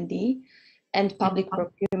R&D and public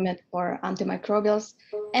procurement for antimicrobials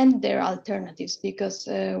and their alternatives, because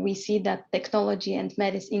we see that technology and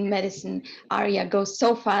medicine area goes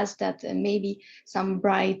so fast that maybe some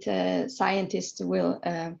bright scientists will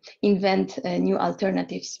invent new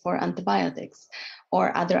alternatives for antibiotics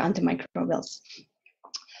or other antimicrobials.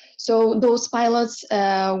 So those pilots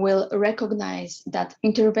will recognize that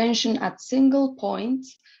intervention at single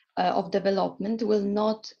points of development will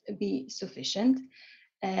not be sufficient,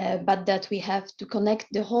 but that we have to connect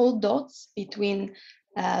the whole dots between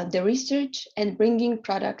the research and bringing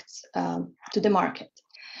products to the market.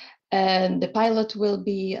 And the pilot will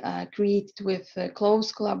be created with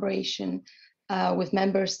close collaboration with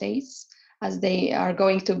member states, as they are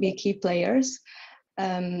going to be key players.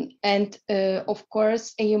 Of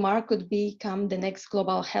course, AMR could become the next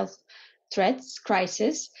global health threats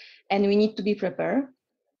crisis, and we need to be prepared.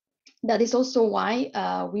 That is also why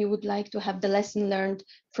we would like to have the lesson learned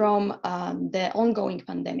from the ongoing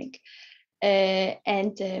pandemic.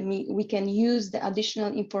 We can use the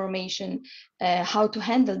additional information how to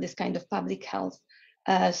handle this kind of public health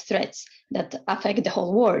threats that affect the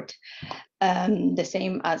whole world, the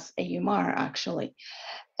same as AMR actually.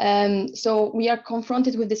 So we are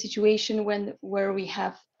confronted with the situation where we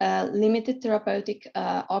have limited therapeutic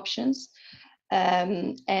options,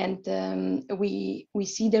 we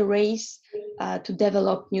see the race to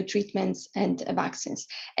develop new treatments and vaccines.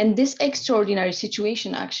 And this extraordinary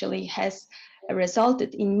situation actually has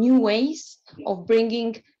resulted in new ways of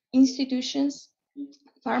bringing institutions,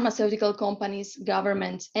 pharmaceutical companies,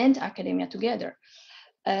 governments, and academia together.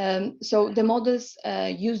 So the models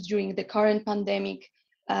used during the current pandemic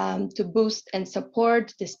to boost and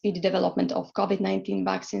support the speedy development of COVID-19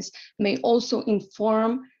 vaccines may also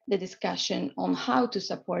inform the discussion on how to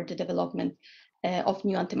support the development of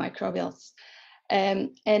new antimicrobials.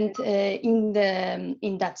 In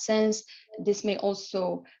that sense, this may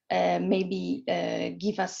also maybe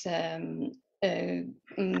give us,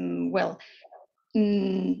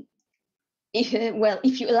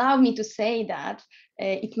 if you allow me to say that,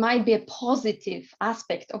 it might be a positive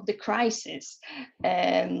aspect of the crisis,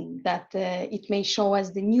 that it may show us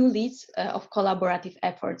the new leads of collaborative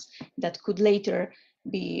efforts that could later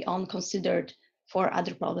be considered for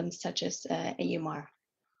other problems such as AMR.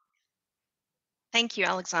 Thank you,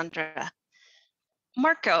 Alexandra.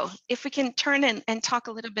 Marco, if we can turn and talk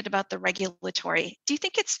a little bit about the regulatory, do you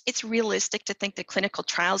think it's realistic to think that clinical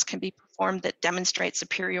trials can be performed that demonstrate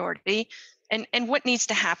superiority? And what needs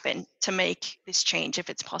to happen to make this change, if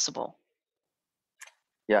it's possible?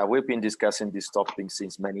 Yeah, we've been discussing this topic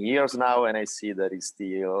since many years now, and I see that it's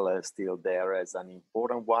still there as an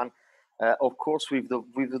important one. Of course, with the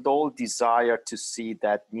whole desire to see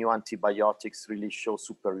that new antibiotics really show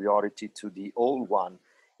superiority to the old one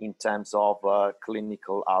in terms of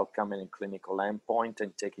clinical outcome and clinical endpoint,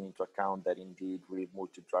 and taking into account that indeed with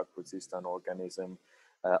multi-drug resistant organism,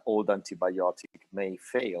 old antibiotic may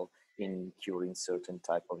fail in curing certain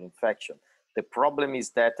type of infection. The problem is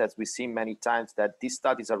that, as we see many times, that these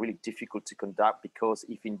studies are really difficult to conduct, because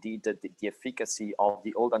if indeed the efficacy of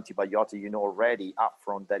the old antibiotic, you know already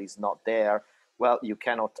upfront that is not there, well, you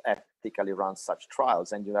cannot ethically run such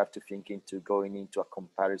trials, and you have to think into going into a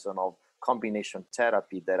comparison of combination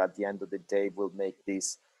therapy that at the end of the day will make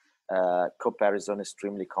this comparison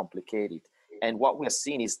extremely complicated. And what we're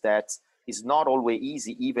seeing is that it's not always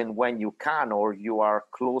easy, even when you can or you are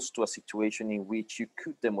close to a situation in which you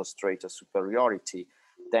could demonstrate a superiority,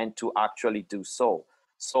 than to actually do so.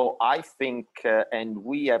 So I think, and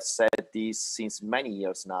we have said this since many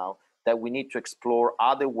years now, that we need to explore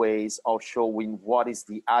other ways of showing what is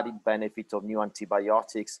the added benefit of new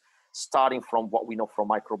antibiotics, starting from what we know from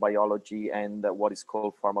microbiology and what is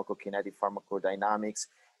called pharmacokinetic pharmacodynamics,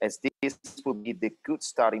 as this will be the good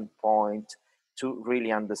starting point to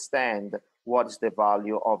really understand what is the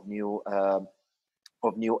value of new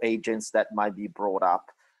agents that might be brought up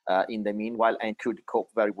in the meanwhile, and could cope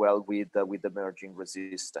very well with emerging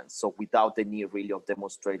resistance. So without the need really of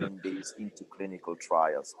demonstrating these into clinical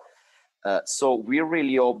trials. So we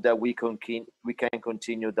really hope that we can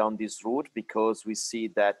continue down this route, because we see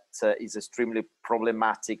that it's extremely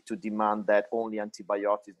problematic to demand that only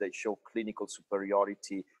antibiotics that show clinical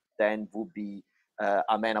superiority then would be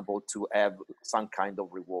amenable to have some kind of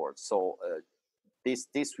reward. So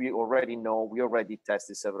this we already know, we already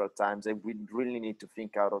tested several times, and we really need to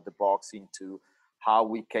think out of the box into how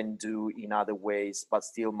we can do in other ways, but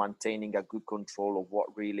still maintaining a good control of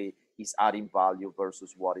what really is adding value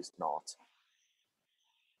versus what is not.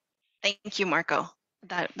 Thank you, Marco.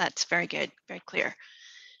 That's very good, very clear.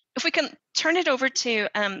 If we can turn it over to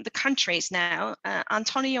the countries now,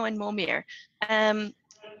 Antonio and Momir,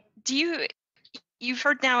 you've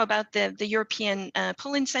heard now about the European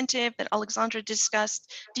pull incentive that Alexandra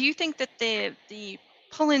discussed. Do you think that the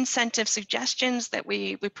pull incentive suggestions that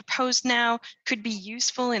we propose now could be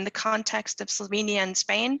useful in the context of Slovenia and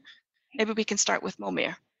Spain? Maybe we can start with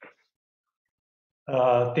Momir.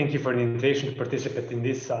 Thank you for the invitation to participate in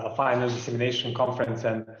this final dissemination conference,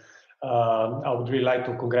 and I would really like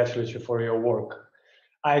to congratulate you for your work.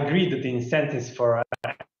 I agree that the incentives for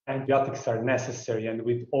antibiotics are necessary, and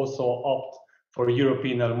we'd also opt for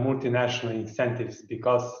European or multinational incentives,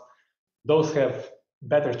 because those have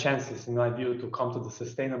better chances, in my view, to come to the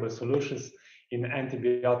sustainable solutions in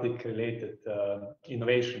antibiotic-related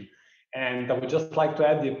innovation. And I would just like to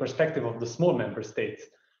add the perspective of the small member states.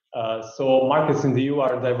 So markets in the EU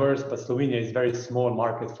are diverse, but Slovenia is a very small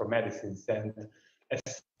market for medicines. And as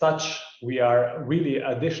such, we are really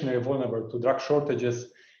additionally vulnerable to drug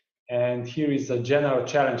shortages. And here is a general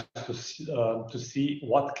challenge to see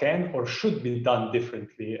what can or should be done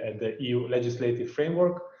differently at the EU legislative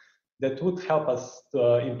framework that would help us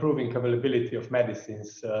improving availability of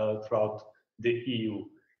medicines throughout the EU.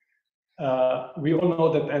 We all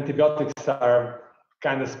know that antibiotics are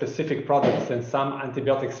kind of specific products, and some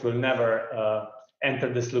antibiotics will never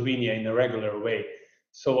enter the Slovenia in a regular way.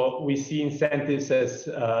 So we see incentives as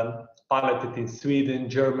piloted in Sweden,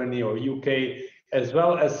 Germany, or UK, as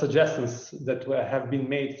well as suggestions that have been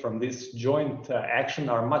made from this joint action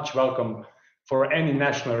are much welcome for any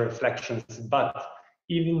national reflections. But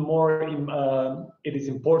even more, it is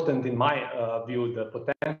important, in my view, the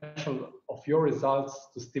potential of your results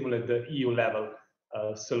to stimulate the EU level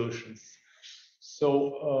solutions.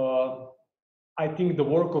 So I think the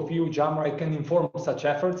work of EU-JAMRAI can inform such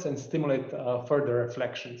efforts and stimulate further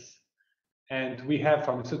reflections. And we have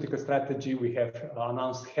pharmaceutical strategy, we have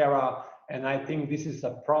announced HERA, and I think this is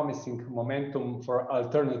a promising momentum for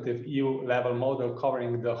alternative EU level model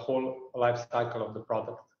covering the whole life cycle of the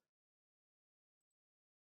product.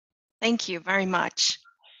 Thank you very much.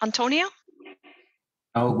 Antonio?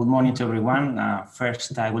 Oh, good morning to everyone.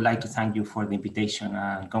 First, I would like to thank you for the invitation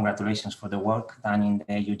and congratulations for the work done in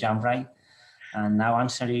the EU-JAMRAI. And now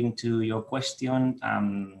answering to your question,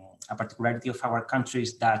 a particularity of our country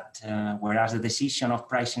is that whereas the decision of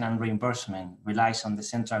pricing and reimbursement relies on the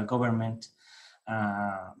central government,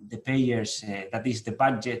 the payers, that is the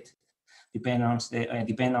budget, depend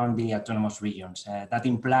on the autonomous regions. That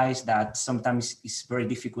implies that sometimes it's very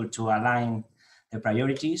difficult to align the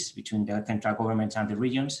priorities between the central government and the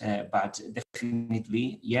regions, but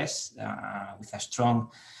definitely, yes, with a strong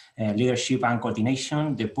leadership and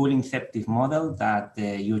coordination, the pool incentive model that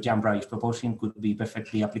the EU-JAMRAI is proposing could be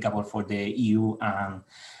perfectly applicable for the EU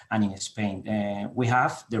and in Spain. We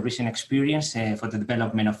have the recent experience for the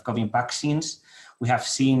development of COVID vaccines. We have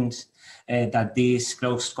seen that this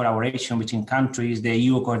close collaboration between countries, the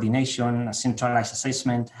EU coordination, a centralized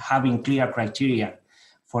assessment, having clear criteria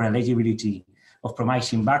for eligibility of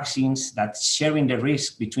promising vaccines, that sharing the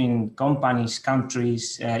risk between companies,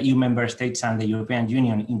 countries, EU member states and the European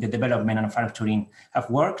Union in the development and manufacturing have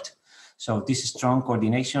worked. So this strong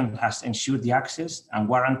coordination has ensured the access and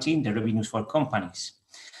guaranteed the revenues for companies.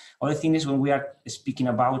 Other thing is when we are speaking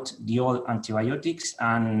about the old antibiotics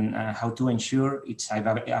and how to ensure its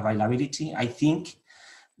availability, I think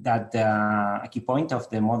that a key point of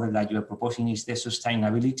the model that you are proposing is the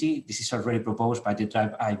sustainability. This is already proposed by the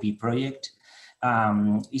Drive IV project.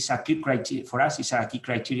 It's a key criteria for us. It's a key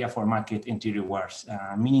criteria for market entry rewards,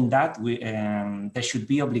 meaning that there should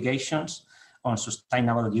be obligations on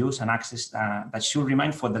sustainable use and access that should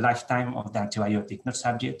remain for the lifetime of the antibiotic, not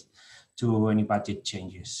subject to any budget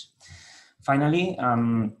changes. Finally,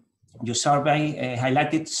 your survey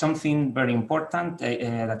highlighted something very important,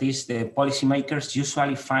 that is the policymakers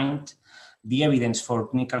usually find the evidence for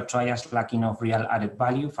clinical trials lacking of real added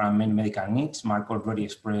value for unmet medical needs. Mark already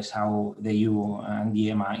expressed how the EU and the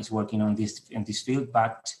EMA is working on this in this field,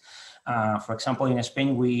 but For example, in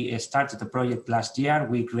Spain, we started a project last year.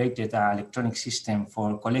 We created an electronic system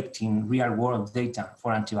for collecting real-world data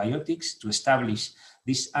for antibiotics to establish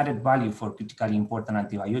this added value for critically important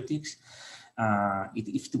antibiotics.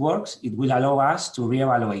 If it works, it will allow us to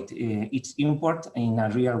reevaluate its import in a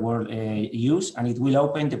real-world use, and it will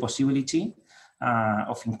open the possibility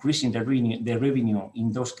of increasing the revenue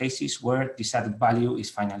in those cases where this added value is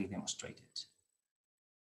finally demonstrated.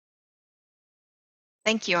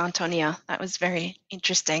 Thank you, Antonio. That was very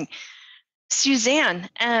interesting. Suzanne,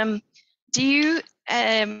 do you,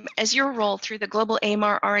 as your role through the Global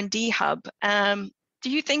AMR R&D Hub, do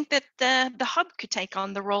you think that the hub could take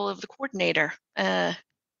on the role of the coordinator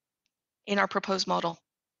in our proposed model?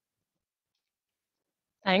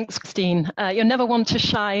 Thanks, Christine. You're never one to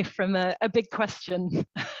shy from a big question.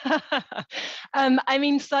 I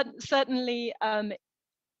mean, certainly,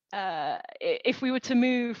 if we were to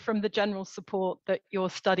move from the general support that your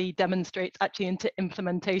study demonstrates actually into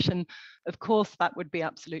implementation, of course, that would be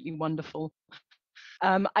absolutely wonderful.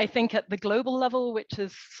 I think at the global level, which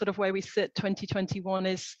is sort of where we sit, 2021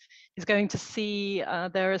 is going to see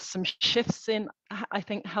there are some shifts in, I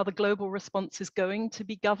think, how the global response is going to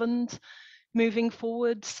be governed moving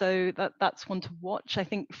forward. So that's one to watch. I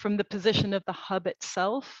think from the position of the hub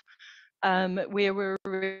itself, we were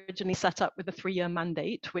originally set up with a 3-year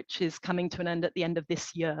mandate, which is coming to an end at the end of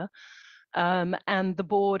this year. And the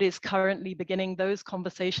board is currently beginning those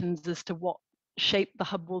conversations as to what shape the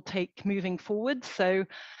hub will take moving forward. So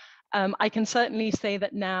I can certainly say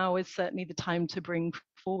that now is certainly the time to bring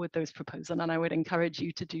forward those proposals, and I would encourage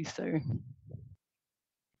you to do so.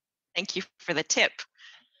 Thank you for the tip.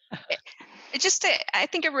 Just I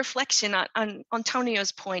think a reflection on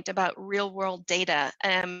Antonio's point about real world data,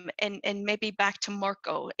 and maybe back to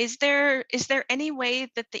Marco. Is there any way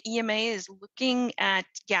that the EMA is looking at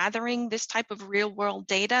gathering this type of real world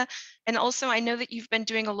data? And also, I know that you've been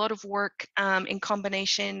doing a lot of work in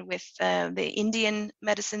combination with the Indian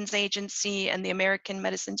Medicines Agency and the American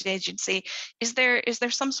Medicines Agency. Is there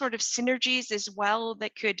some sort of synergies as well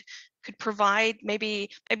that could provide maybe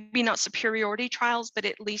not superiority trials, but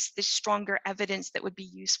at least this stronger evidence that would be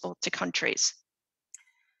useful to countries?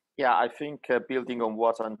 Yeah, I think building on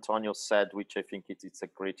what Antonio said, which I think it's a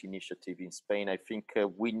great initiative in Spain, I think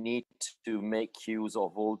we need to make use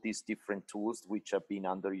of all these different tools which have been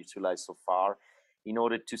underutilized so far in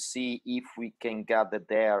order to see if we can gather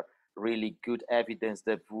there really good evidence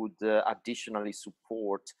that would additionally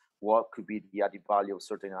support what could be the added value of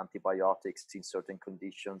certain antibiotics in certain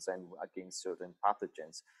conditions and against certain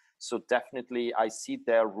pathogens. So definitely I see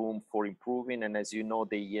there room for improving, and as you know,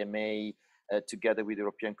 the EMA together with the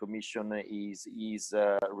European Commission is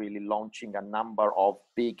really launching a number of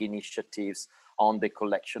big initiatives on the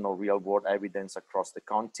collection of real world evidence across the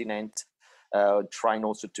continent, trying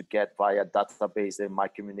also to get via database that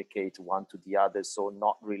might communicate one to the other, so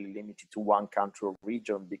not really limited to one country or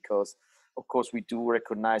region, because of course we do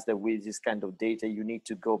recognize that with this kind of data you need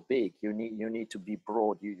to go big, you need to be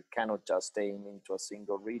broad, you cannot just aim into a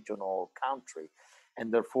single region or country,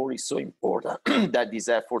 and therefore it's so important that these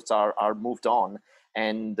efforts are moved on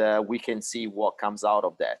and we can see what comes out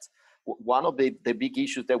of that. One of the big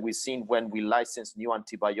issues that we've seen when we license new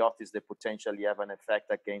antibiotics that potentially have an effect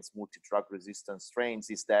against multi-drug resistant strains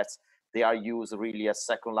is that they are used really as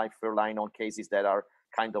second line, third line on cases that are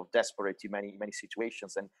kind of desperate in many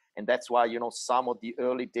situations. And that's why, you know, some of the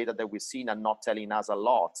early data that we've seen are not telling us a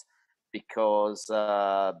lot, because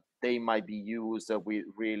they might be used with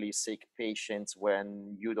really sick patients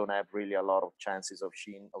when you don't have really a lot of chances of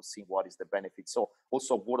seeing what is the benefit. So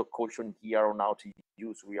also a word of caution here on how to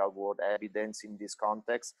use real world evidence in this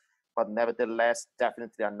context, but nevertheless,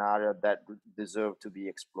 definitely an area that deserves to be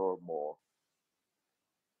explored more.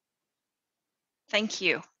 Thank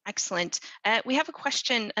you. Excellent. We have a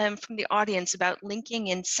question from the audience about linking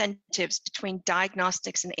incentives between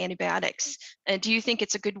diagnostics and antibiotics. Do you think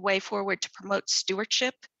it's a good way forward to promote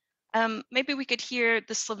stewardship? Maybe we could hear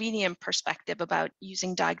the Slovenian perspective about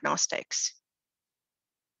using diagnostics.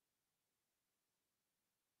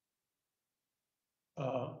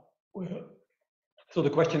 So the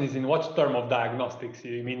question is, in what term of diagnostics?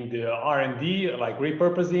 You mean the R&D, like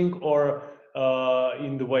repurposing, or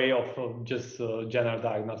in the way of just general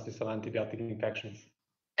diagnostics of antibiotic infections?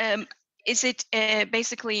 Is it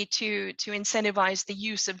basically to incentivize the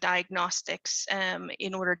use of diagnostics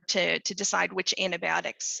in order to decide which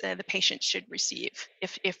antibiotics the patient should receive,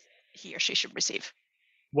 if he or she should receive?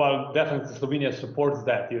 Well, definitely Slovenia supports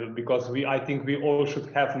that, because I think we all should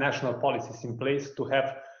have national policies in place to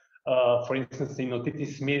have, for instance, in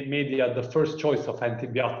otitis media, the first choice of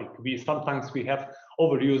antibiotic. Sometimes we have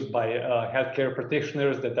overused by healthcare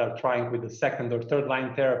practitioners that are trying with the second or third line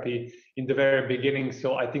therapy in the very beginning.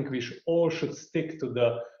 So I think we all should stick to the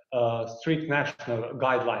strict national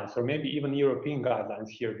guidelines, or maybe even European guidelines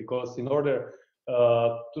here, because in order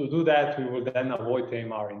to do that, we will then avoid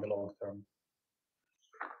AMR in the long term.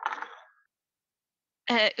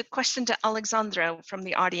 A question to Alexandra from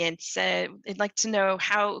the audience. They'd like to know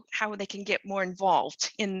how they can get more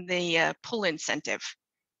involved in the pull incentive.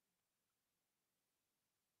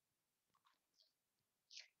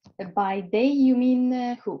 By they, you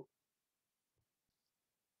mean who?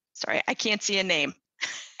 Sorry, I can't see a name.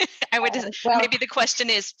 I would well, maybe the question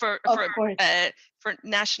is for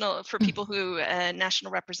people who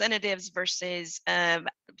national representatives versus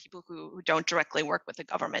people who don't directly work with the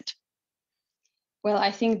government. Well,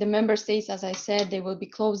 I think the member states, as I said, they will be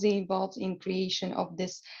closely involved in creation of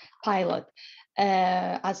this pilot,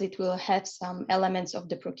 as it will have some elements of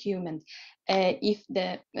the procurement. If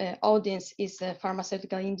the audience is a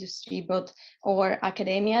pharmaceutical industry or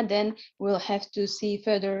academia, then we'll have to see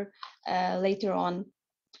further later on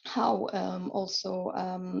how also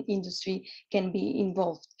industry can be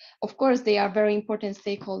involved. Of course, they are very important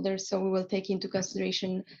stakeholders, so we will take into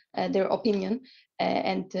consideration their opinion.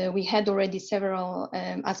 And we had already several,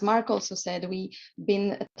 as Mark also said, we've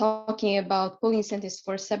been talking about pull incentives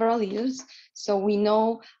for several years, so we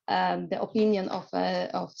know the opinion of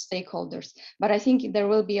stakeholders. But I think there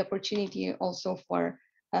will be opportunity also for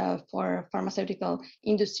pharmaceutical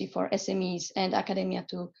industry, for SMEs and academia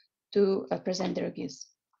to present their views.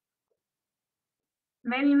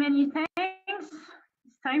 Many, many thanks.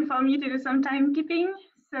 It's time for me to do some timekeeping.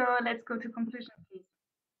 So let's go to conclusion, please.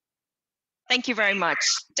 Thank you very much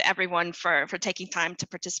to everyone for taking time to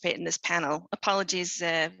participate in this panel. Apologies,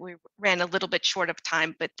 we ran a little bit short of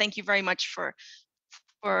time, but thank you very much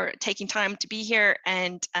for taking time to be here.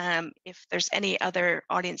 And if there's any other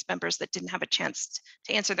audience members that didn't have a chance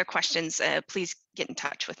to answer their questions, please get in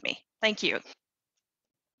touch with me. Thank you.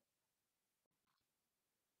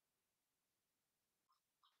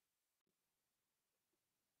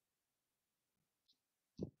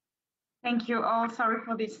 Thank you all. Sorry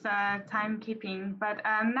for this timekeeping, but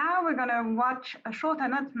now we're going to watch a short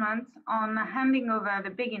announcement on handing over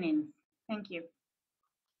the beginnings. Thank you.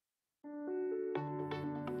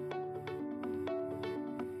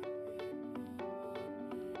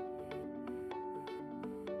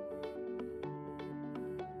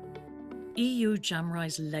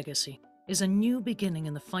 EU-JAMRAI's legacy is a new beginning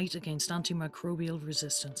in the fight against antimicrobial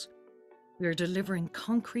resistance. We are delivering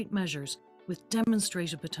concrete measures with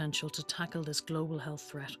demonstrated potential to tackle this global health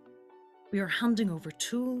threat. We are handing over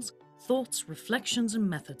tools, thoughts, reflections and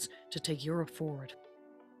methods to take Europe forward.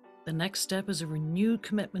 The next step is a renewed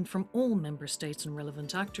commitment from all member states and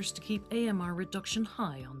relevant actors to keep AMR reduction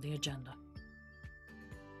high on the agenda.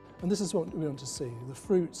 And this is what we want to see, the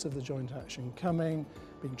fruits of the joint action coming,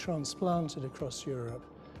 being transplanted across Europe,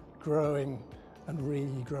 growing and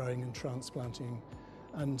regrowing and transplanting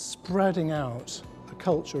and spreading out a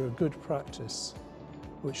culture of good practice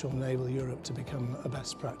which will enable Europe to become a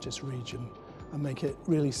best practice region and make it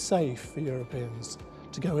really safe for Europeans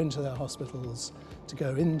to go into their hospitals, to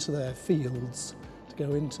go into their fields, to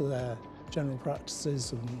go into their general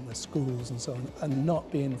practices and their schools and so on, and not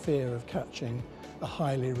be in fear of catching a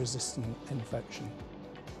highly resistant infection.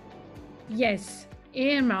 Yes,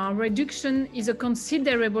 AMR reduction is a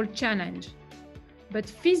considerable challenge, but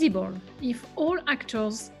feasible if all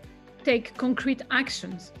actors take concrete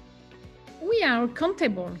actions. We are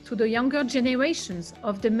accountable to the younger generations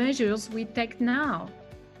of the measures we take now.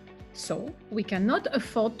 So we cannot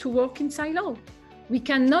afford to work in silo. We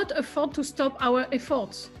cannot afford to stop our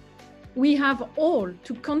efforts. We have all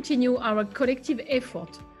to continue our collective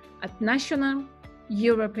effort at national,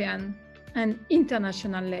 European, and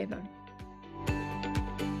international level.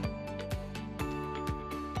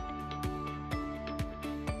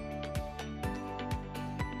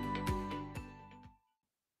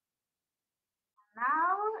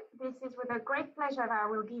 This is with a great pleasure that I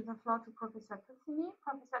will give the floor to Professor Tossini.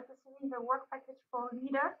 Professor Tossini is a work package for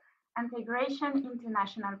leader, integration into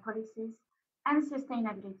national policies and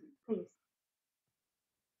sustainability. Please.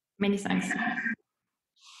 Many thanks.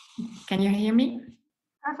 Can you hear me?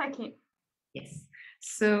 Perfectly. Yes.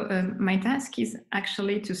 So my task is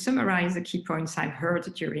actually to summarize the key points I've heard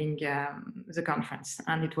during the conference,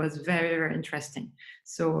 and it was very, very interesting.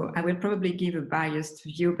 So I will probably give a biased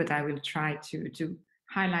view, but I will try to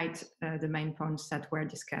highlight the main points that were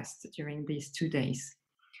discussed during these 2 days.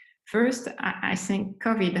 First, I think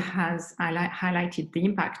COVID has highlighted the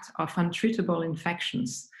impact of untreatable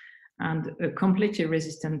infections And a completely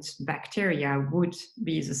resistant bacteria would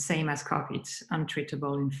be the same as COVID,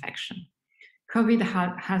 untreatable infection. COVID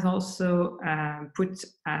has also put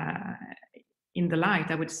in the light,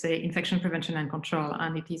 I would say, infection prevention and control,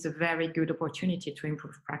 and it is a very good opportunity to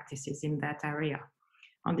improve practices in that area.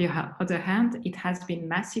 On the other hand, it has been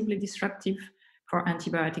massively disruptive for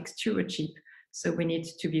antibiotic stewardship, so we need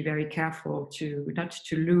to be very careful not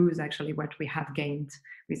to lose actually what we have gained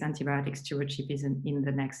with antibiotic stewardship in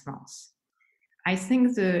the next months. I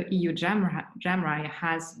think the EU-JAMRAI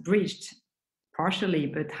has bridged partially,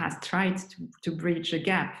 but has tried to bridge a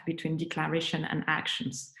gap between declaration and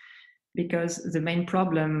actions, because the main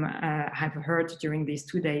problem I've heard during these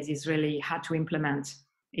 2 days is really how to implement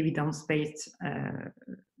evidence-based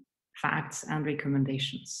facts and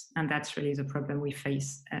recommendations. And that's really the problem we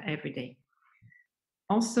face every day.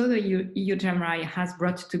 Also, the EU-JAMRAI has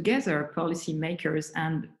brought together policymakers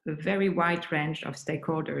and a very wide range of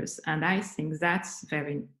stakeholders. And I think that's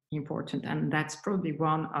very important. And that's probably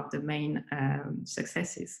one of the main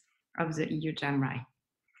successes of the EU-JAMRAI.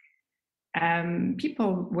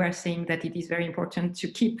 People were saying that it is very important to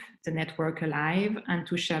keep the network alive and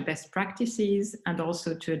to share best practices and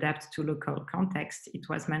also to adapt to local context. It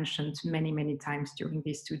was mentioned many, many times during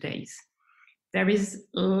these 2 days. There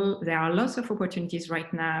are lots of opportunities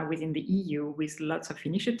right now within the EU with lots of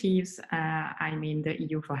initiatives. I mean, the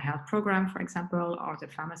EU for Health program, for example, or the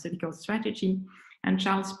pharmaceutical strategy. And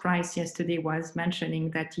Charles Price yesterday was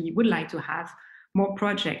mentioning that he would like to have more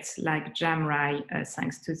projects like JAMRAI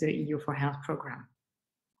thanks to the EU for Health program.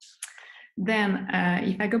 Then,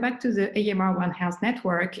 if I go back to the AMR One Health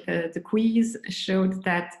Network, the quiz showed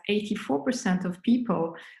that 84% of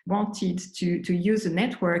people wanted to use the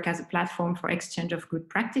network as a platform for exchange of good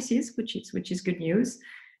practices, which is good news.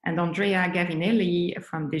 And Andrea Gavinelli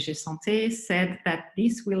from DG Santé said that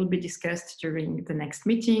this will be discussed during the next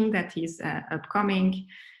meeting that is upcoming.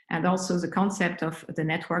 And also the concept of the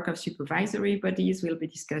network of supervisory bodies will be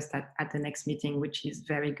discussed at the next meeting, which is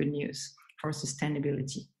very good news for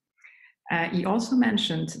sustainability. He also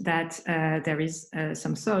mentioned that there is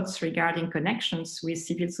some thoughts regarding connections with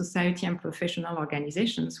civil society and professional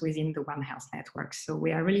organizations within the One Health Network. So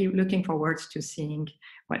we are really looking forward to seeing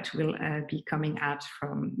what will be coming out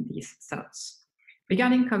from these thoughts.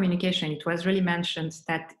 Regarding communication, it was really mentioned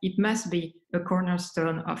that it must be a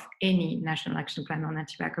cornerstone of any national action plan on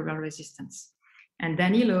antimicrobial resistance. And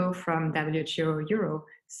Danilo from WHO Euro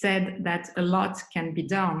said that a lot can be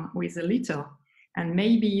done with a little. And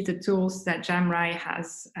maybe the tools that JAMRAI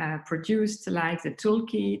has produced, like the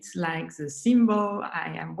toolkit, like the symbol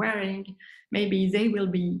I am wearing, maybe they will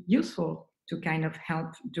be useful to kind of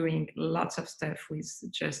help doing lots of stuff with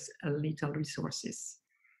just a little resources.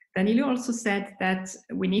 Danilo also said that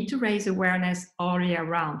we need to raise awareness all year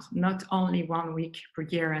round, not only 1 week per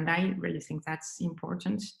year. And I really think that's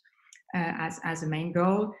important as a main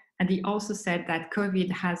goal. And he also said that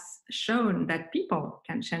COVID has shown that people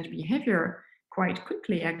can change behavior quite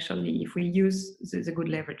quickly, actually, if we use the good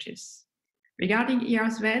leverages. Regarding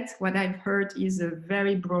ERSVET, what I've heard is a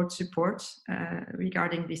very broad support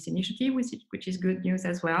regarding this initiative, which is good news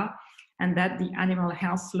as well, and that the animal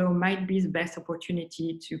health law might be the best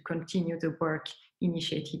opportunity to continue the work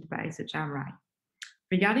initiated by the JAMRAI.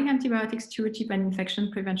 Regarding antibiotic stewardship and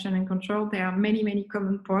infection prevention and control, there are many, many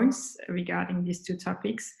common points regarding these two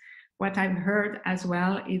topics. What I've heard as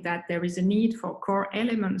well is that there is a need for core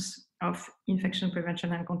elements of infection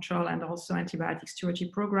prevention and control and also antibiotic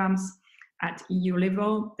stewardship programs at EU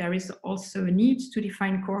level. There is also a need to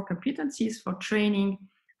define core competencies for training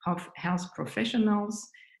of health professionals.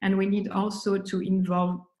 And we need also to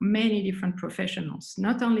involve many different professionals,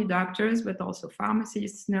 not only doctors, but also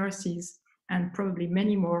pharmacists, nurses, and probably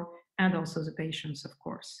many more, and also the patients, of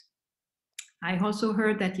course. I also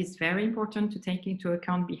heard that it's very important to take into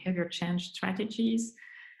account behavior change strategies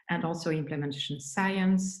and also implementation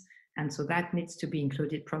science. And so that needs to be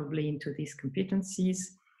included probably into these competencies.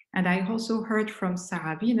 And I also heard from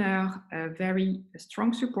Sarah Wiener a very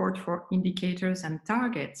strong support for indicators and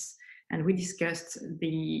targets. And we discussed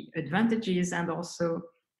the advantages and also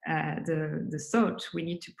the thought we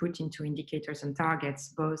need to put into indicators and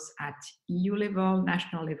targets, both at EU level,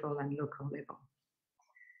 national level, and local level.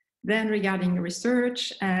 Then regarding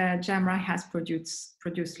research, JAMRAI has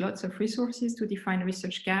produced lots of resources to define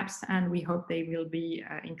research gaps, and we hope they will be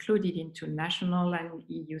included into national and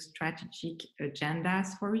EU strategic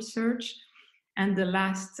agendas for research. And the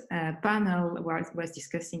last panel was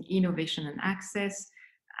discussing innovation and access.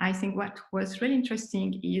 I think what was really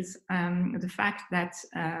interesting is the fact that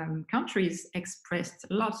countries expressed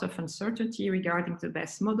lots of uncertainty regarding the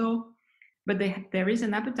best model. But there is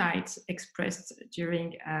an appetite expressed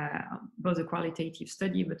during both the qualitative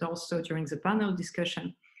study, but also during the panel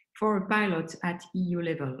discussion for a pilot at EU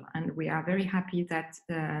level. And we are very happy that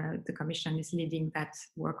the Commission is leading that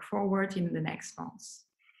work forward in the next months.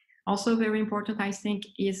 Also very important, I think,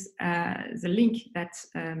 is the link that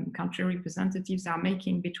country representatives are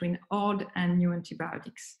making between old and new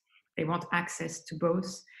antibiotics. They want access to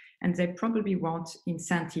both, and they probably want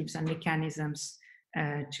incentives and mechanisms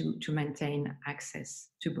to maintain access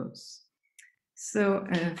to both. So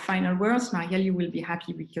final words, Marielle, you will be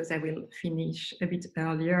happy because I will finish a bit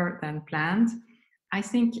earlier than planned. I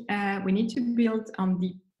think we need to build on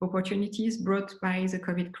the opportunities brought by the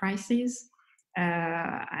COVID crisis.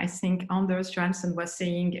 I think Anders Johansson was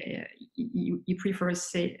saying he prefers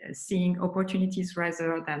seeing opportunities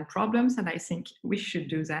rather than problems, and I think we should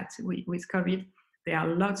do that with COVID. There are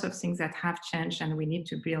lots of things that have changed, and we need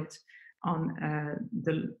to build on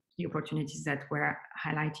the opportunities that were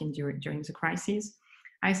highlighted during the crisis.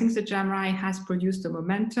 I think the JAMRAI has produced a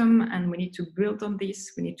momentum, and we need to build on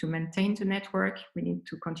this. We need to maintain the network. We need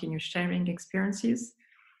to continue sharing experiences,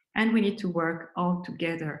 and we need to work all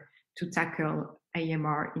together to tackle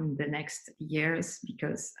AMR in the next years,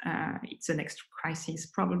 because it's the next crisis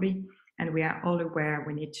probably, and we are all aware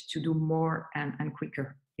we need to do more and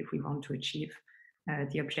quicker if we want to achieve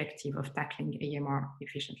the objective of tackling AMR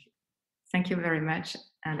efficiently. Thank you very much,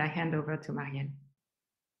 and I hand over to Marielle.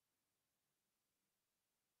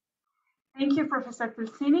 Thank you, Professor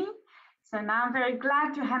Pulsini. So now I'm very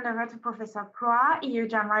glad to hand over to Professor Proy,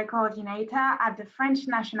 EU-JAMRAI Coordinator at the French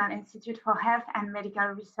National Institute for Health and Medical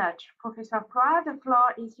Research. Professor Proy, the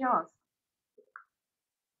floor is yours.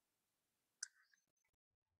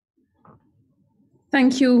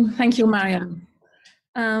 Thank you, Marianne.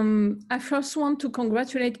 I first want to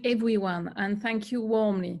congratulate everyone and thank you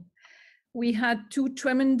warmly. We had 2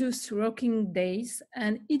 tremendous working days,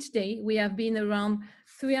 and each day we have been around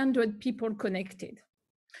 300 people connected.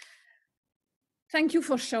 Thank you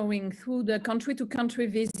for showing through the country-to-country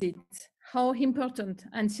visits how important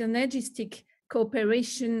and synergistic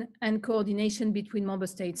cooperation and coordination between member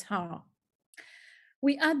states are.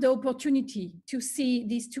 We had the opportunity to see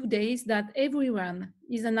these 2 days that everyone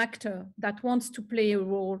is an actor that wants to play a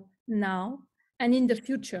role now and in the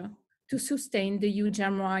future to sustain the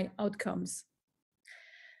EU-JAMRAI outcomes.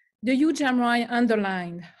 The EU-JAMRAI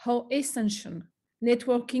underlined how essential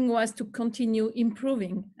networking was to continue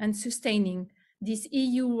improving and sustaining this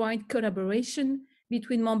EU-wide collaboration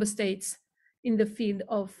between member states in the field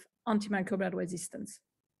of antimicrobial resistance.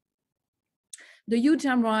 The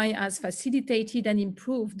EU-JAMRAI has facilitated and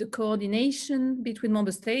improved the coordination between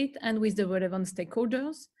member states and with the relevant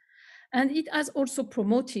stakeholders, and it has also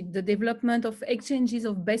promoted the development of exchanges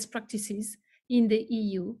of best practices in the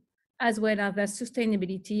EU, as well as their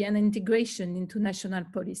sustainability and integration into national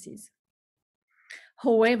policies.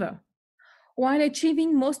 However, while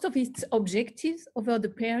achieving most of its objectives over the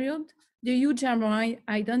period, the EU-JAMRAI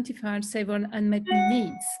identified several unmet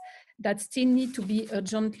needs that still need to be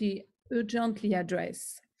urgently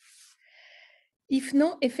addressed. If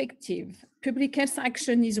no effective public health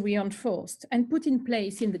action is reinforced and put in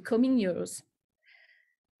place in the coming years,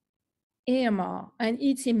 AMR and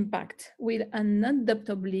its impact will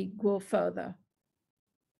undoubtedly grow further.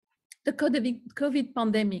 The COVID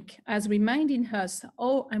pandemic has reminded us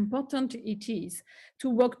how important it is to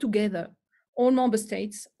work together, all member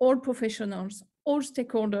states, all professionals, all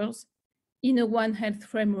stakeholders, in a One Health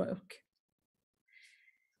framework.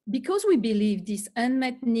 Because we believe these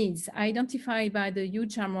unmet needs identified by the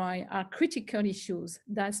EU-JAMRAI are critical issues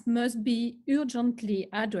that must be urgently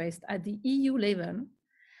addressed at the EU level,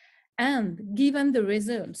 and given the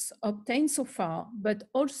results obtained so far, but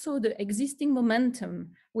also the existing momentum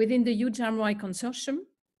within the EU-JAMRAI consortium,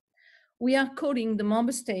 we are calling the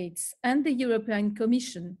member states and the European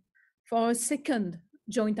Commission for a second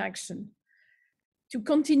joint action to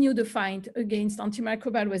continue the fight against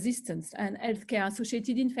antimicrobial resistance and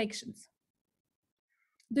healthcare-associated infections.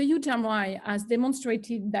 The EU-JAMRAI has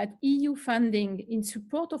demonstrated that EU funding in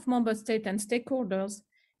support of member states and stakeholders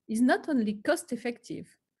is not only cost-effective,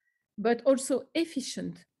 but also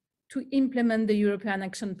efficient to implement the European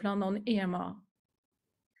Action Plan on AMR.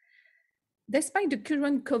 Despite the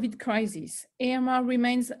current COVID crisis, AMR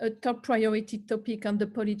remains a top priority topic on the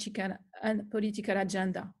political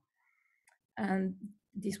agenda. And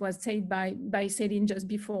this was said by Céline just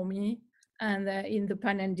before me and in the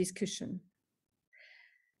panel discussion.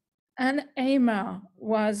 And AMR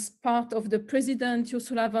was part of the President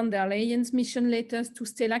Ursula von der Leyen's mission letters to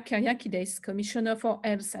Stella Kyriakides, Commissioner for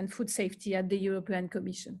Health and Food Safety at the European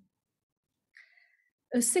Commission.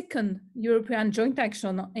 A second European joint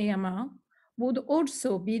action on AMR would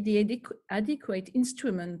also be the adequate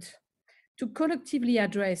instrument to collectively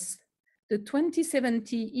address the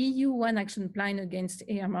 2070 EU One Action Plan against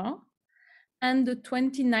AMR and the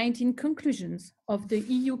 2019 conclusions of the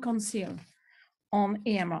EU Council on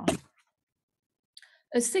AMR.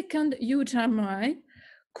 A second EU-JAMRAI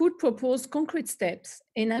could propose concrete steps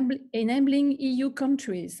enabling EU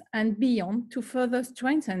countries and beyond to further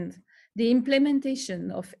strengthen the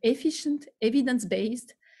implementation of efficient,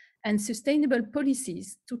 evidence-based and sustainable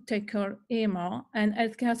policies to tackle AMR and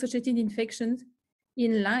healthcare-associated infections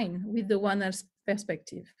in line with the One Health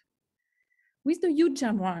perspective. With the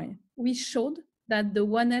EU-JAMRAI, we showed that the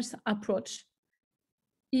One Health approach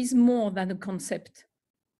is more than a concept,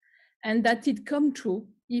 and that it comes true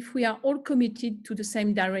if we are all committed to the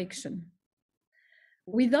same direction.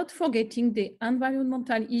 Without forgetting the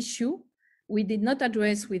environmental issue we did not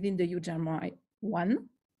address within the EU-JAMRAI 1.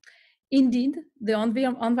 Indeed, the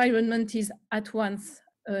environment is at once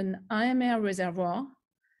an AMR reservoir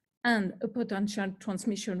and a potential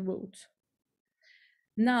transmission route.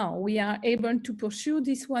 Now we are able to pursue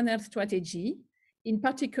this One Health strategy, in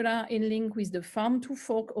particular in link with the Farm to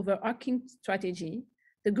Fork overarching strategy,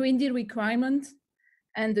 the Green Deal requirements,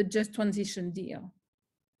 and the Just Transition Deal.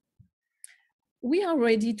 We are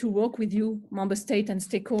ready to work with you, member states and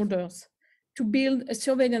stakeholders, to build a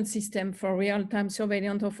surveillance system for real-time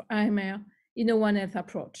surveillance of AMR in a One Health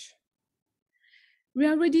approach. We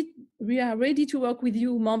are ready to work with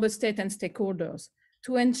you, member states and stakeholders,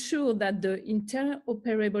 to ensure that the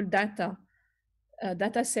interoperable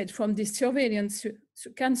data set from this surveillance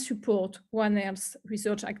can support One Health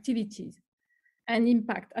research activities and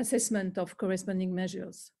impact assessment of corresponding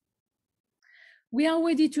measures. We are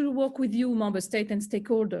ready to work with you, member states and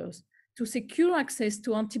stakeholders, to secure access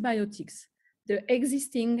to antibiotics, the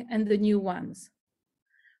existing and the new ones.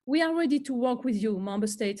 We are ready to work with you, member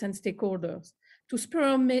states and stakeholders, to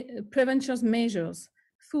spur prevention measures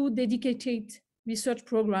through dedicated research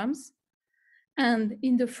programs, and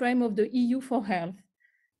in the frame of the EU for Health,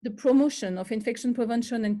 the promotion of infection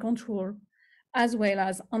prevention and control, as well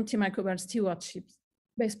as antimicrobial stewardship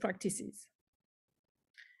best practices.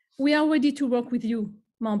 We are ready to work with you,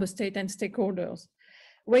 member states and stakeholders,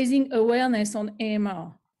 raising awareness on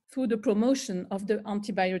AMR through the promotion of the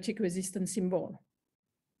antibiotic resistance symbol.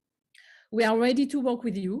 We are ready to work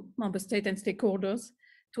with you, member states and stakeholders,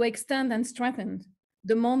 to extend and strengthen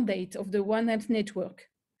the mandate of the One Health network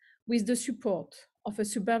with the support of a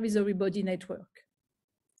supervisory body network.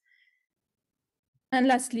 And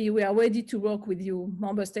lastly, we are ready to work with you,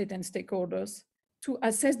 member states and stakeholders, to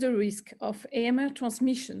assess the risk of AMR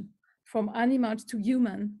transmission from animals to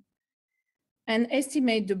human and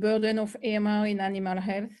estimate the burden of AMR in animal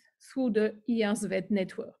health through the ERSVET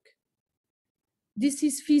network. This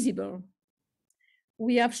is feasible.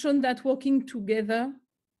 We have shown that working together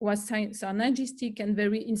was synergistic and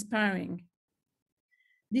very inspiring.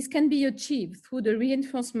 This can be achieved through the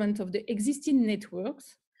reinforcement of the existing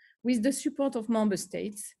networks with the support of member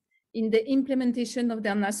states in the implementation of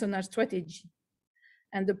their national strategy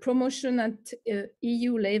and the promotion at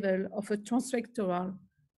EU level of a transsectoral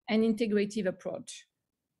and integrative approach.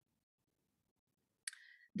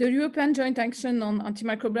 The European Joint Action on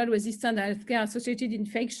Antimicrobial Resistance and Healthcare-Associated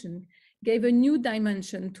Infection gave a new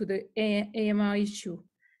dimension to the AMR issue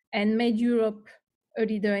and made Europe a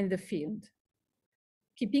leader in the field,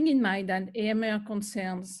 keeping in mind that AMR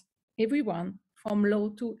concerns everyone from low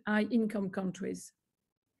to high-income countries.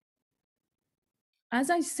 As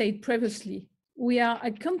I said previously, we are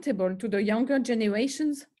accountable to the younger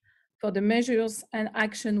generations for the measures and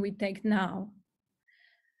action we take now.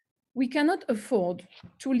 We cannot afford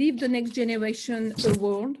to leave the next generation a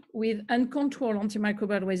world with uncontrolled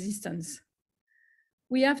antimicrobial resistance.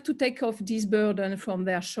 We have to take off this burden from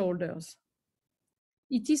their shoulders.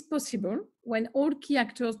 It is possible when all key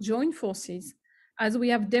actors join forces, as we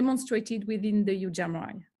have demonstrated within the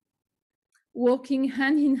EU-JAMRAI. Working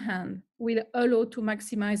hand in hand will allow to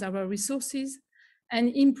maximize our resources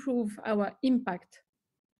and improve our impact.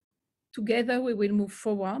 Together, we will move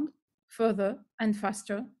forward, further and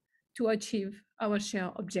faster to achieve our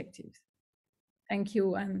shared objectives. Thank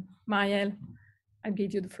you, and Marielle, I'll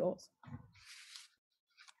give you the floor.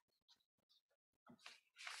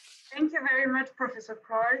 Thank you very much, Professor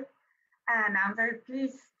Kroll. And I'm very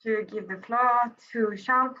pleased to give the floor to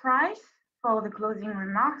Charles Price for the closing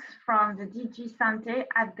remarks from the DG Santé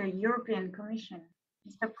at the European Commission.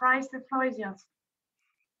 Mr. Price, the floor is yours.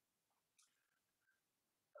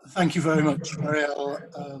 Thank you very much, Marielle,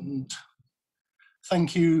 and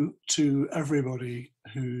thank you to everybody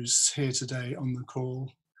who's here today on the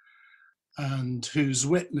call. and who's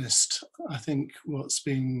witnessed, I think, what's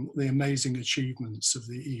been the amazing achievements of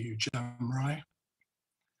the EU-JAMRAI.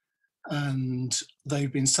 And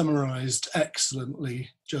they've been summarized excellently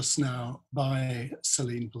just now by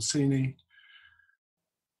Celine Pulsini,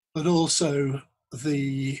 but also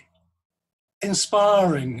the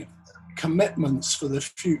inspiring commitments for the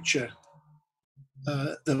future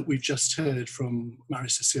that we've just heard from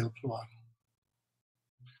Marie-Cécile Ploix.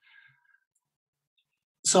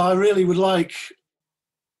 So I really would like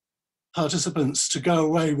participants to go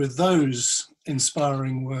away with those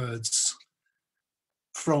inspiring words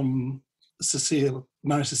from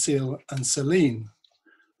Marie-Cécile and Celine,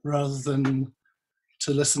 rather than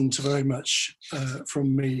to listen to very much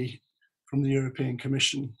from me, from the European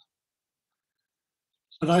Commission.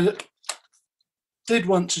 But I did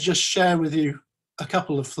want to just share with you a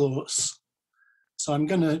couple of thoughts. So I'm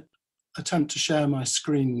going to attempt to share my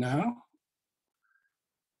screen now.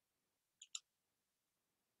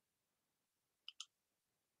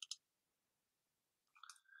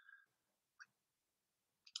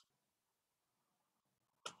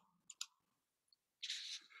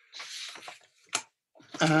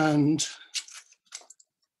 And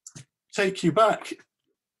take you back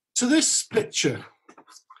to this picture.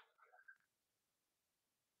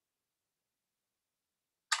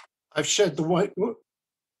 I've shared the whiteboard.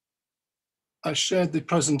 I shared the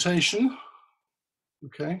presentation.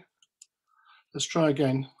 Okay, let's try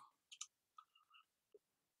again.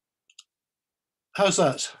 How's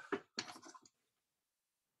that?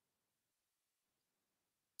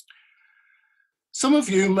 Some of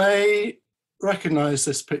you may recognize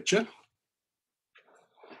this picture.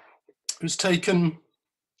 It was taken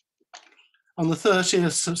on the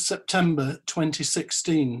 30th of September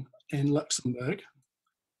 2016 in Luxembourg.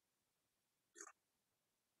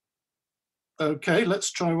 Okay,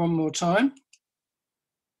 let's try one more time.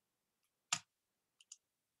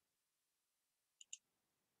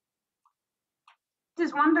 This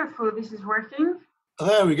is wonderful. This is working.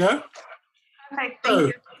 There we go. Perfect. Thank So,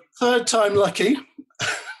 you. third time lucky.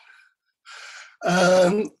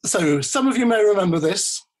 So some of you may remember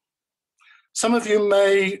this. Some of you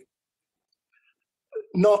may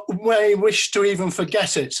wish to even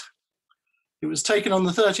forget it. It was taken on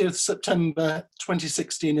the 30th September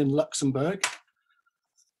 2016 in Luxembourg,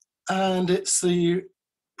 and it's the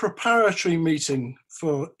preparatory meeting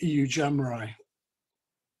for EU-JAMRAI.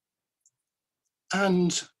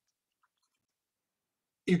 And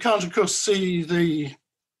you can't, of course, see the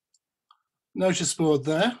notice board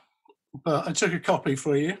there, but I took a copy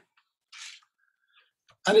for you.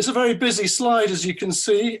 And it's a very busy slide, as you can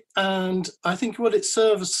see, and I think what it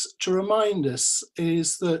serves to remind us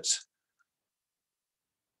is that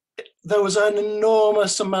there was an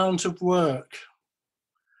enormous amount of work.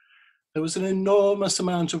 There was an enormous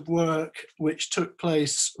amount of work which took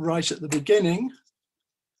place right at the beginning,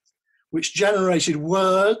 which generated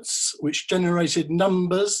words, which generated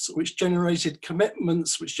numbers, which generated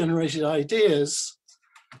commitments, which generated ideas.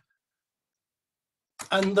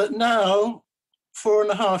 And that now,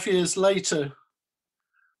 4.5 years later,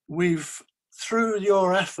 we've, through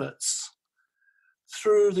your efforts,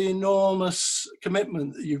 through the enormous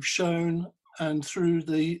commitment that you've shown, and through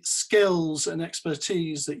the skills and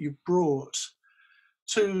expertise that you've brought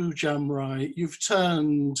to JAMRAI, you've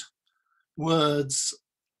turned words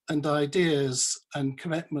and ideas and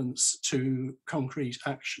commitments to concrete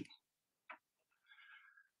action.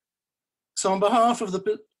 So on behalf of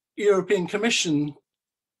the European Commission,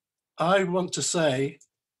 I want to say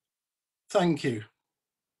thank you.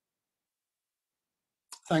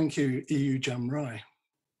 Thank you, EU-JAMRAI.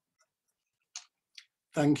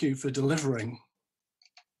 Thank you for delivering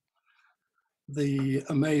the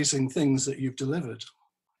amazing things that you've delivered.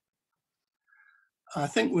 I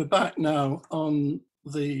think we're back now on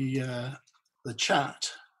the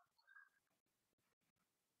chat.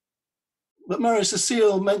 But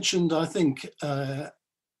Marie-Cécile mentioned, I think, about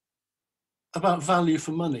value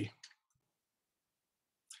for money.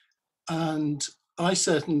 And I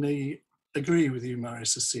certainly agree with you,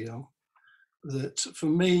 Marie-Cécile, that for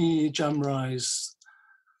me, JAMRAI's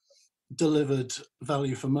delivered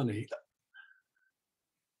value for money.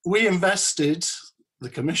 We invested, the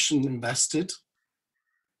Commission invested,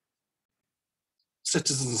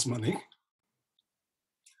 citizens' money,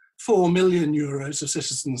 4 million euros of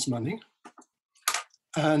citizens' money,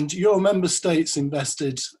 and your member states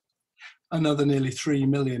invested another nearly 3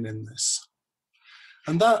 million in this.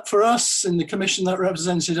 And that, for us in the Commission, that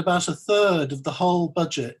represented about 1/3 of the whole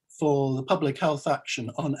budget for the public health action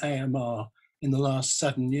on AMR in the last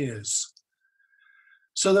 7 years.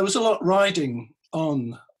 So there was a lot riding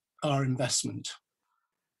on our investment.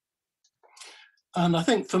 And I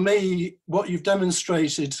think for me, what you've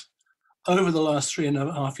demonstrated over the last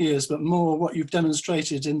 3.5 years, but more what you've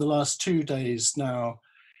demonstrated in the last 2 days now,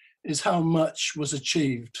 is how much was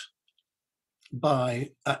achieved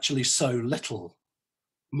by actually so little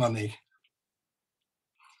money.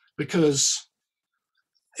 Because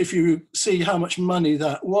if you see how much money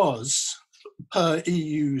that was per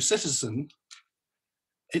EU citizen,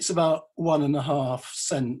 it's about 1.5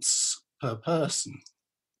 cents per person.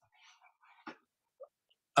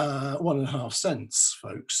 1.5 cents,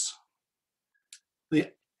 folks.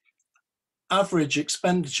 The average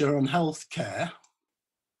expenditure on healthcare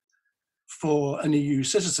for an EU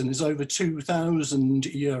citizen is over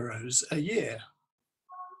 €2,000 a year.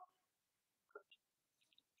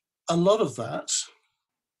 A lot of that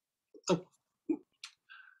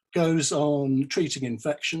goes on treating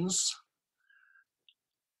infections.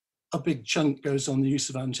 A big chunk goes on the use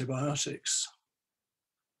of antibiotics.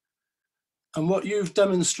 And what you've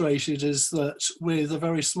demonstrated is that with a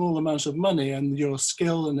very small amount of money and your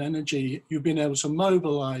skill and energy, you've been able to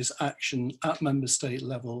mobilize action at member state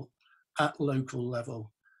level, at local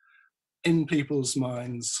level, in people's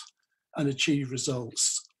minds, and achieve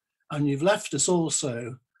results. And you've left us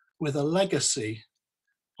also with a legacy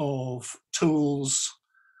of tools,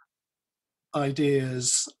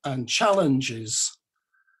 ideas, and challenges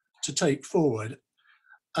to take forward.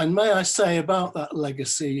 And may I say about that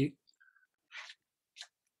legacy,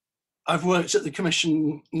 I've worked at the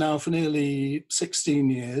Commission now for nearly 16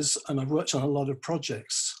 years, and I've worked on a lot of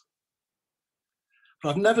projects. But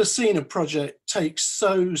I've never seen a project take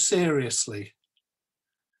so seriously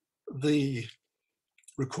the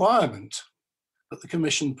requirement that the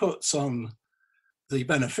Commission puts on the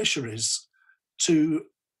beneficiaries to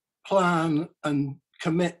plan and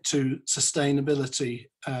commit to sustainability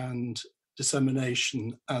and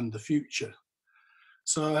dissemination and the future.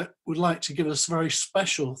 So I would like to give us very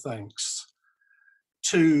special thanks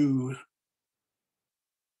to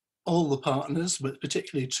all the partners, but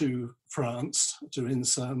particularly to France, to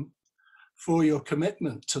INSERM, for your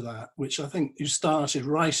commitment to that, which I think you started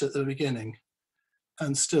right at the beginning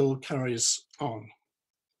and still carries on.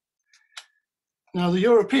 Now, the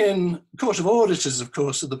European Court of Auditors, of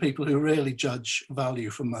course, are the people who really judge value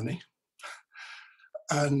for money.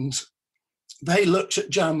 And they looked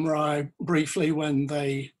at JAMRAI briefly when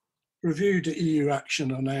they reviewed EU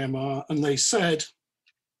action on AMR, and they said,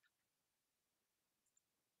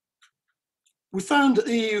 we found that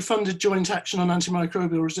the EU-funded joint action on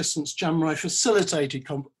antimicrobial resistance, JAMRAI, facilitated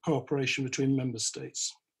cooperation between member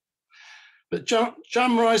states. But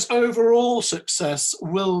JAMRAI's overall success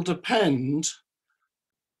will depend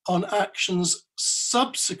on actions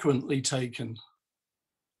subsequently taken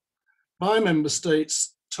by member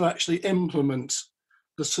states to actually implement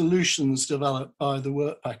the solutions developed by the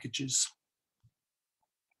work packages.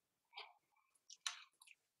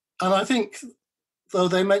 And I think, though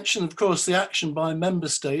they mention, of course, the action by member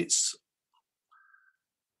states,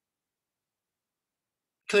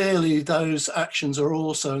 clearly those actions are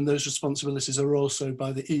also, and those responsibilities are also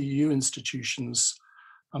by the EU institutions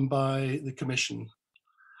and by the Commission.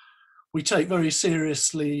 We take very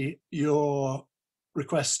seriously your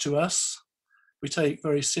request to us. We take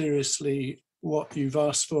very seriously what you've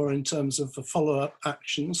asked for in terms of the follow-up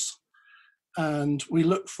actions. And we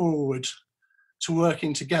look forward to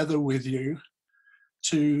working together with you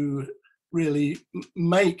to really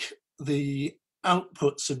make the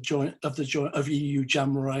outputs of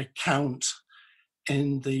EU-JAMRAI count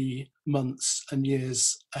in the months and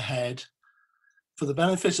years ahead for the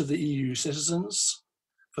benefit of the EU citizens,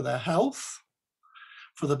 for their health,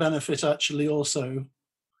 for the benefit actually also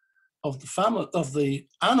of the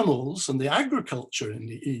animals and the agriculture in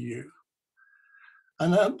the EU.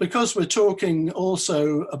 And because we're talking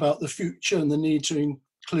also about the future and the need to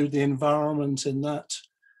include the environment in that,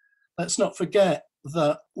 let's not forget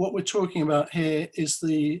that what we're talking about here is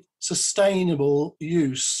the sustainable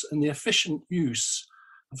use and the efficient use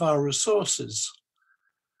of our resources,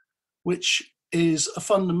 which is a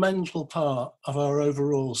fundamental part of our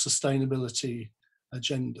overall sustainability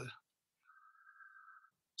agenda.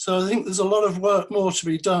 So I think there's a lot of work more to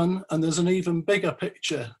be done, and there's an even bigger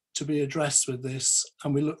picture to be addressed with this,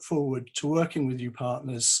 and we look forward to working with you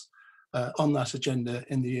partners on that agenda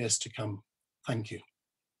in the years to come. Thank you.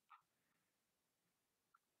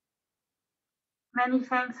 Many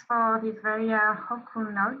thanks for this very hopeful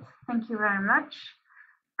note. Thank you very much.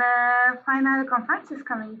 The final conference is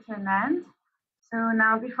coming to an end. So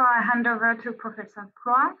now, before I hand over to Professor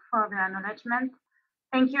Croix for the acknowledgement,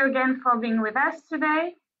 thank you again for being with us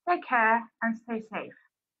today. Take care and stay safe.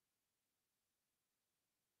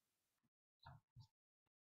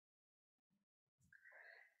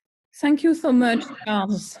 Thank you so much,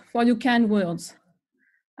 Charles, for your kind words.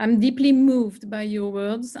 I'm deeply moved by your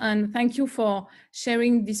words, and thank you for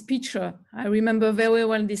sharing this picture. I remember very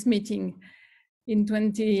well this meeting in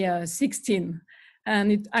 2016,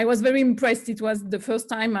 and I was very impressed. It was the first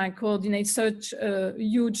time I coordinate such a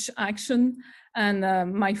huge action, and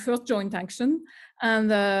my first joint action. And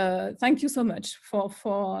thank you so much for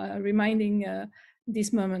reminding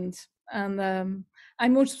this moment. And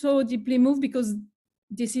I'm also deeply moved because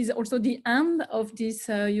this is also the end of this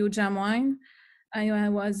EU-JAMRAI. I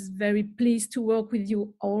was very pleased to work with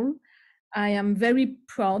you all. I am very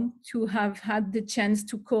proud to have had the chance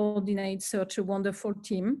to coordinate such a wonderful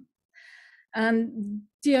team. And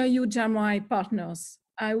dear EU-JAMRAI partners,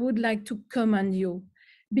 I would like to commend you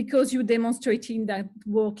because you demonstrated that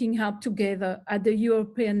working hard together at the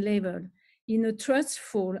European level in a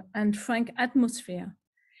trustful and frank atmosphere,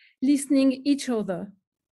 listening each other,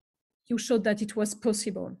 you showed that it was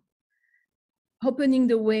possible. Opening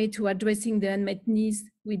the way to addressing the unmet needs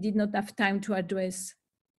we did not have time to address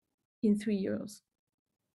in 3 years.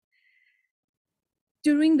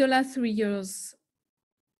 During the last 3 years,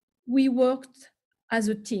 we worked as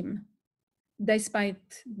a team,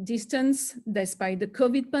 despite distance, despite the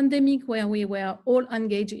COVID pandemic where we were all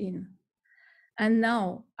engaged in. And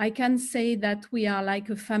now I can say that we are like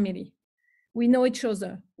a family. We know each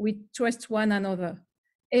other, we trust one another.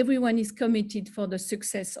 Everyone is committed for the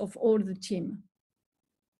success of all the team.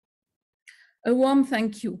 A warm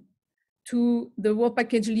thank you to the War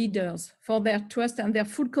Package leaders for their trust and their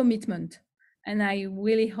full commitment. And I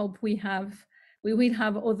really hope we will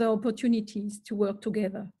have other opportunities to work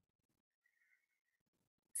together.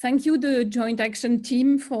 Thank you, the Joint Action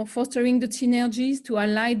Team, for fostering the synergies to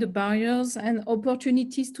ally the barriers and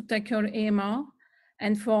opportunities to tackle AMR,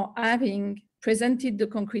 and for having presented the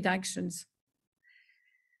concrete actions.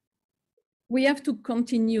 We have to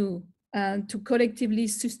continue to collectively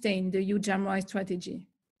sustain the EU-JAMRAI strategy.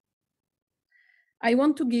 I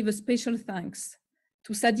want to give a special thanks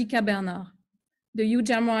to Sadika Bernard, the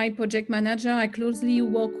EU-JAMRAI project manager I closely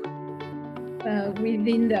work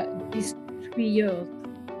within these 3 years.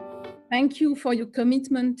 Thank you for your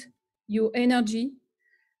commitment, your energy,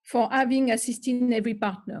 for having assisted every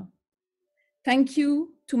partner. Thank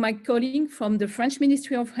you to my colleagues from the French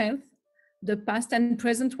Ministry of Health, the past and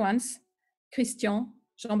present ones, Christian,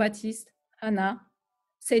 Jean-Baptiste, Anna,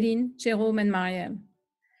 Céline, Jérôme, and Marielle.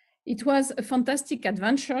 It was a fantastic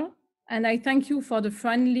adventure, and I thank you for the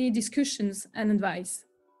friendly discussions and advice.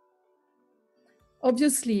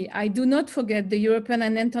 Obviously, I do not forget the European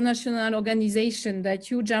and international organization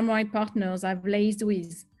that EU-JAMRAI partners have liaised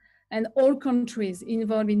with, and all countries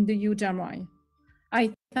involved in the EU-JAMRAI.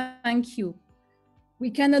 I thank you.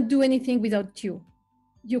 We cannot do anything without you.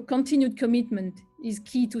 Your continued commitment is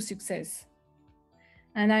key to success.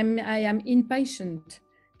 And I am impatient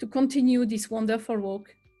to continue this wonderful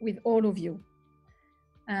work with all of you.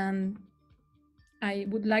 And I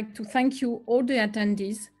would like to thank you, all the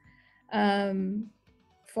attendees,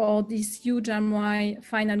 for this EU-JAMRAI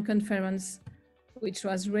final conference, which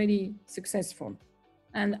was really successful.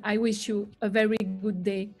 And I wish you a very good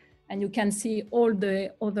day. And you can see all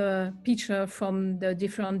the other pictures from the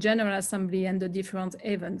different General Assembly and the different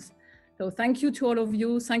events. So thank you to all of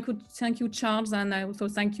you. Thank you, Charles. And I also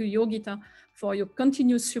thank you, Yogita, for your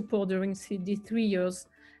continuous support during these 3 years.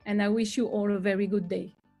 And I wish you all a very good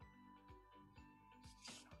day.